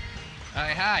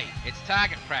 Hey, it's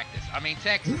target practice. I mean,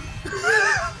 Texas.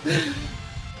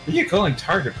 What are you calling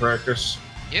target practice?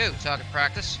 You, target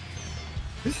practice.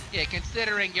 Yeah,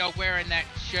 considering you're wearing that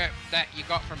shirt that you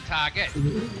got from Target.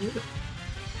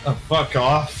 Oh, fuck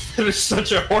off. That is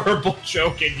such a horrible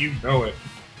joke and you know it.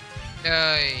 I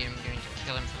am going to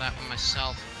kill him for that one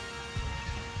myself.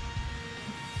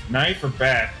 Knife or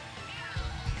bat?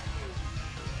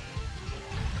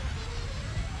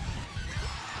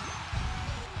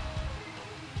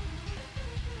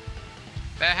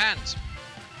 Bare hands.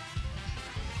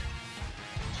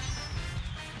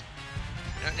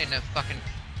 You don't need no fucking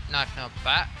knife, no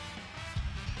bat.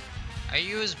 I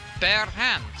use bare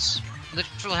hands.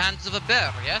 Literal hands of a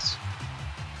bear, yes?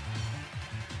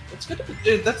 That's gonna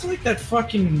be, that's like that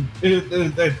fucking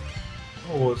that.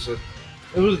 What was it?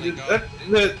 It was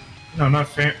no, not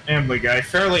Family Guy.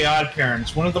 Fairly Odd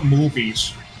Parents. One of the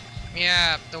movies.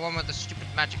 Yeah, the one with the stupid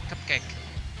magic cupcake.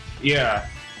 Yeah.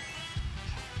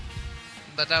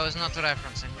 But I was not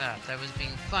referencing that. I was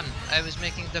being fun. I was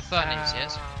making the funnies,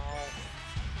 yes?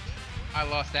 I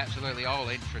lost absolutely all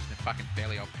interest in fucking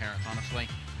Fairly Odd Parents, honestly.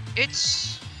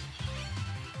 It's...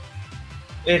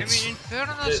 I It's. mean, in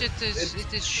fairness,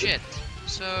 it is shit.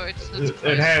 So it's not It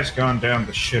surprising. has gone down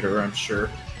the shitter, I'm sure.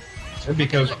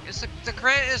 Because It's the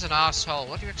creator is an asshole.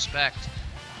 What do you expect?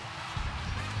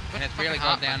 And it's really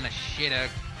gone down the shitter.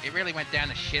 It really went down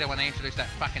the shitter when they introduced that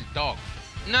fucking dog.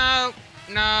 No.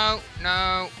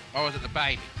 Or was it the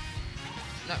baby?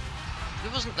 No.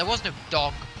 There was no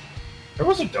dog. there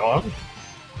was a dog.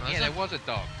 Yeah, there was a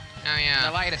dog. Oh In yeah.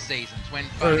 the later seasons, when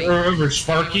Buddy Remember was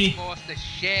Sparky? forced to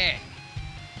share.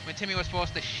 When Timmy was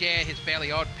forced to share his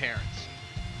Fairly Odd parents.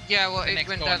 Yeah, well, The it next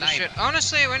went door down the neighbor. shit.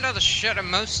 Honestly, it went down the shit, and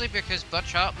mostly because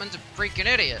Butch Hartman's a freaking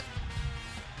idiot.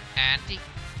 And he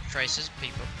traces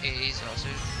people. He's also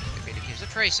been accused of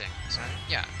tracing. So,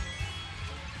 yeah.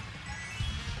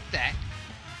 That.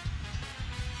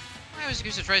 I was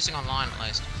accused of tracing online, at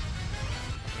least.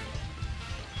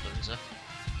 Loser.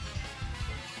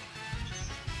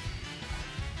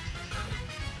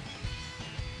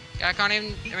 I can't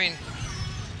even. I mean.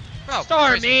 Well,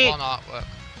 Stormy! tracing on artwork.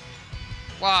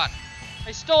 What?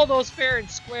 I stole those fair and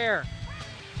square.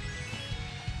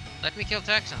 Let me kill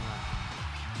Texan then.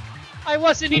 I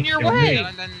wasn't in your Kill way. me.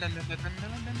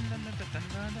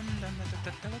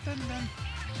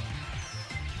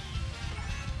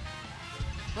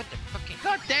 What the fucking.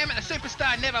 God damn it, the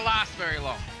superstar never lasts very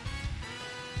long.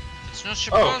 It's not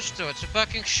supposed to. It's a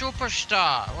fucking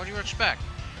superstar. What do you expect?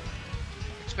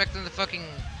 Expecting the fucking.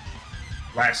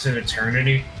 Last in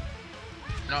eternity.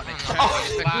 Not Oh, necessarily.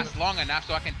 no. Just last long enough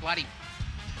so I can bloody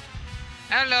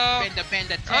Hello. bend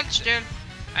the Hold Texas. still.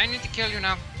 I need to kill you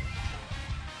now.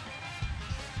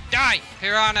 Die,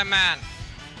 Piranha Man.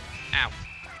 Ow.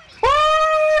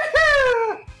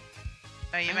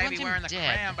 Hey, you I may want be him wearing the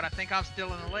dead. crown, but I think I'm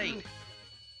still in the league.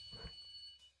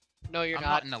 No, you're I'm not.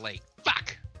 not in the league.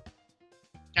 Fuck!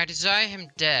 I desire him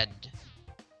dead.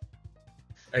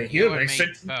 I You and hereby me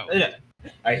sentence.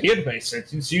 both. I hereby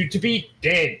sentence you to be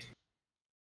dead.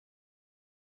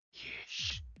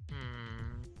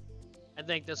 Hmm. I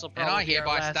think this will And probably I be our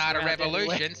hereby last start a round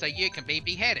revolution anyway. so you can be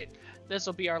beheaded. This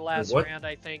will be our last What? round,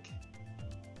 I think.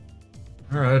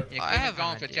 Alright. Yeah, I we've have been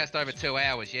an gone for idea. just over 2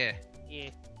 hours, yeah. Yeah.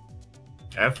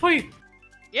 Have we?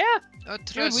 Yeah, Oh, dude,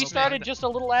 trust we me. started just a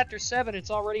little after 7.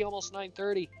 It's already almost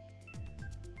 9:30.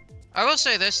 I will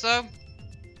say this though.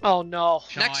 Oh no.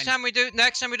 Next Shine. time we do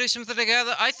something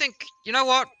together, I think you know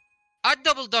what? I'd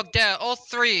double dog dare all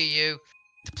 3 of you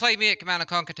to play me at Command &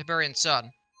 Conquer Tiberian Sun.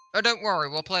 Oh, don't worry,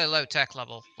 we'll play a low tech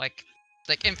level, like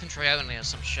infantry only or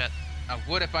some shit. I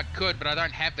would if I could, but I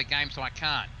don't have the game, so I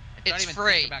can't. Don't It's even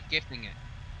free. think about gifting it.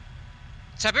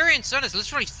 Tiberian Sun is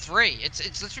literally free.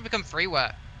 It's literally become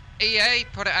freeware. EA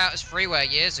put it out as freeware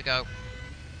years ago.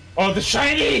 Oh, the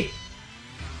shiny!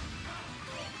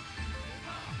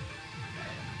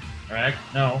 Rack,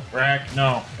 no. Rack,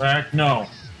 no. Rack, no.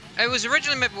 It was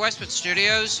originally made by Westwood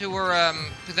Studios, who were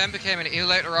who then became who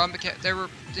later on became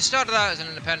they started out as an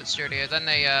independent studio. Then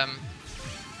they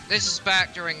this is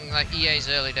back during like EA's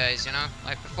early days, you know,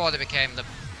 like before they became the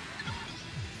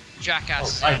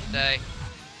jackass of the day.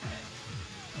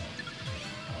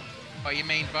 Oh, you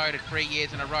mean voted 3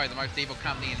 years in a row the most evil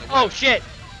company in the Oh world? shit.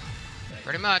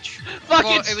 Pretty much. Fucking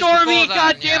Well, it was Stormy, before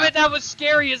god then, damn yeah. it, that was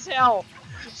scary as hell.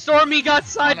 Stormy got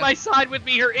side by Honest- side with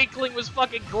me. Her inkling was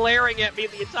fucking glaring at me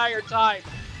the entire time.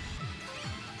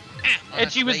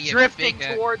 And she was Honestly, you drifting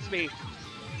figure- towards me.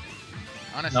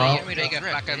 Honestly, No. you figure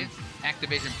Drift, fucking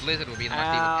Activision Blizzard would be the most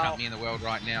evil Ow. company in the world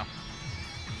right now.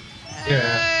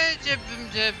 Yeah.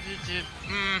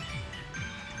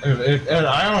 Mm. And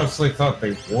I honestly thought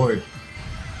they would.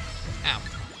 Ow.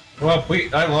 Well,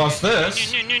 I lost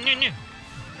this.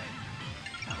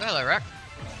 Hello, Rack.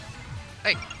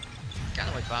 Hey, get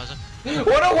away, Bowser.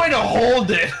 What a way to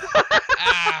hold it!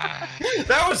 Ah.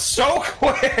 That was so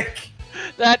quick!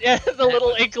 That the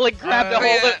little inkling grabbed a But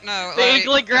hold yeah, of no, the like,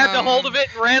 inkling grabbed a hold of it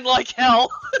and ran like hell.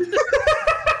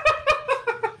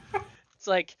 It's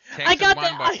like I Texas got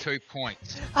won by the 2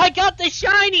 points. I got the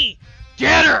shiny.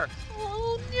 Get her.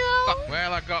 Oh no.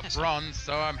 Well, I got bronze,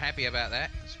 so I'm happy about that.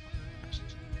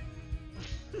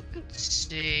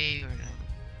 See.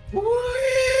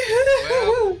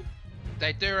 Well,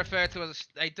 they do refer to us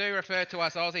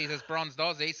Aussies as bronzed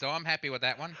Aussies, so I'm happy with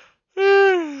that one.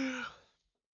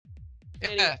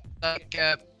 Yeah, like,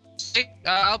 see,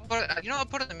 I'll put it, you know, I'll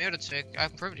put it in the muted so I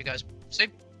can prove it to you guys. See,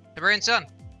 Tiberian Sun.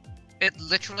 It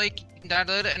literally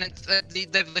downloaded it, and it's,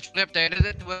 they've literally updated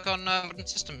it to work on modern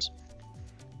systems.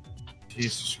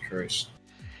 Jesus Christ.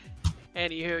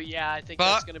 Anywho, yeah, I think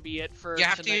But that's gonna be it for You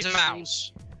have to tonight's use a stream.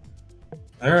 mouse.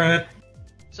 Alright.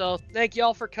 So thank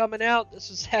y'all for coming out. This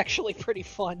is actually pretty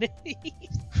fun.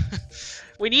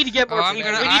 We need to get more. I'm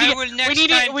people. gonna. We need to I get. will next we need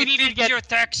to. time We need to defeat get. your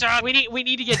Texan. We need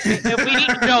to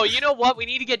get. No, you know what? We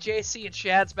need to get JC and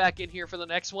Shads back in here for the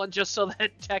next one, just so that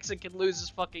Texan can lose his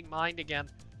fucking mind again.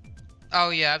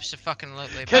 Oh yeah,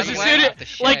 absolutely. Because By as the soon way, as, the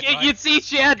Shad, like, right? you'd see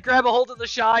Shad grab a hold of the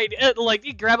shine, like,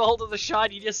 you grab a hold of the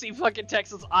shine, you just see fucking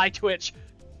Texan's eye twitch.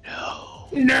 No.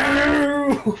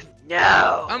 No!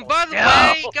 No. and by the no.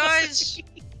 way, guys,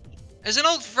 there's an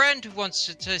old friend who wants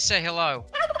to say hello.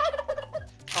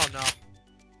 Oh no.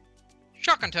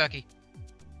 Shotgun turkey.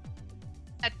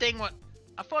 That thing was.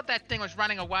 I thought that thing was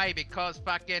running away because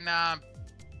fucking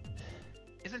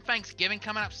Isn't Thanksgiving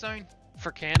coming up soon?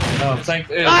 For Canada. No,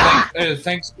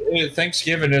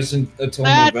 Thanksgiving isn't until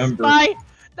That's November.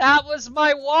 That was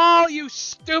my wall, you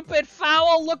stupid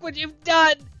fowl! Look what you've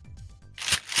done!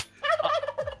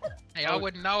 Hey, I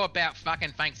wouldn't know about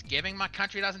fucking Thanksgiving. My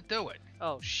country doesn't do it.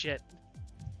 Oh shit.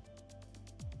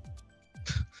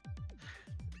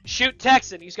 Shoot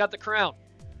Texan, he's got the crown.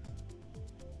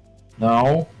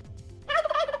 No.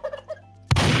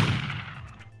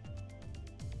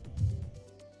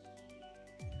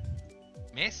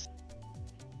 Miss?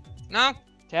 No.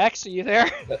 Tex, are you there?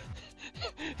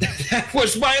 That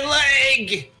was my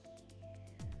leg!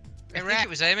 I think it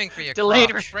was aiming for your Delayed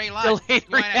crotch. Free life. Delayed You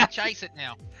might have to reaction. chase it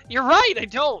now. You're right, I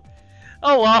don't.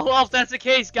 Oh well, if that's the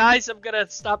case, guys, I'm gonna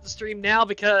stop the stream now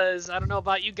because I don't know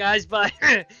about you guys, but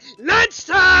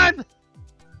lunchtime!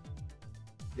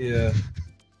 Yeah.